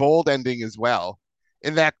very bold ending as well,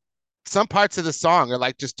 in that some parts of the song are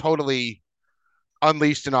like just totally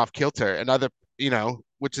unleashed and off kilter, and other,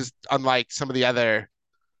 which is unlike some of the other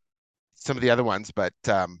ones. But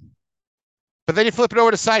then you flip it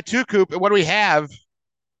over to side two, Coop, and what do we have?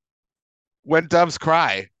 When Doves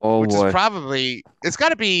Cry, which is probably, it's got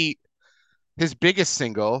to be his biggest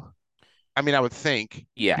single. I mean, I would think.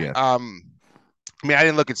 Yeah. I mean, I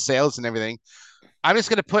didn't look at sales and everything. I'm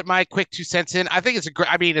just gonna put my quick 2 cents in. I think it's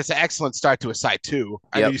it's an excellent start to a side two.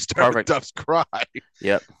 I mean, you start with Doves Cry.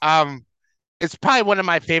 Yep. It's probably one of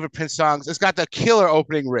my favorite Prince songs. It's got the killer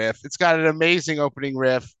opening riff. It's got an amazing opening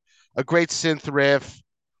riff, a great synth riff.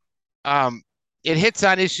 It hits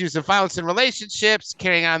on issues of violence in relationships,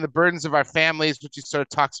 carrying on the burdens of our families, which he sort of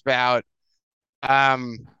talks about.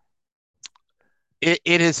 It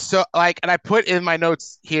is so and I put in my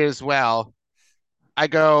notes here as well. I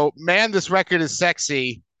go, man, this record is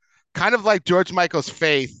sexy, kind of like George Michael's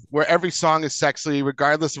Faith, where every song is sexy,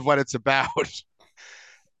 regardless of what it's about.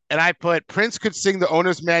 And I put, Prince could sing the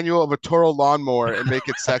owner's manual of a Toro lawnmower and make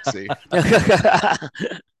it sexy.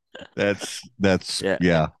 That's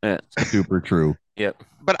super true. Yep.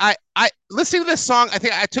 But I listening to this song, I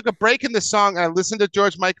think I took a break in this song and I listened to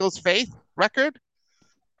George Michael's Faith record,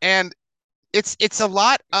 and it's a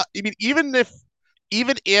lot. I mean, even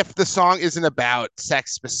if the song isn't about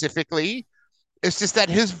sex specifically, It's just that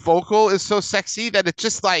his vocal is so sexy that it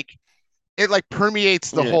just like it like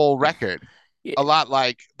permeates the Yeah. whole record. Yeah. A lot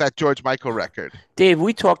like that George Michael record. Dave,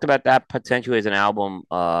 we talked about that potentially as an album.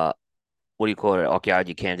 What do you call it?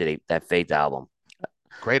 Archaeology candidate, that Faith album.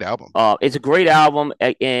 Great album. It's a great album,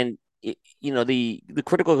 and the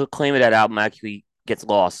critical acclaim of that album actually gets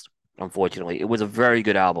lost. Unfortunately, it was a very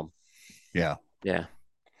good album. Yeah. Yeah.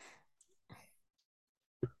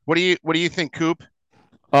 What do you think, Coop?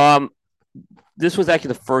 Um, this was actually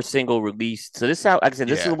the first single released. So this out, like I said,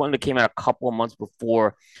 this is Yeah. the one that came out a couple of months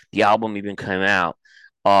before the album even came out.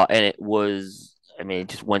 And it was, I mean, it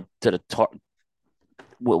just went to the top.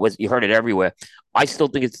 Was you heard it everywhere? I still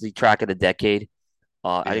think it's the track of the decade.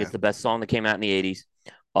 I think Yeah. it's the best song that came out in the '80s.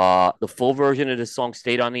 The full version of the song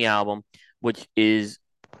stayed on the album, which is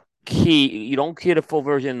key. You don't hear the full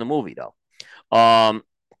version in the movie though.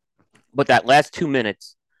 But that last 2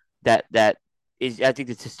 minutes, that is, I think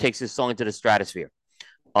it just takes this song into the stratosphere.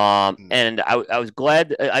 And I was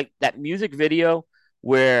glad that music video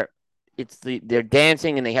where they're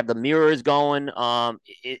dancing and they have the mirrors going.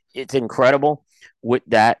 It's incredible with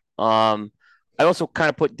that. I also kind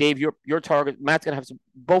of put Dave, your target. Matt's gonna have some.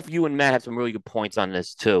 Both you and Matt have some really good points on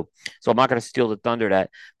this too. So I'm not gonna steal the thunder of that.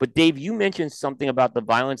 But Dave, you mentioned something about the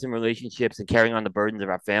violence in relationships and carrying on the burdens of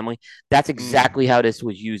our family. That's exactly how this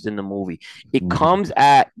was used in the movie. It comes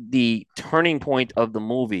at the turning point of the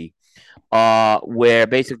movie, where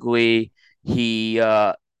basically his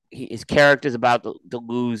character is about to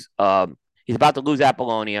lose. He's about to lose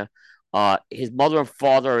Apollonia. His mother and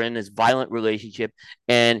father are in this violent relationship,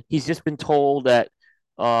 and he's just been told that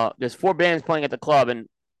there's 4 bands playing at the club, and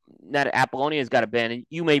that Apollonia's got a band, and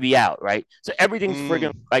you may be out, right? So everything's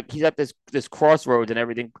friggin' like he's at this crossroads, and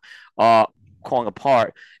everything falling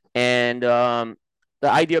apart. And the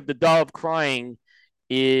idea of the dove crying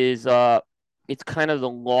is it's kind of the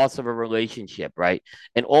loss of a relationship, right?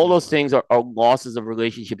 And all those things are losses of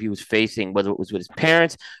relationship he was facing, whether it was with his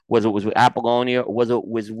parents, whether it was with Apollonia, or whether it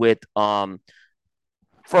was with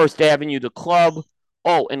First Avenue, the club.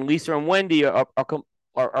 Oh, and Lisa and Wendy are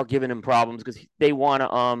giving him problems because they want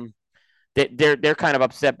to they're kind of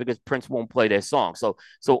upset because Prince won't play their song. So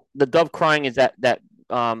the dove crying is that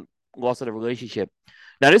loss of the relationship.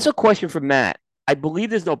 Now, this is a question for Matt. I believe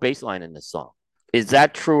there's no bass line in this song. Is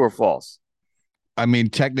that true or false? I mean,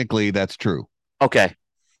 technically, that's true. Okay.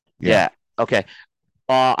 Yeah. Okay.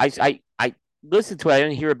 I listened to it. I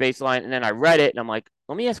didn't hear a bass line, and then I read it, and I'm like,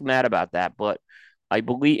 let me ask Matt about that. But I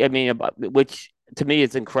believe, I mean, which to me,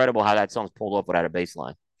 it's incredible how that song's pulled off without a bass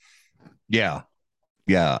line. Yeah.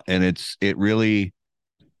 Yeah. And it really,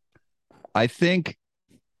 I think,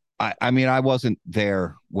 I mean, I wasn't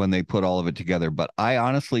there when they put all of it together, but I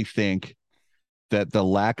honestly think that the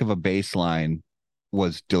lack of a bass line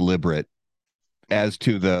was deliberate as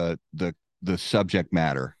to the subject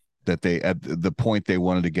matter that they at the point they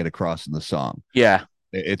wanted to get across in the song. Yeah.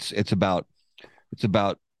 It's about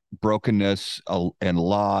brokenness and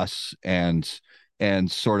loss and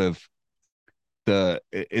sort of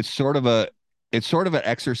it's sort of an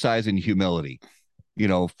exercise in humility, you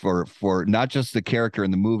know, for not just the character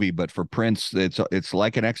in the movie, but for Prince. It's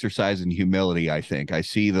like an exercise in humility. I think I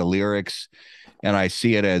see the lyrics and I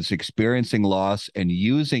see it as experiencing loss and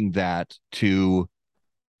using that to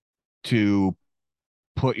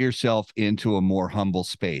put yourself into a more humble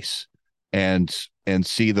space and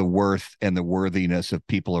see the worth and the worthiness of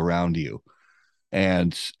people around you.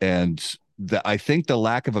 And I think the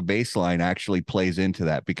lack of a bass line actually plays into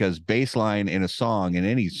that, because bass line in a song, in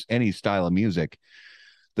any style of music,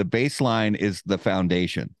 the bass line is the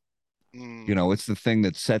foundation. You know, it's the thing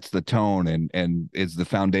that sets the tone and is the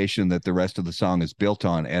foundation that the rest of the song is built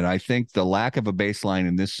on. And I think the lack of a bass line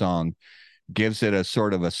in this song gives it a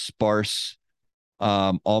sort of a sparse,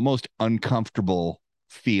 almost uncomfortable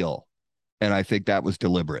feel. And I think that was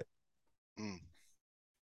deliberate.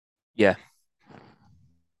 Yeah.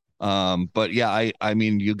 But yeah, I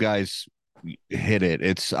mean, you guys hit it.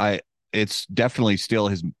 It's definitely still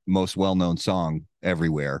his most well-known song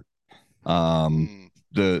everywhere. I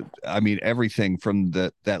mean, everything from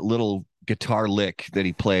that little guitar lick that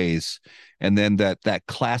he plays, and then that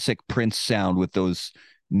classic Prince sound with those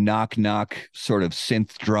knock sort of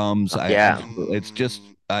synth drums. It's just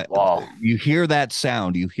you hear that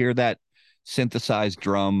sound, you hear that synthesized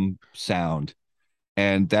drum sound,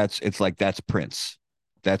 and that's Prince.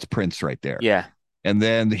 That's Prince right there. Yeah. And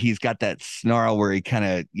then he's got that snarl where he kind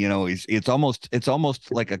of, you know, it's almost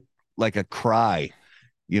like a cry,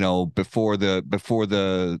 you know, before the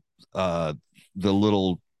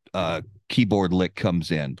little keyboard lick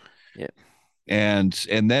comes in. Yeah. And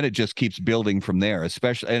then it just keeps building from there,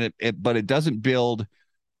 especially, and but it doesn't build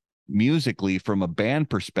musically from a band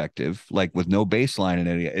perspective, like with no bass line in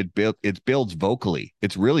it builds vocally.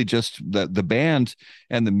 It's really just the band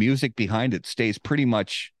and the music behind it stays pretty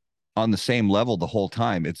much on the same level the whole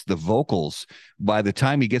time. It's the vocals. By the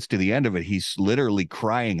time he gets to the end of it, he's literally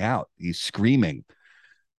crying out. He's screaming.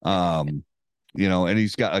 And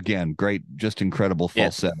he's got, again, great, just incredible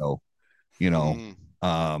falsetto, and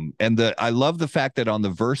I love the fact that on the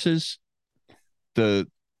verses, the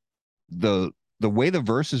way the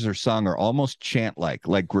verses are sung are almost chant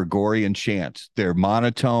like Gregorian chant. They're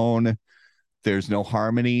monotone. There's no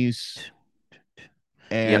harmonies.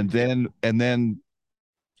 And then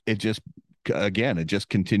it just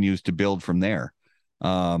continues to build from there.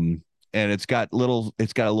 And it's got a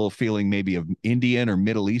little feeling maybe of Indian or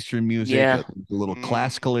Middle Eastern music, a little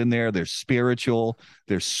classical in there. There's spiritual,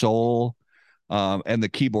 there's soul, and the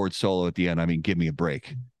keyboard solo at the end. I mean, give me a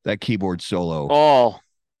break. That keyboard solo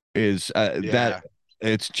is that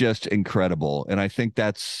it's just incredible. And I think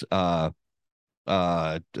that's what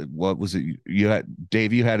was it? You had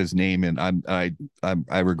Dave, you had his name, and I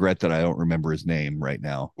regret that I don't remember his name right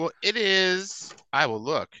now. Well, it is, I will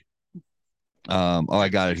look. I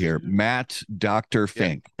got it here. Matt Dr.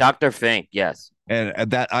 Fink. Dr. Fink, yes.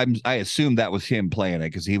 And that I assume that was him playing it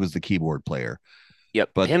because he was the keyboard player.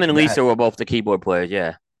 Yep. But him and Lisa were both the keyboard players,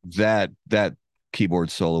 yeah. That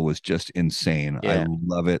keyboard solo was just insane. I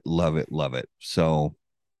love it, love it, love it. So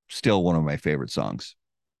still one of my favorite songs.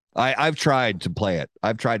 I've tried to play it.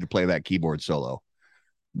 I've tried to play that keyboard solo.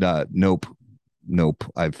 Nope.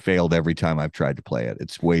 I've failed every time I've tried to play it.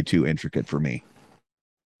 It's way too intricate for me.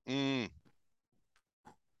 I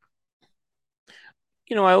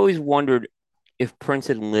always wondered if Prince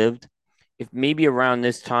had lived, if maybe around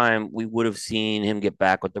this time we would have seen him get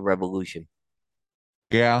back with the Revolution.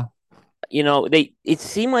 Yeah. It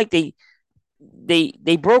seemed like they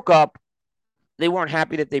broke up. They weren't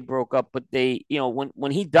happy that they broke up, but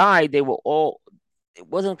when he died, it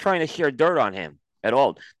wasn't trying to share dirt on him at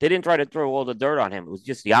all. They didn't try to throw all the dirt on him. It was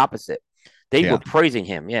just the opposite. They were praising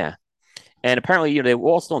him. Yeah. And apparently, they were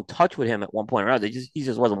all still in touch with him at one point or another. He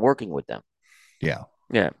just wasn't working with them. Yeah.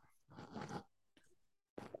 Yeah.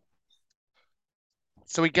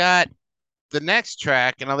 So we got the next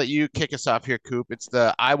track, and I'll let you kick us off here, Coop. It's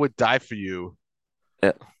the "I Would Die for You."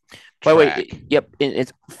 Yeah. By the way,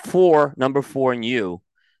 it's number 4 in You,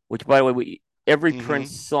 which, by the way, every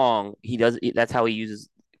Prince song he does. That's how he uses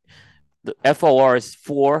the FOR is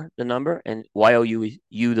 4, the number, and YOU is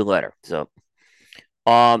U, the letter. So,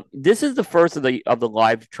 this is the first of the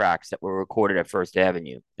live tracks that were recorded at First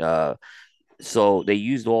Avenue. So they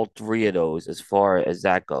used all 3 of those as far as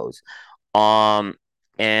that goes. And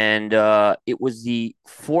it was the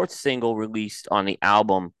 4th single released on the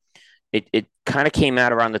album. It kind of came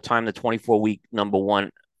out around the time the 24-week number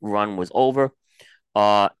 1 run was over.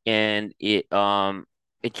 And it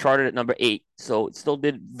charted at number 8. So it still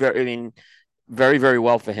did very, very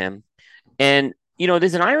well for him. And,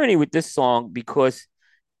 there's an irony with this song because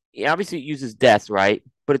obviously it uses death, right?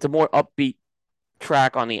 But it's a more upbeat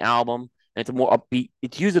track on the album. And it's a more upbeat.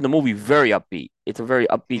 It's used in the movie very upbeat. It's a very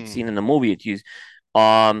upbeat scene in the movie. It's used,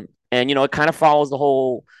 and it kind of follows the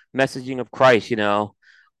whole messaging of Christ. He,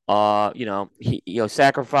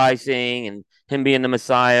 sacrificing and him being the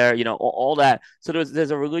Messiah. All that. So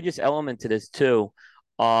there's a religious element to this too,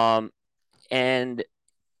 and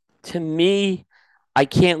to me, I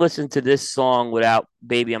can't listen to this song without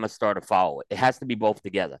 "Baby, I'm a Star to Follow It." It has to be both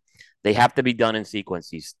together. They have to be done in sequence.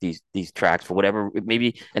 These tracks for whatever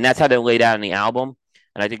maybe, and that's how they're laid out in the album.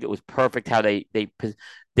 And I think it was perfect how they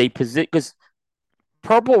position, because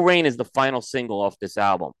 "Purple Rain" is the final single off this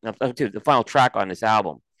album, the final track on this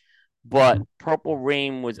album. But "Purple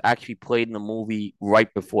Rain" was actually played in the movie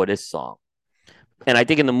right before this song, and I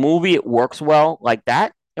think in the movie it works well like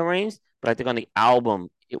that arranged. But I think on the album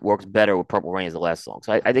it works better with "Purple Rain" as the last song.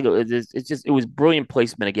 So I think it was brilliant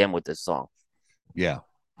placement again with this song. Yeah.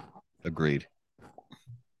 Agreed.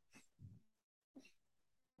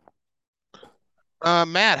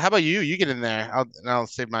 Matt, how about you? You get in there. I'll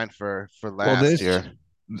save mine for last here.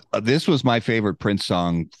 This was my favorite Prince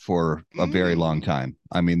song for a very long time.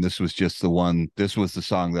 I mean, this was just the one. This was the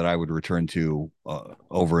song that I would return to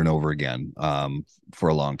over and over again for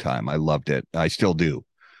a long time. I loved it. I still do.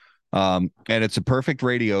 And it's a perfect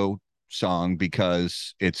radio song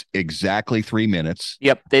because it's exactly 3 minutes.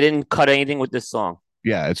 Yep, they didn't cut anything with this song.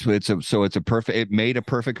 Yeah, it's a perfect. It made a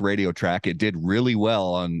perfect radio track. It did really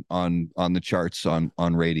well on the charts on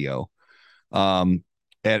radio. And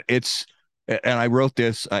I wrote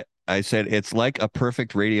this. I said it's like a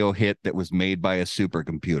perfect radio hit that was made by a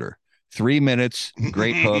supercomputer. 3 minutes,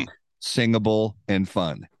 great hook, singable, and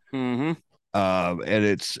fun. Mm-hmm. And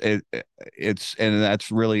it's and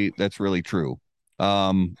that's really true.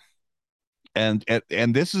 Um, and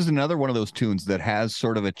this is another one of those tunes that has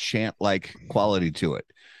sort of a chant like quality to it.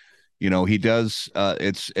 You know, he does.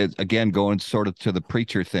 It's again going sort of to the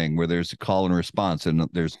preacher thing where there's a call and response, and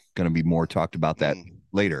there's going to be more talked about that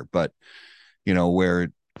later. But you know,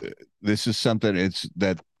 where this is something it's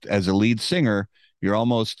that as a lead singer, you're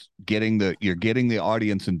almost getting the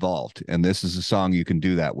audience involved, and this is a song you can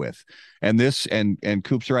do that with. And this and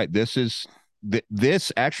Coop's right. This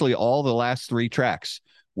actually all the last three tracks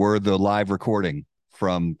were the live recording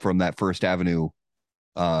from that First Avenue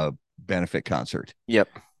benefit concert. Yep.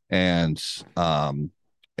 And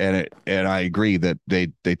and I agree that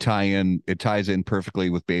they ties in perfectly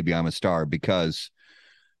with Baby I'm a Star because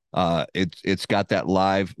it's got that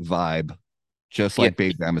live vibe just like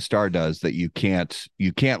Baby I'm a Star does that you can't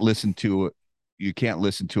listen to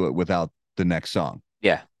it without the next song.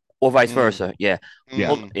 Yeah. Or vice versa. Yeah.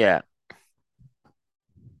 Yeah. Well, yeah.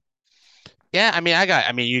 Yeah, I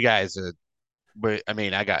mean, you guys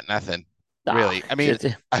I got nothing. Really. I mean,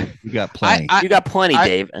 you got plenty. You got plenty,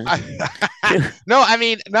 Dave. No, I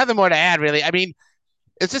mean, nothing more to add, really. I mean,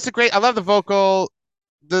 it's just I love the vocal,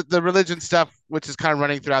 the religion stuff, which is kind of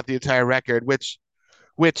running throughout the entire record, which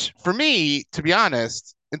for me, to be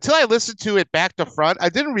honest, until I listened to it back to front, I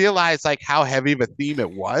didn't realize like how heavy of a theme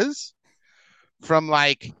it was, from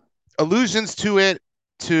like allusions to it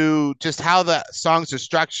to just how the songs are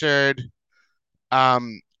structured.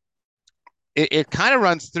 It kind of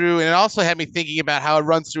runs through, and it also had me thinking about how it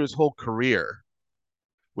runs through his whole career,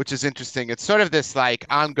 which is interesting. It's sort of this like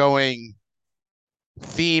ongoing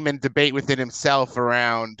theme and debate within himself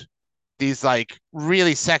around these like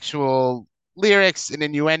really sexual lyrics and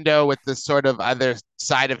innuendo with this sort of other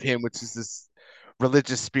side of him, which is this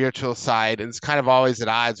religious spiritual side, and it's kind of always at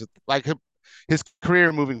odds with like his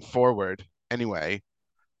career moving forward. Anyway,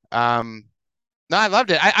 no, I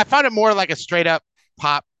loved it. I found it more like a straight up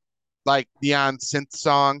pop, like neon synth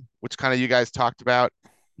song, which kind of you guys talked about.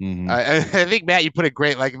 I think Matt, you put it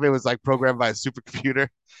great. Like if it was like programmed by a supercomputer.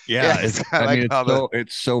 Yeah,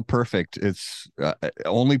 it's so perfect. It's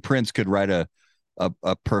only Prince could write a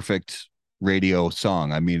perfect radio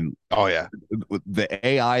song. I mean, oh yeah, the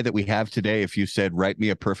AI that we have today, if you said write me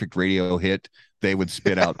a perfect radio hit, they would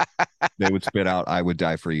spit out I Would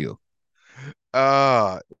Die for You.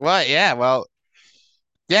 Oh, well,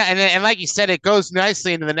 yeah, and like you said, it goes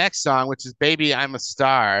nicely into the next song, which is Baby I'm a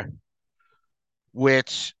Star,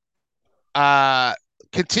 which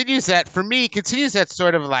continues that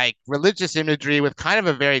sort of like religious imagery with kind of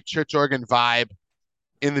a very church organ vibe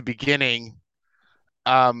in the beginning.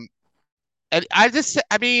 And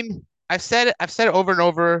I mean, I've said it over and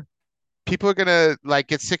over. People are gonna like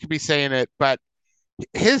get sick of me saying it, but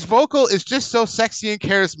his vocal is just so sexy and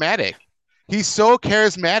charismatic. He's so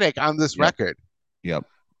charismatic on this record. Yep.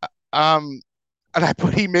 And I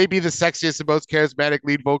put he may be the sexiest and most charismatic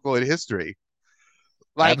lead vocal in history.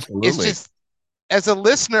 Like, absolutely. It's just, as a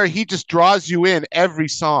listener, he just draws you in every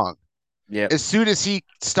song. Yeah. As soon as he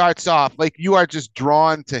starts off, like you are just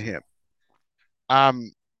drawn to him.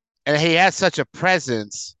 And he has such a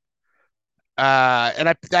presence.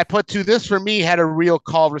 And I put to this for me had a real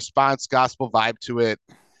call response gospel vibe to it.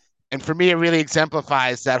 And for me, it really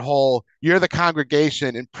exemplifies that whole you're the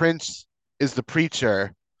congregation and Prince is the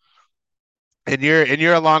preacher. And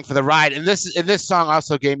you're along for the ride. And this song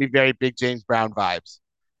also gave me very big James Brown vibes,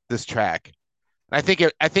 this track. And I think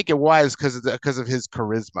it was because of his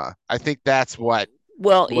charisma. I think that's what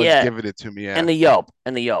was giving it to me. Yeah. And the Yelp.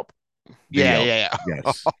 Yeah.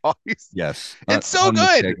 Yes. Yes. It's so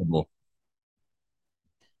good.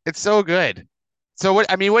 It's so good. So what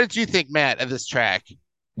did you think, Matt, of this track?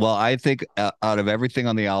 Well, I think out of everything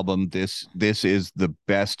on the album, this is the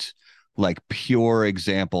best, like pure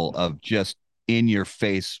example of just in your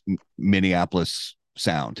face Minneapolis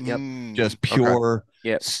sound. Yep. Just pure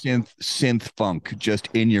synth funk, just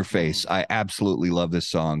in your face. I absolutely love this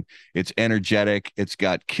song. It's energetic. It's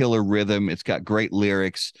got killer rhythm. It's got great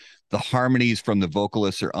lyrics. The harmonies from the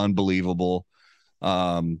vocalists are unbelievable.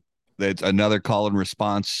 It's another call and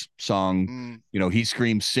response song. You know, he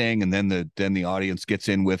screams, sing, and then the audience gets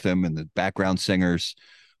in with him and the background singers.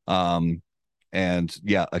 And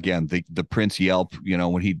yeah, again, the Prince yelp, you know,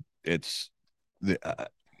 when it's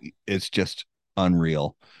just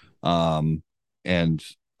unreal. And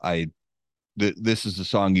this is a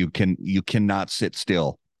song you cannot sit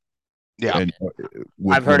still. Yeah. And,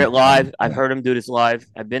 I've heard it live. I've heard him do this live.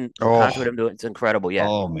 I've been to concert him do it. It's incredible. Yeah.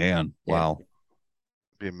 Oh man. Wow.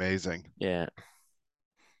 Be amazing. Yeah.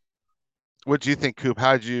 What do you think, Coop?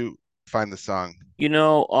 How did you find the song? You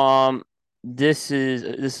know, this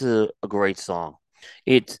is a great song.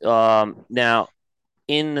 It's now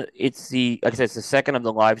it's the like I said, it's the second of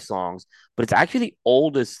the live songs, but it's actually the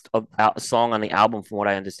oldest song on the album, from what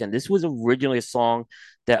I understand. This was originally a song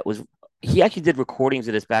that was he actually did recordings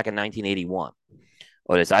of this back in 1981.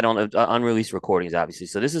 Or this, I don't know, unreleased recordings, obviously.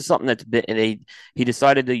 So this is something that's been, and he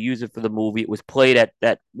decided to use it for the movie. It was played at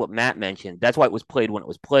that what Matt mentioned. That's why it was played when it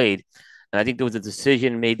was played. And I think there was a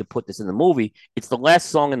decision made to put this in the movie. It's the last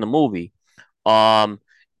song in the movie. Um,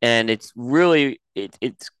 and it's really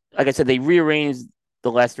it's like I said, they rearranged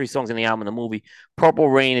the last three songs in the album in the movie. Purple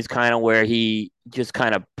Rain is kind of where he just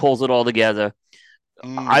kind of pulls it all together.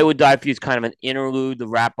 I Would Die For You is kind of an interlude, the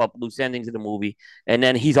wrap up loose endings of the movie, and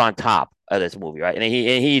then he's on top of this movie, right? And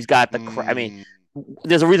he's got the. I mean,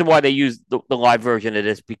 there's a reason why they use the live version of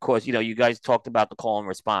this, because you guys talked about the call and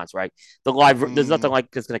response, right? There's nothing like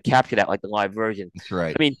that's going to capture that like the live version. That's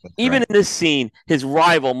right. I mean, even in this scene, his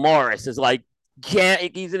rival Morris is like,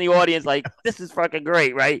 he's in the audience like, this is fucking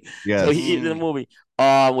great, right? Yes. So he's in the movie.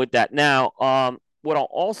 With that now, what I'll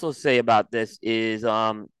also say about this is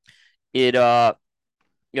it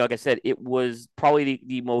like I said, it was probably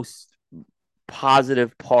the most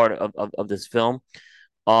positive part of this film.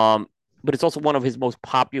 But it's also one of his most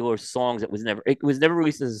popular songs. It was never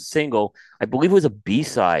released as a single. I believe it was a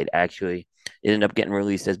B-side, actually. It ended up getting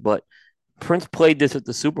released as, but Prince played this at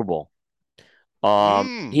the Super Bowl. I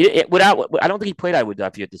don't think he played "I Would Die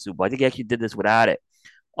For You" at the Super Bowl. I think he actually did this without it.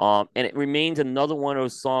 And it remains another one of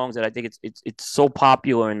those songs that I think it's so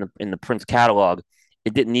popular in the Prince catalog.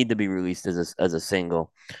 It didn't need to be released as a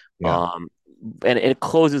single. Yeah. And it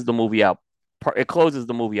closes the movie out. It closes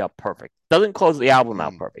the movie out perfect. Doesn't close the album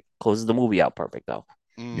out perfect. Closes the movie out perfect though.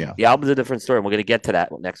 Yeah. The album's a different story. And we're gonna get to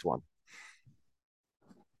that next one.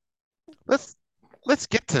 Let's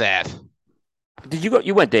get to that. Did you go?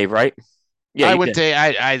 You went, Dave, right? Yeah, I went. Dave.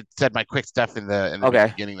 I said my quick stuff in the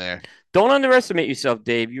beginning there. Don't underestimate yourself,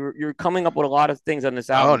 Dave. You're coming up with a lot of things on this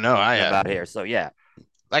album. Oh no, I about here. So yeah.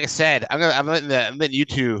 Like I said, I'm letting you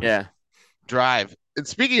two drive. And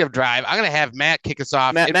speaking of drive, I'm gonna have Matt kick us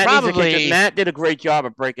off. Matt did a great job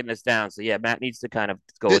of breaking this down. So yeah, Matt needs to kind of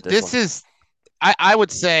go with this. This is, I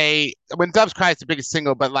would say, When Doves Cry is the biggest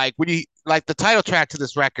single, but like when you like the title track to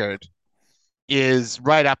this record is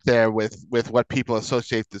right up there with what people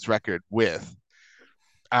associate this record with.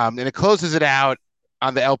 And it closes it out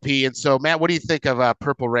on the LP. And so, Matt, what do you think of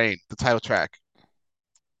Purple Rain, the title track?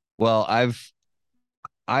 Well,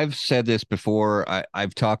 I've said this before.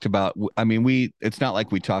 I've talked about, I mean, it's not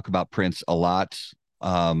like we talk about Prince a lot,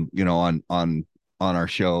 on our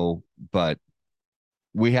show, but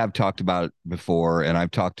we have talked about it before, and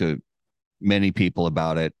I've talked to many people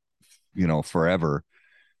about it, forever.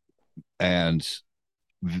 And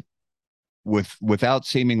without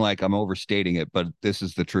seeming like I'm overstating it, but this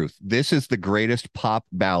is the truth. This is the greatest pop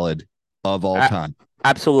ballad of all time.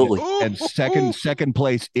 Absolutely. And second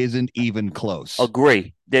place isn't even close.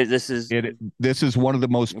 Agree. This is one of the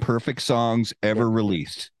most perfect songs ever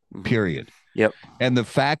released, period. Yep. And the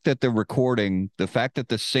fact that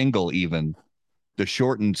the single, even the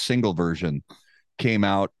shortened single version, came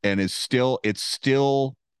out and it's still,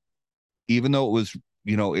 even though it was,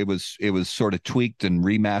 it was sort of tweaked and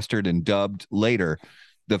remastered and dubbed later,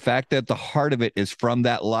 the fact that the heart of it is from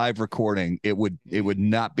that live recording, it would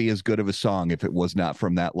not be as good of a song if it was not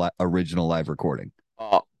from that original live recording.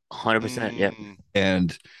 100%. Yep.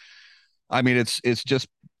 And I mean, it's just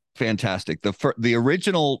fantastic. The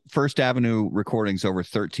original First Avenue recording's over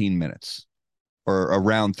 13 minutes, or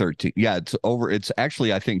around 13. Yeah, it's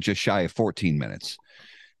actually, I think, just shy of 14 minutes.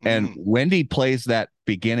 And Wendy plays that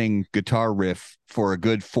beginning guitar riff for a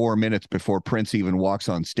good 4 minutes before Prince even walks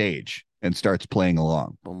on stage and starts playing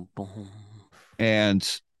along. Boom, boom.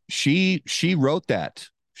 And she wrote that.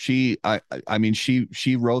 She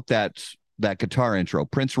wrote that guitar intro.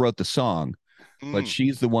 Prince wrote the song, but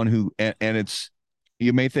she's the one who, and it's,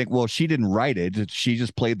 you may think, well, she didn't write it. She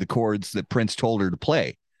just played the chords that Prince told her to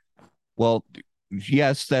play. Well,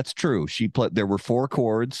 yes, that's true. There were 4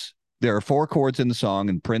 chords. There are 4 chords in the song,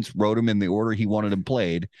 and Prince wrote them in the order he wanted them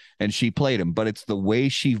played, and she played them. But it's the way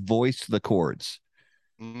she voiced the chords.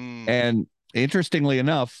 And interestingly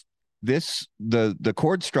enough, the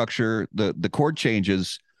chord structure, the chord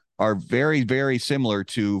changes are very, very similar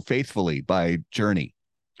to "Faithfully" by Journey.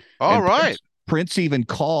 All right. Prince even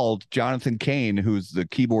called Jonathan Cain, who's the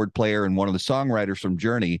keyboard player and one of the songwriters from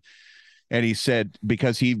Journey. And he said,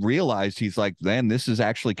 because he realized, he's like, man, this is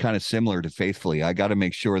actually kind of similar to "Faithfully. I got to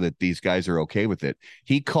make sure that these guys are okay with it.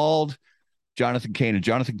 He called Jonathan Cain, and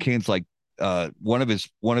Jonathan Cain's like, one of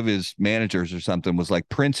his managers or something was like,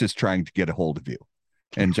 Prince is trying to get a hold of you.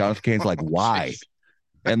 And Jonathan Cain's like, why?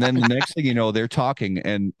 And then the next thing you know, they're talking,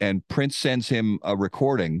 and Prince sends him a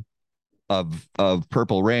recording of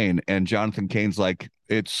Purple Rain, and Jonathan Cain's like,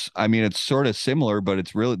 I mean, it's sort of similar,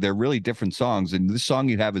 but they're really different songs. And this song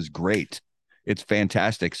you have is great. It's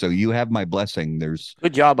fantastic. So you have my blessing. There's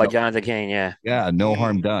Good job by no, Jonathan Cain. Yeah. yeah, no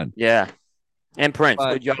harm Mm. done. Yeah. And Prince.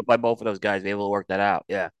 But Good job by both of those guys. Be able to work that out.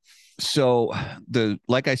 Yeah. so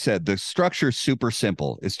like I said, the structure is super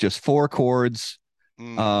simple. It's just four chords.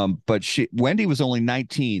 Mm. But Wendy was only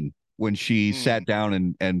 19 when she Mm. sat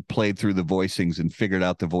down and played through the voicings and figured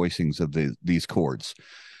out the voicings of these chords.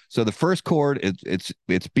 So the first chord,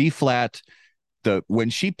 it's B flat. When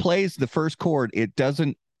she plays the first chord, it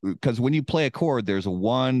doesn't, because when you play a chord, there's a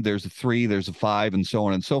 1, there's a 3, there's a 5, and so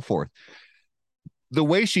on and so forth. The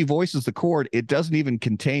way she voices the chord, it doesn't even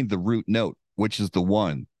contain the root note, which is the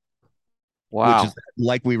 1, which is Wow.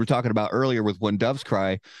 like we were talking about earlier with When Doves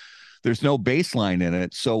Cry. There's no bass line in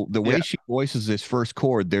it. So the Yeah. way she voices this first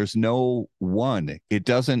chord, there's no 1. It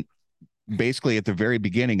doesn't, basically at the very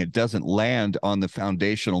beginning, it doesn't land on the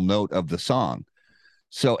foundational note of the song.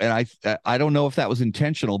 So, and I don't know if that was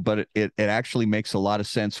intentional, but it actually makes a lot of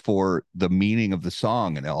sense for the meaning of the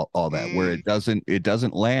song and all that, where Mm. it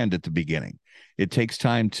doesn't land at the beginning. It takes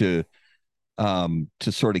time to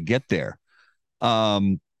sort of get there.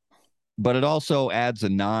 Um, but it also adds a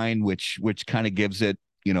 9, which kind of gives it,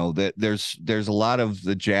 that there's a lot of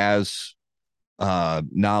the jazz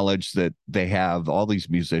knowledge that they have, all these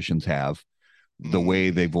musicians have, the way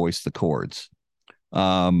they Mm. voice the chords.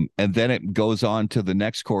 And then it goes on to the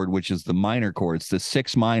next chord, which is the minor chord. It's the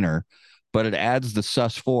 6 minor, but it adds the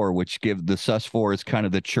sus4, which give the sus4 is kind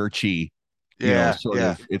of the churchy, Yeah. sort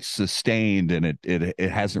Yeah. of, it's sustained, and it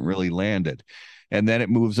hasn't really landed. And then it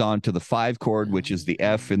moves on to the 5 chord, which is the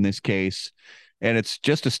F in this case. And it's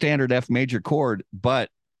just a standard F major chord, but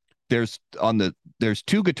there's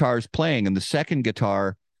 2 guitars playing, and the second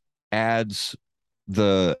guitar adds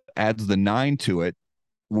the 9 to it,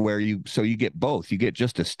 where you get both. You get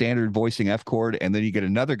just a standard voicing F chord, and then you get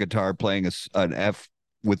another guitar playing an F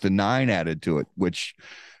with the 9 added to it, which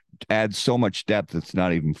adds so much depth it's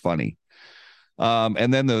not even funny.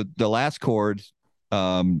 And then the last chord,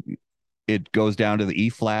 um, it goes down to the E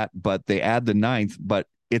flat, but they add the ninth, but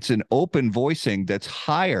it's an open voicing that's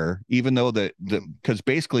higher, even though Mm. because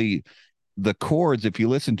basically the chords, if you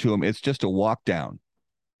listen to them, it's just a walk down,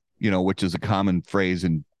 which is a common phrase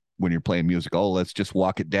in when you're playing music. Oh, let's just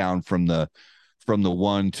walk it down from the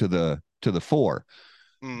 1 to the 4.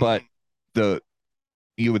 But Mm. the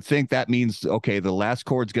you would think that means, okay, the last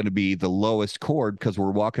chord's going to be the lowest chord because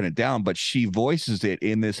we're walking it down, but she voices it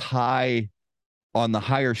in this high, on the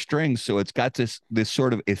higher strings, so it's got this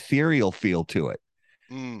sort of ethereal feel to it.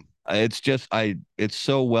 Mm. It's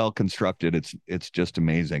so well constructed. It's just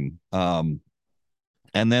amazing. And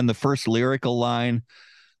then the first lyrical line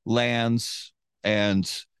lands, and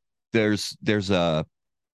there's a,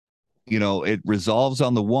 it resolves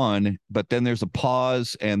on the 1, but then there's a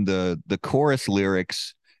pause, and the chorus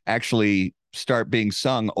lyrics actually start being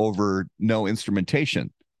sung over no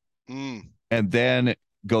instrumentation. Mm. And then it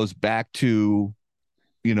goes back to,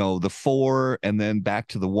 the 4, and then back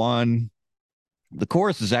to the 1. The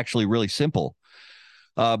chorus is actually really simple.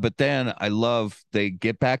 But then I love, they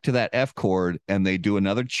get back to that F chord, and they do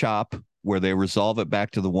another chop where they resolve it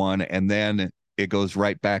back to the 1, and then it goes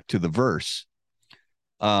right back to the verse.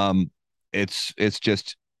 Um, it's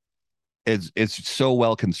just, it's so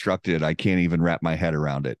well constructed. I can't even wrap my head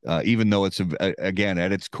around it. Even though again,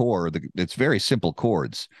 at its core, it's very simple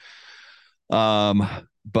chords.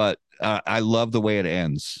 But I love the way it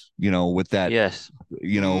ends, with that, Yes.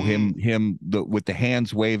 Mm. with the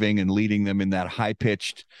hands waving and leading them in that high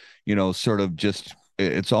pitched, sort of just,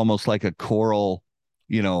 it's almost like a choral,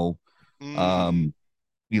 you know, Mm. um,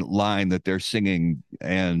 line that they're singing,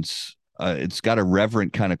 and it's got a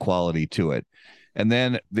reverent kind of quality to it. And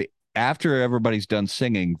then after everybody's done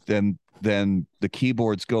singing, then the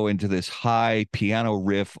keyboards go into this high piano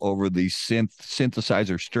riff over these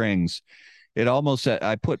synthesizer strings. It almost,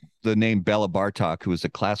 I put the name Bela Bartok, who is a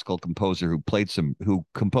classical composer who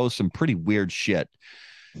composed some pretty weird shit.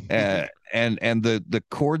 And the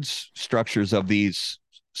chords structures of these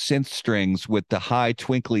synth strings with the high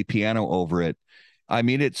twinkly piano over it. I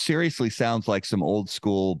mean, it seriously sounds like some old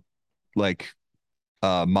school, like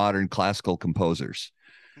modern classical composers.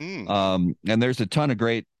 Mm. And there's a ton of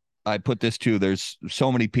great. I put this too. There's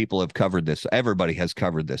so many people have covered this. Everybody has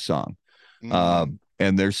covered this song. Uh, Mm.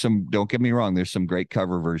 and there's some. Don't get me wrong. There's some great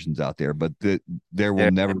cover versions out there, but there will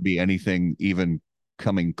There. never be anything even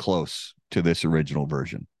coming close to this original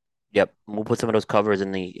version. Yep. We'll put some of those covers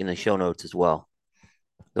in the show notes as well.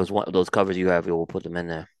 Those covers you have, we'll put them in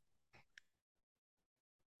there.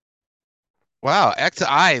 Wow,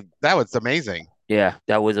 XI, that was amazing. Yeah,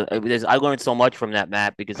 that was I learned so much from that,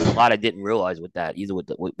 Matt, because there's a lot I didn't realize with that, either with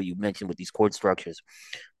what you mentioned with these chord structures.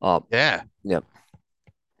 Yeah. Yeah,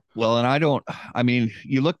 Well, and I mean,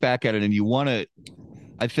 you look back at it and you want to,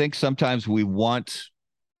 I think sometimes we want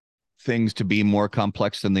things to be more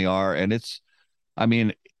complex than they are. And I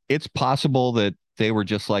mean, it's possible that they were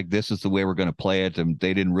just like, this is the way we're going to play it. And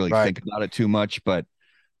they didn't really Right. think about it too much. But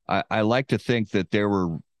I like to think that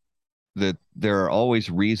there are always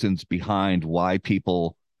reasons behind why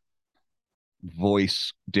people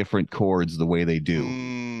voice different chords the way they do.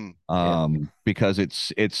 Mm, yeah. Because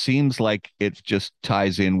it seems like it just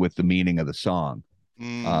ties in with the meaning of the song.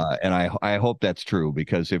 mm. And I hope that's true,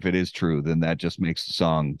 because if it is true, then that just makes the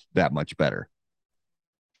song that much better.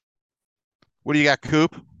 What do you got,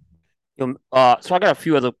 Coop? So I got a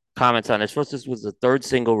few other comments on this. First, this was the third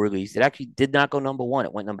single release. It actually did not go number one.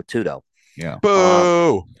 It went number two though. Yeah.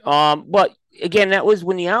 Boo. But again, that was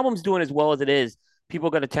when the album's doing as well as it is. People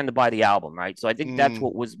are going to tend to buy the album, right? So I think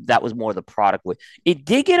Mm, that was more the product with it.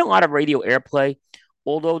 Did get a lot of radio airplay,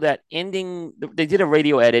 although that ending they did a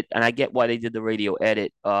radio edit, and I get why they did the radio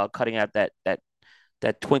edit, cutting out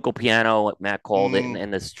that twinkle piano, like Matt called it, mm,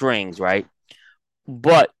 and the strings, right?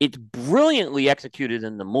 But it's brilliantly executed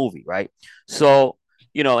in the movie, right? So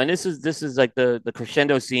and this is like the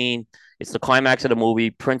crescendo scene. It's the climax of the movie.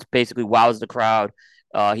 Prince basically wows the crowd.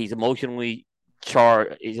 He's emotionally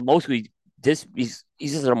charged. He's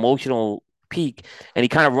just an emotional peak, and he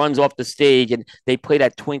kind of runs off the stage, and they play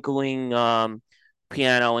that twinkling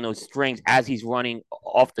piano and those strings as he's running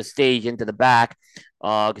off the stage into the back,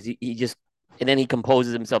 because he just and then he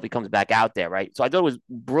composes himself. He comes back out there, right? So I thought it was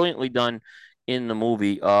brilliantly done in the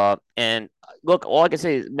movie. And look, all I can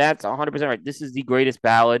say is Matt's 100% right. This is the greatest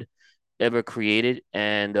ballad ever created,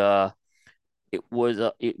 and it was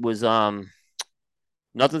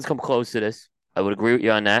nothing's come close to this. I would agree with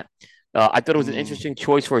you on that. I thought it was an mm, interesting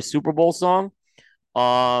choice for a Super Bowl song.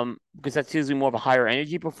 Because that's usually more of a higher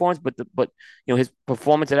energy performance, but his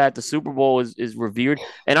performance at the Super Bowl is revered.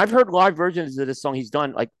 And I've heard live versions of this song he's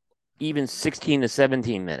done like even 16 to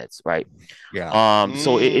 17 minutes, right? Yeah.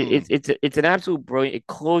 So mm, it's an absolute brilliant. It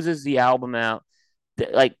closes the album out.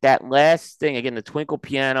 Like that last thing again, the twinkle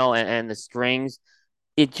piano and the strings.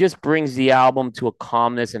 It just brings the album to a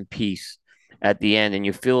calmness and peace at the end, and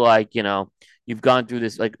you feel like you've gone through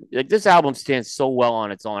this. Like this album stands so well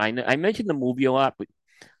on its own. I mentioned the movie a lot, but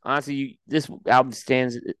honestly, this album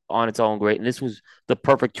stands on its own great, and this was the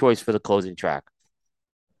perfect choice for the closing track.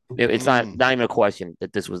 It's mm. not even a question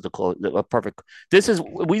that this was the perfect. This is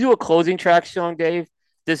we do a closing track song, Dave.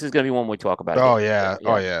 This is gonna be one we talk about Oh again. yeah.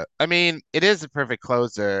 Oh Yeah, yeah. I mean, it is a perfect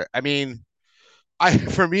closer. I mean, I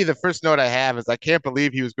for me, the first note I have is I can't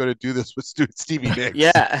believe he was going to do this with Stevie Nicks.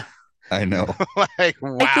 yeah. I know. Like,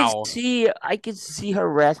 I could wow. see I could see her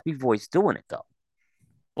raspy voice doing it though,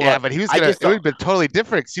 Yeah, but but he was I gonna. just It would don't. have been totally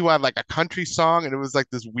different. 'Cause he wanted like a country song, and it was like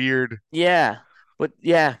this weird. Yeah, but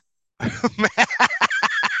yeah,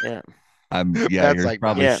 yeah, Yeah, That's you're like nah.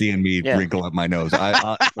 probably yeah, seeing me yeah. wrinkle up my nose.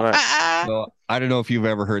 Right. So I don't know if you've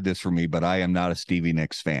ever heard this from me, but I am not a Stevie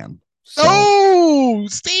Nicks fan. So No,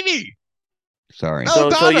 Stevie. sorry. No,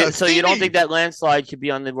 Donna, So you don't think Stevie. that landslide should be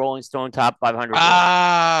on the Rolling Stone top 500 list?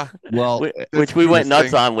 Ah, Well, that's Which we went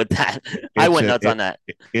nuts interesting. on with that. I it's went a nuts on that.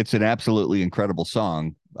 it's an absolutely incredible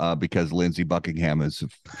song, because Lindsey Buckingham is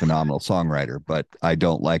a phenomenal songwriter, but I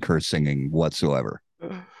don't like her singing whatsoever. You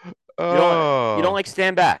don't Oh, like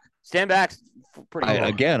Stand Back. Stand Back's pretty I good.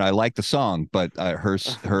 again, I like the song, but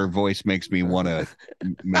her voice makes me want to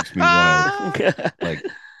like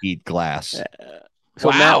eat glass. So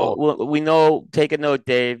Matt, wow. we know. Take a note,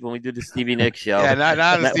 Dave, when we do the Stevie Nicks show. Yeah, not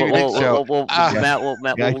a Matt, Stevie Nicks show. Yeah,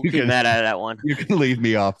 yeah, We'll keep Matt out of that one. you can leave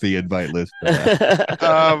me off the invite list for that.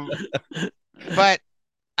 Um, but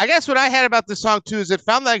I guess what I had about this song too is it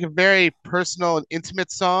found like a very personal and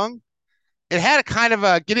intimate song. It had a kind of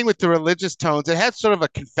a getting with the religious tones. It had sort of a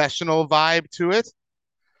confessional vibe to it,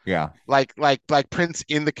 Yeah. like Prince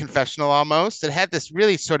in the confessional almost. It had this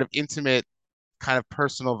really sort of intimate, kind of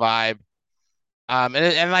personal vibe.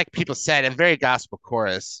 And like people said, a very gospel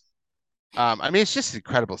chorus. I mean, it's just an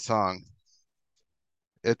incredible song.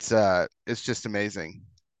 It's just amazing.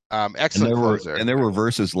 And Excellent closer. there were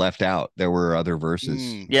verses left out. There were other verses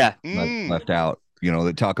Mm, Yeah, mm, left out,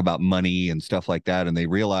 that talk about money and stuff like that. And they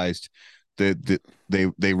realized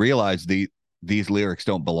they realized these lyrics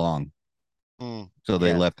don't belong. mm. So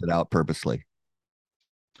they yeah. left it out purposely.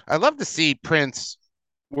 I'd love to see Prince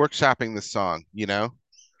workshopping this song,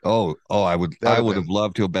 Oh, That would I have would have been.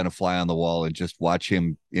 loved to have been a fly on the wall and just watch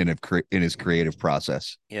him in his creative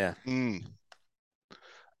process. Yeah. Mm.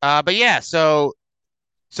 But yeah, so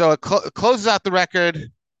So it closes out the record.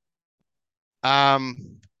 So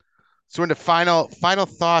we're into final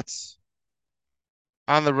thoughts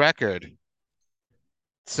on the record.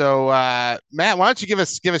 So Matt, why don't you give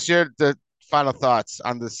us the final thoughts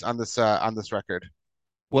on this record?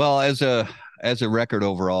 Well, as a record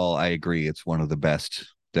overall, I agree. It's one of the best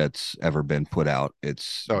that's ever been put out.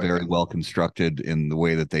 It's very well constructed in the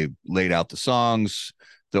way that they laid out the songs,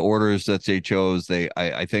 the orders that they chose.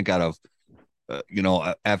 I think out of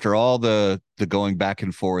after all the going back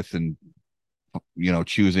and forth and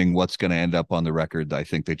choosing what's going to end up on the record, I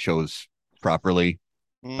think they chose properly.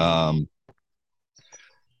 And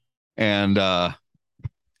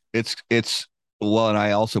it's well, and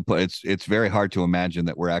I also put it's very hard to imagine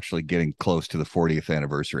that we're actually getting close to the 40th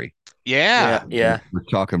anniversary. Yeah.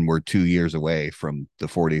 We're 2 years away from the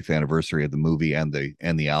 40th anniversary of the movie and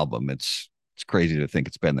the album. It's crazy to think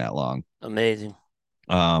it's been that long. Amazing.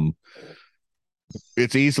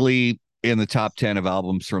 It's easily in the top 10 of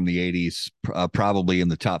albums from the 80s, probably in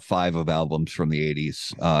the top 5 of albums from the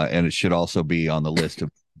 80s, and it should also be on the list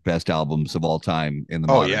of best albums of all time in the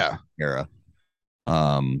modern era.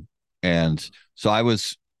 And so I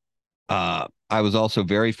was also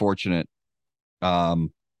very fortunate.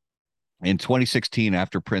 In 2016,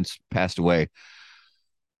 after Prince passed away,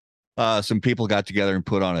 some people got together and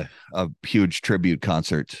put on a huge tribute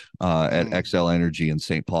concert at XL Energy in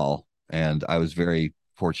St. Paul, and I was very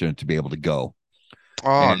fortunate to be able to go.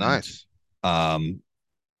 Oh, nice.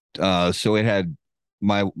 So it had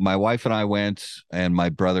my wife and I went, and my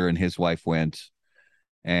brother and his wife went,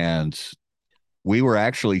 and we were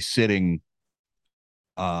actually sitting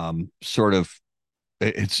sort of,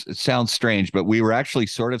 it sounds strange, but we were actually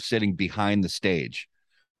sort of sitting behind the stage,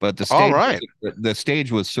 but the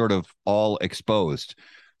stage was sort of all exposed.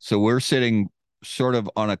 So we're sitting sort of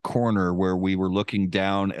on a corner where we were looking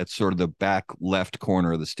down at sort of the back left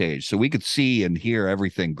corner of the stage. So we could see and hear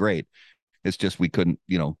everything great. It's just we couldn't,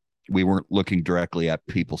 we weren't looking directly at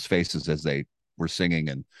people's faces as they were singing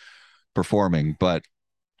and performing. But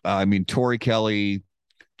I mean, Tori Kelly,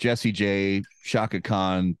 Jessie J, Shaka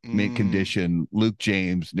Khan, Mint Condition, Luke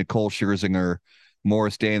James, Nicole Scherzinger,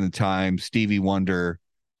 Morris Day and the Time, Stevie Wonder.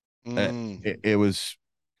 It was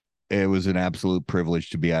an absolute privilege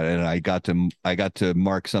to be at it, and I got to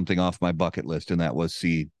mark something off my bucket list, and that was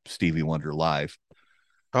see Stevie Wonder live.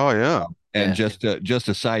 Oh yeah. And just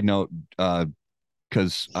a side note,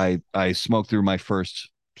 because I smoked through my first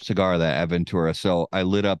cigar, that Aventura, so I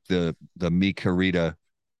lit up the Mi Querida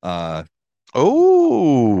Saka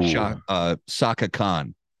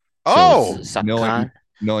Khan. Saka Khan.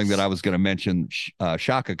 Knowing that I was going to mention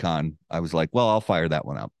Shaka Khan, I was like, well, I'll fire that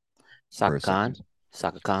one out. Saka Khan.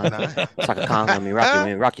 Saka Khan. Saka Khan. Let me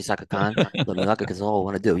rock you, Saka Khan. Let me rock it because all I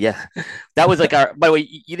want to do. Yeah. That was like by the way,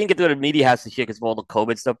 you didn't get to go to the media house this year because of all the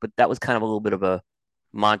COVID stuff, but that was kind of a little bit of a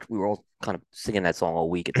mantra. We were all kind of singing that song all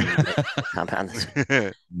week at the compound.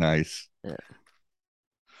 Nice. Yeah.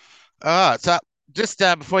 So just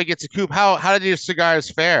before we get to Coop, how did your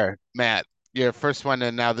cigars fare, Matt? Your first one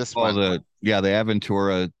and now this one. The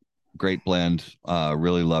Aventura, great blend.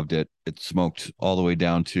 Really loved it. It smoked all the way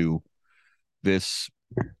down to this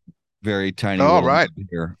very tiny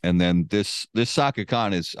here, and then this Saka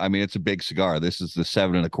Khan is, I mean, it's a big cigar. This is the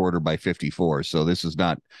 7 1/4 by 54, so this is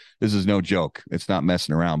no joke. It's not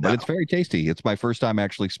messing around, but it's very tasty. It's my first time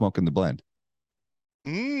actually smoking the blend.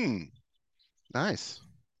 Nice.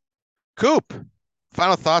 Coop,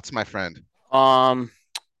 final thoughts, my friend. I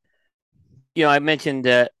mentioned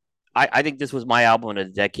that I think this was my album of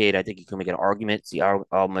the decade. I think you can make an argument it's the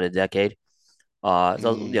album of the decade. But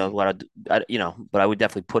I would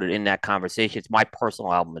definitely put it in that conversation. It's my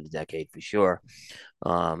personal album of the decade for sure.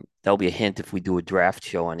 That'll be a hint if we do a draft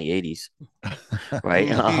show on the 80s, right?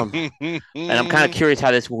 And I'm kind of curious how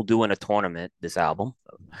this will do in a tournament, this album.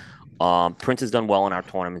 Prince has done well in our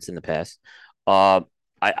tournaments in the past. I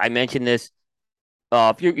mentioned this.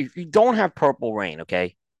 If you don't have Purple Rain,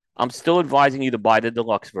 okay, I'm still advising you to buy the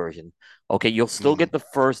deluxe version. Okay, you'll still get the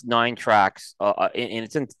first 9 tracks in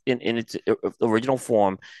its original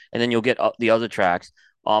form, and then you'll get the other tracks.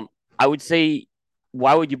 I would say,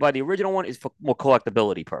 why would you buy the original one? Is for more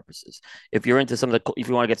collectability purposes. If you're into if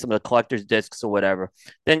you want to get some of the collector's discs or whatever,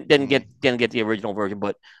 then get the original version.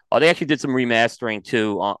 But they actually did some remastering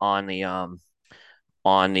too on the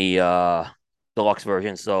deluxe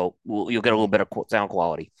version, so you'll get a little better sound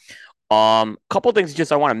quality. Couple of things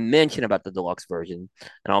just I want to mention about the deluxe version,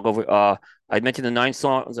 and I'll go over. I mentioned the 9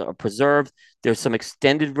 songs are preserved. There's some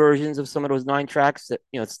extended versions of some of those 9 tracks that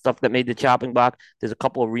stuff that made the chopping block. There's a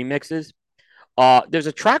couple of remixes. There's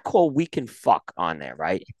a track called "We Can Fuck" on there,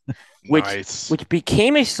 right? Which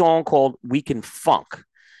became a song called "We Can Funk."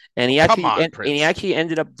 and he Come actually on, and he Prince. actually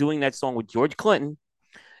ended up doing that song with George Clinton,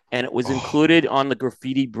 and it was Oh. included on the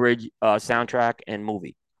Graffiti Bridge soundtrack and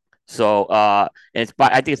movie. So, and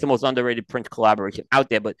I think it's the most underrated Prince collaboration out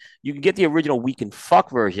there. But you can get the original "We Can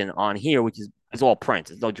Fuck" version on here, which is all Prince.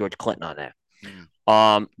 There's no George Clinton on there.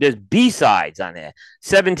 There's B-sides on there: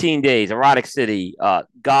 17 Days, Erotic City,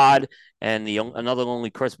 God, and another Lonely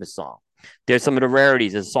Christmas song. There's some of the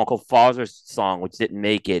rarities. There's a song called Father's Song, which didn't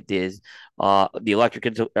make it. There's the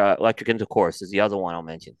Electric Intercourse is the other one I'll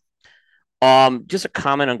mention. Just a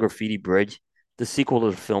comment on Graffiti Bridge. The sequel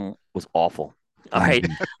to the film was awful. All right.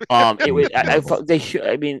 It was. They should.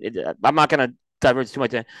 I mean, I'm not gonna diverge too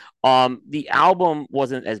much. The album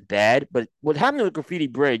wasn't as bad, but what happened with Graffiti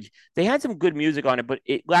Bridge, they had some good music on it, but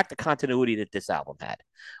it lacked the continuity that this album had.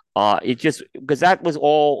 It just because that was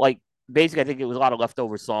all like basically, I think it was a lot of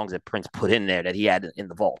leftover songs that Prince put in there that he had in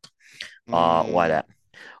the vault. Why that?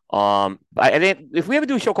 I think if we ever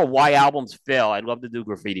do a show called "Why Albums Fail," I'd love to do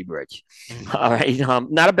Graffiti Bridge. All right,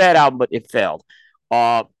 not a bad album, but it failed.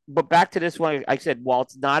 But back to this one, I said, while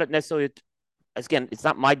it's not necessarily, again, it's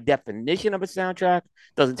not my definition of a soundtrack.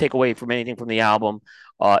 Doesn't take away from anything from the album.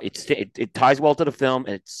 It ties well to the film,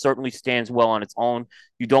 and it certainly stands well on its own.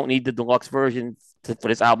 You don't need the deluxe version for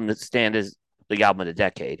this album to stand as the album of the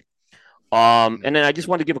decade. And then I just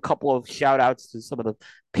want to give a couple of shout outs to some of the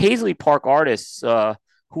Paisley Park artists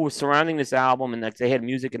who were surrounding this album and that they had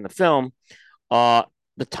music in the film. The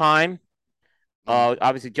Time,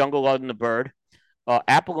 obviously Jungle Love and the Bird,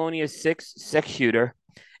 Apollonia 6, Sex Shooter.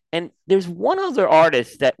 And there's one other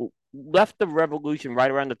artist that left the revolution right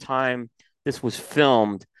around the time this was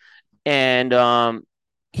filmed. And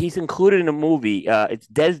he's included in a movie. It's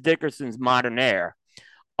Des Dickerson's Modern Air.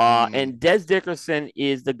 And Des Dickerson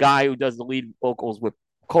is the guy who does the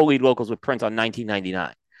co-lead vocals with Prince on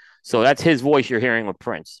 1999. So that's his voice you're hearing with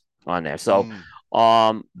Prince on there. So,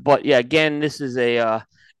 but yeah, again, this is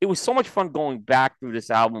it was so much fun going back through this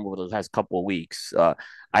album over the last couple of weeks.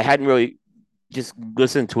 I hadn't really just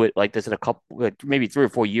listened to it like this in a couple, maybe 3 or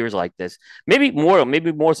 4 years like this. Maybe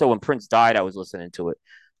more so when Prince died, I was listening to it.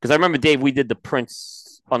 Because I remember, Dave, we did the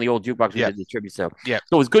Prince on the old jukebox. We did the tribute show. Yeah.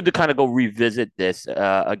 So it was good to kind of go revisit this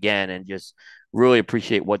again and just really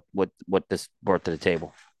appreciate what this brought to the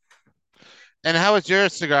table. And how was your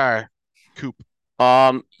cigar, Coop?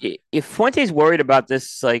 If Fuente's worried about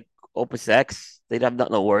this, like Opus X, they'd have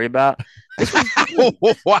nothing to worry about.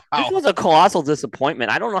 Wow. This was a colossal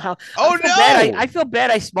disappointment. I don't know how. Oh, I feel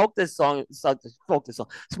bad. I smoked this cigar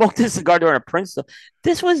during a Prince song.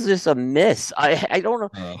 This was just a miss. I don't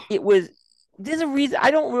know. It was. There's a reason.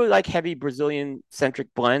 I don't really like heavy Brazilian centric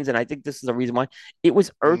blends, and I think this is the reason why. It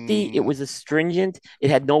was earthy. It was astringent.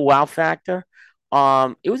 It had no wow factor.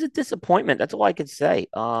 It was a disappointment. That's all I could say.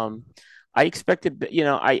 I expected,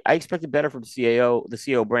 I expected better from CAO, the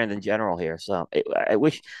CAO brand in general here. So I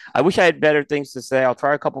wish I had better things to say. I'll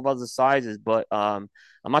try a couple of other sizes, but I'm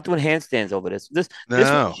not doing handstands over this. This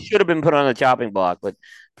should have been put on the chopping block, but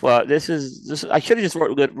this. I should have just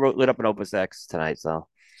lit up an Opus X tonight. So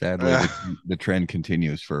sadly, the trend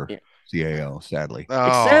continues for CAO. Sadly,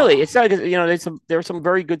 it's sadly because there are some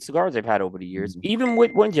very good cigars they've had over the years, even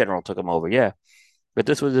when General took them over. Yeah, but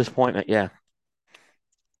this was a disappointment. Yeah.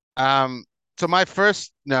 So my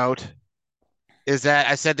first note is that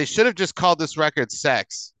I said they should have just called this record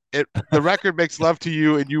Sex. The record makes love to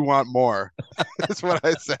you and you want more. That's what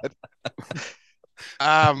I said.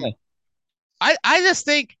 I just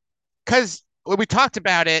think because when we talked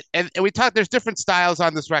about it and we talked, there's different styles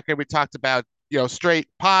on this record. We talked about, straight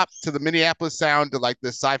pop to the Minneapolis sound to like the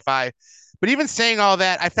sci-fi, but even saying all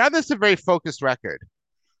that, I found this a very focused record.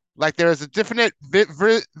 Like there is a different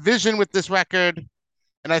vision with this record.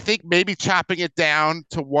 And I think maybe chopping it down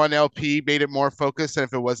to one LP made it more focused than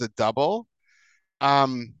if it was a double.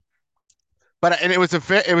 But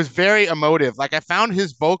it was very emotive. Like I found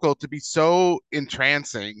his vocal to be so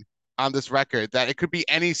entrancing on this record that it could be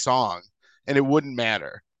any song and it wouldn't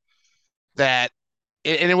matter. And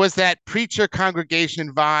it was that preacher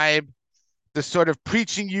congregation vibe, the sort of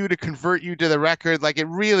preaching you to convert you to the record. Like it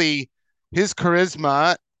really, his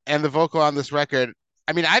charisma and the vocal on this record.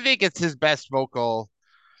 I mean, I think it's his best vocal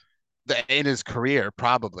in his career,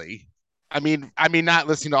 probably. I mean, not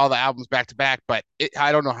listening to all the albums back to back, but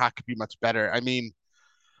I don't know how it could be much better. I mean,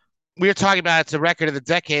 we were talking about it's a record of the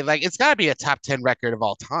decade. Like, it's got to be a top 10 record of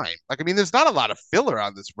all time. Like, I mean, there's not a lot of filler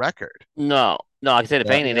on this record. No. Like I said, if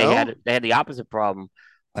anything, they had the opposite problem.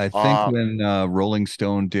 I think when Rolling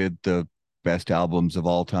Stone did the best albums of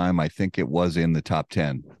all time, I think it was in the top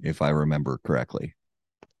 10, if I remember correctly.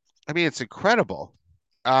 I mean, it's incredible.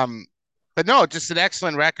 But no, just an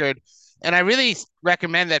excellent record. And I really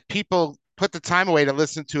recommend that people put the time away to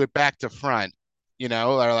listen to it back to front, or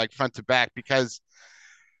like front to back, because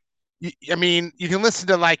I mean, you can listen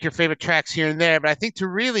to like your favorite tracks here and there, but I think to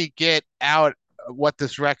really get out what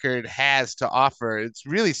this record has to offer, it's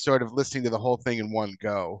really sort of listening to the whole thing in one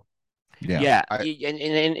go. Yeah, I,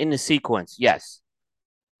 in the sequence, yes.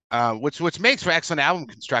 which makes for excellent album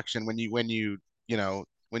construction when you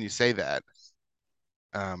say that.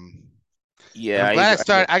 Um, and Yeah, I'm I glad I agree.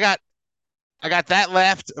 started. I got that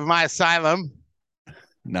left of my Asylum.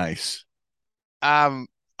 Nice.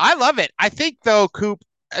 I love it. I think though, Coop,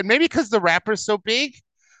 and maybe because the rapper's so big,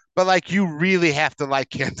 but like you really have to like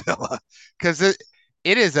Candela because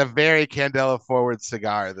it is a very Candela forward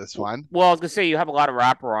cigar. This one. Well, I was gonna say you have a lot of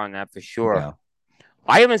wrapper on that for sure. Yeah.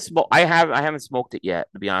 I haven't smoked. I haven't smoked it yet.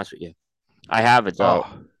 To be honest with you, I have it though.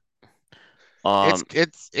 Oh, it's Um,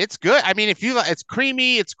 it's good. I mean, if you like, it's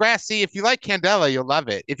creamy, it's grassy. If you like Candela, you'll love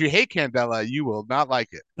it. If you hate Candela, you will not like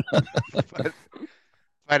it. but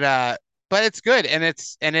but uh, but it's good, and it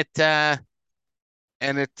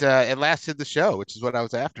lasted the show, which is what I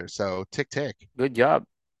was after. So tick tick. good job.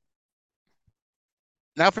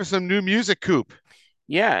 Now for some new music, Coop.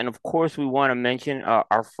 Yeah, and of course we want to mention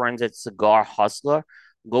our friends at Cigar Hustler,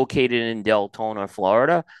 located in Deltona,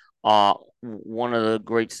 Florida. One of the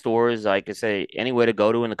great stores, like I say, anywhere to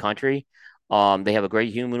go to in the country. They have a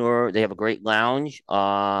great humidor, they have a great lounge,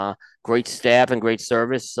 great staff and great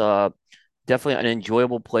service. Definitely an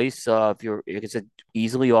enjoyable place. If you're, like I said,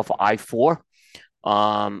 easily off of I-4.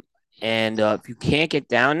 Um, and if you can't get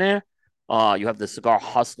down there, you have the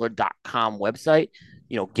cigarhustler.com website.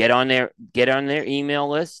 Get on their email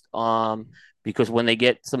list. Because when they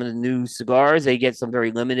get some of the new cigars, they get some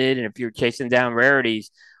very limited. And if you're chasing down rarities,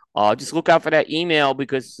 just look out for that email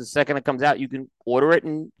because the second it comes out, you can order it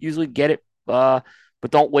and usually get it. But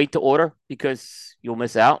don't wait to order because you'll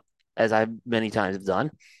miss out, as I many times have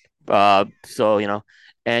done. So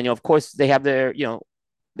and of course they have their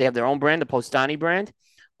own brand, the Postani brand,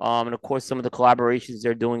 and of course some of the collaborations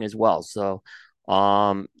they're doing as well. So,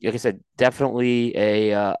 like I said, definitely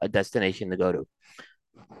a destination to go to.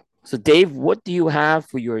 So, Dave, what do you have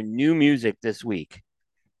for your new music this week?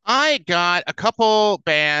 I got a couple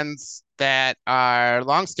bands that are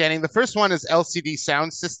long-standing. The first one is LCD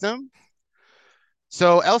Sound System.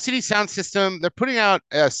 So LCD Sound System, they're putting out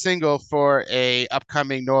a single for a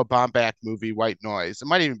upcoming Noah Baumbach movie, White Noise. It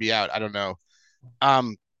might even be out. I don't know.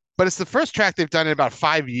 Um, but it's the first track they've done in about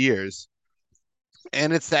 5 years.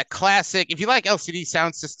 And it's that classic. If you like LCD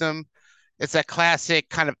Sound System, it's that classic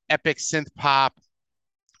kind of epic synth pop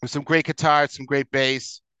with some great guitar, some great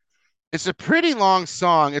bass. It's a pretty long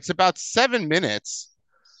song. It's about 7 minutes,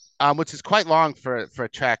 which is quite long for a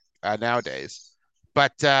track nowadays.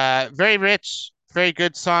 But very rich, very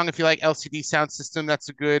good song. If you like LCD Sound System, that's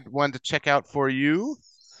a good one to check out for you.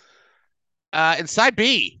 And side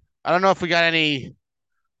B, I don't know if we got any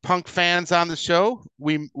punk fans on the show.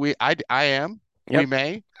 I am. We Yep.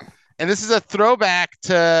 may. And this is a throwback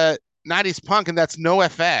to 90s punk, and that's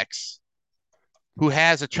NoFX, who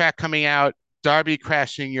has a track coming out, Darby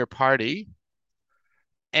Crashing Your Party.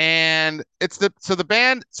 And the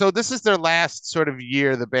band, so this is their last sort of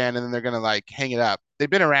year, the band, and then they're gonna like hang it up. They've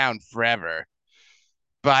been around forever.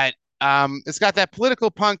 But it's got that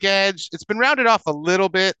political punk edge. It's been rounded off a little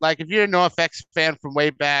bit. Like if you're a NoFX fan from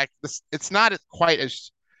way back, it's not quite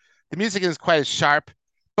as the music isn't quite as sharp,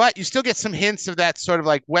 but you still get some hints of that sort of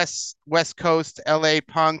like West Coast LA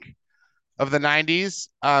punk of the 90s.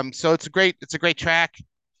 So it's a great track.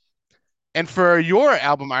 And for your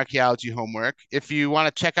album archaeology homework, if you want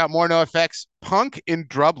to check out more NoFX, Punk in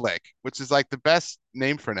Drublic, which is like the best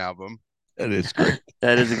name for an album. That is great.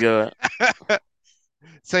 That is a good one.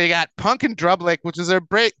 So you got Punk in Drublic, which is a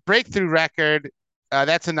breakthrough record.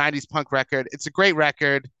 That's a 90s punk record. It's a great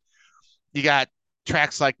record. You got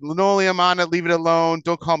tracks like Linoleum on it, Leave It Alone,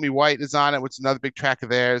 Don't Call Me White is on it, which is another big track of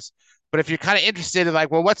theirs. But if you're kind of interested in like,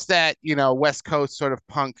 well, what's that, West Coast sort of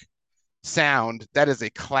punk sound, that is a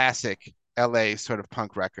classic LA sort of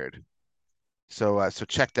punk record. So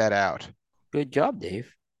check that out. Good job,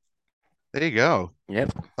 Dave. There you go.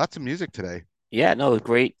 Yep. Lots of music today. Yeah, no, it was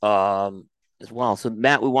great. As well. So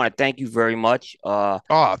Matt, we want to thank you very much. Yeah,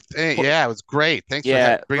 it was great. Thanks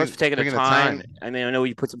for taking the time. I mean, I know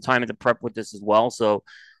you put some time into prep with this as well. So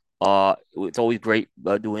it's always great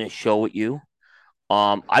doing a show with you.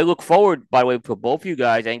 I look forward, by the way, for both you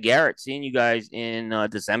guys and Garrett, seeing you guys in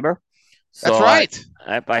December. So that's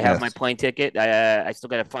right. I have my plane ticket. I still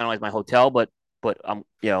got to finalize my hotel, but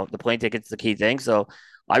the plane ticket's the key thing. So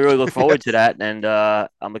I really look forward to that, and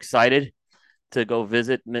I'm excited to go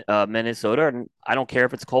visit Minnesota, and I don't care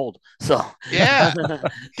if it's cold. So Yeah,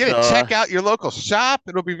 get so it. Check out your local shop.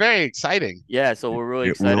 It'll be very exciting. yeah, so we're really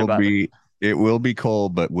It excited will about be it will be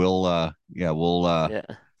cold, but we'll yeah,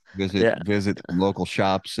 visit yeah, some local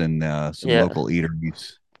shops and some yeah. local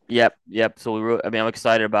eateries. Yep. So I mean, I'm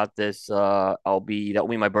excited about this. That'll be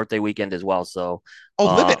my birthday weekend as well. So,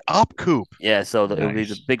 Oh, live it up, Coop. yeah. So it'll be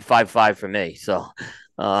the Nice. big 5-5 for me. So,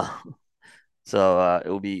 uh,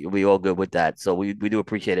 it'll be all good with that. So we do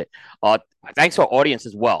appreciate it. Thanks to our audience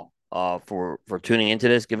as well. For tuning into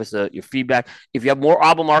this, give us your feedback. If you have more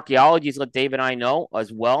album archaeologies, let Dave and I know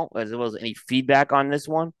as well as any feedback on this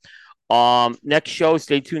one. Next show,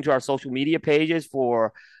 stay tuned to our social media pages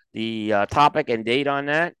for the topic and date on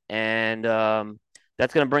that. And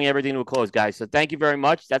that's going to bring everything to a close, guys. So thank you very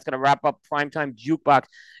much. That's going to wrap up Primetime Jukebox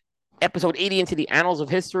episode 80 into the annals of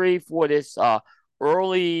history for this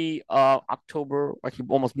early October, actually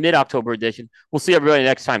almost mid-October edition. We'll see everybody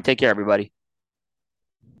next time. Take care, everybody.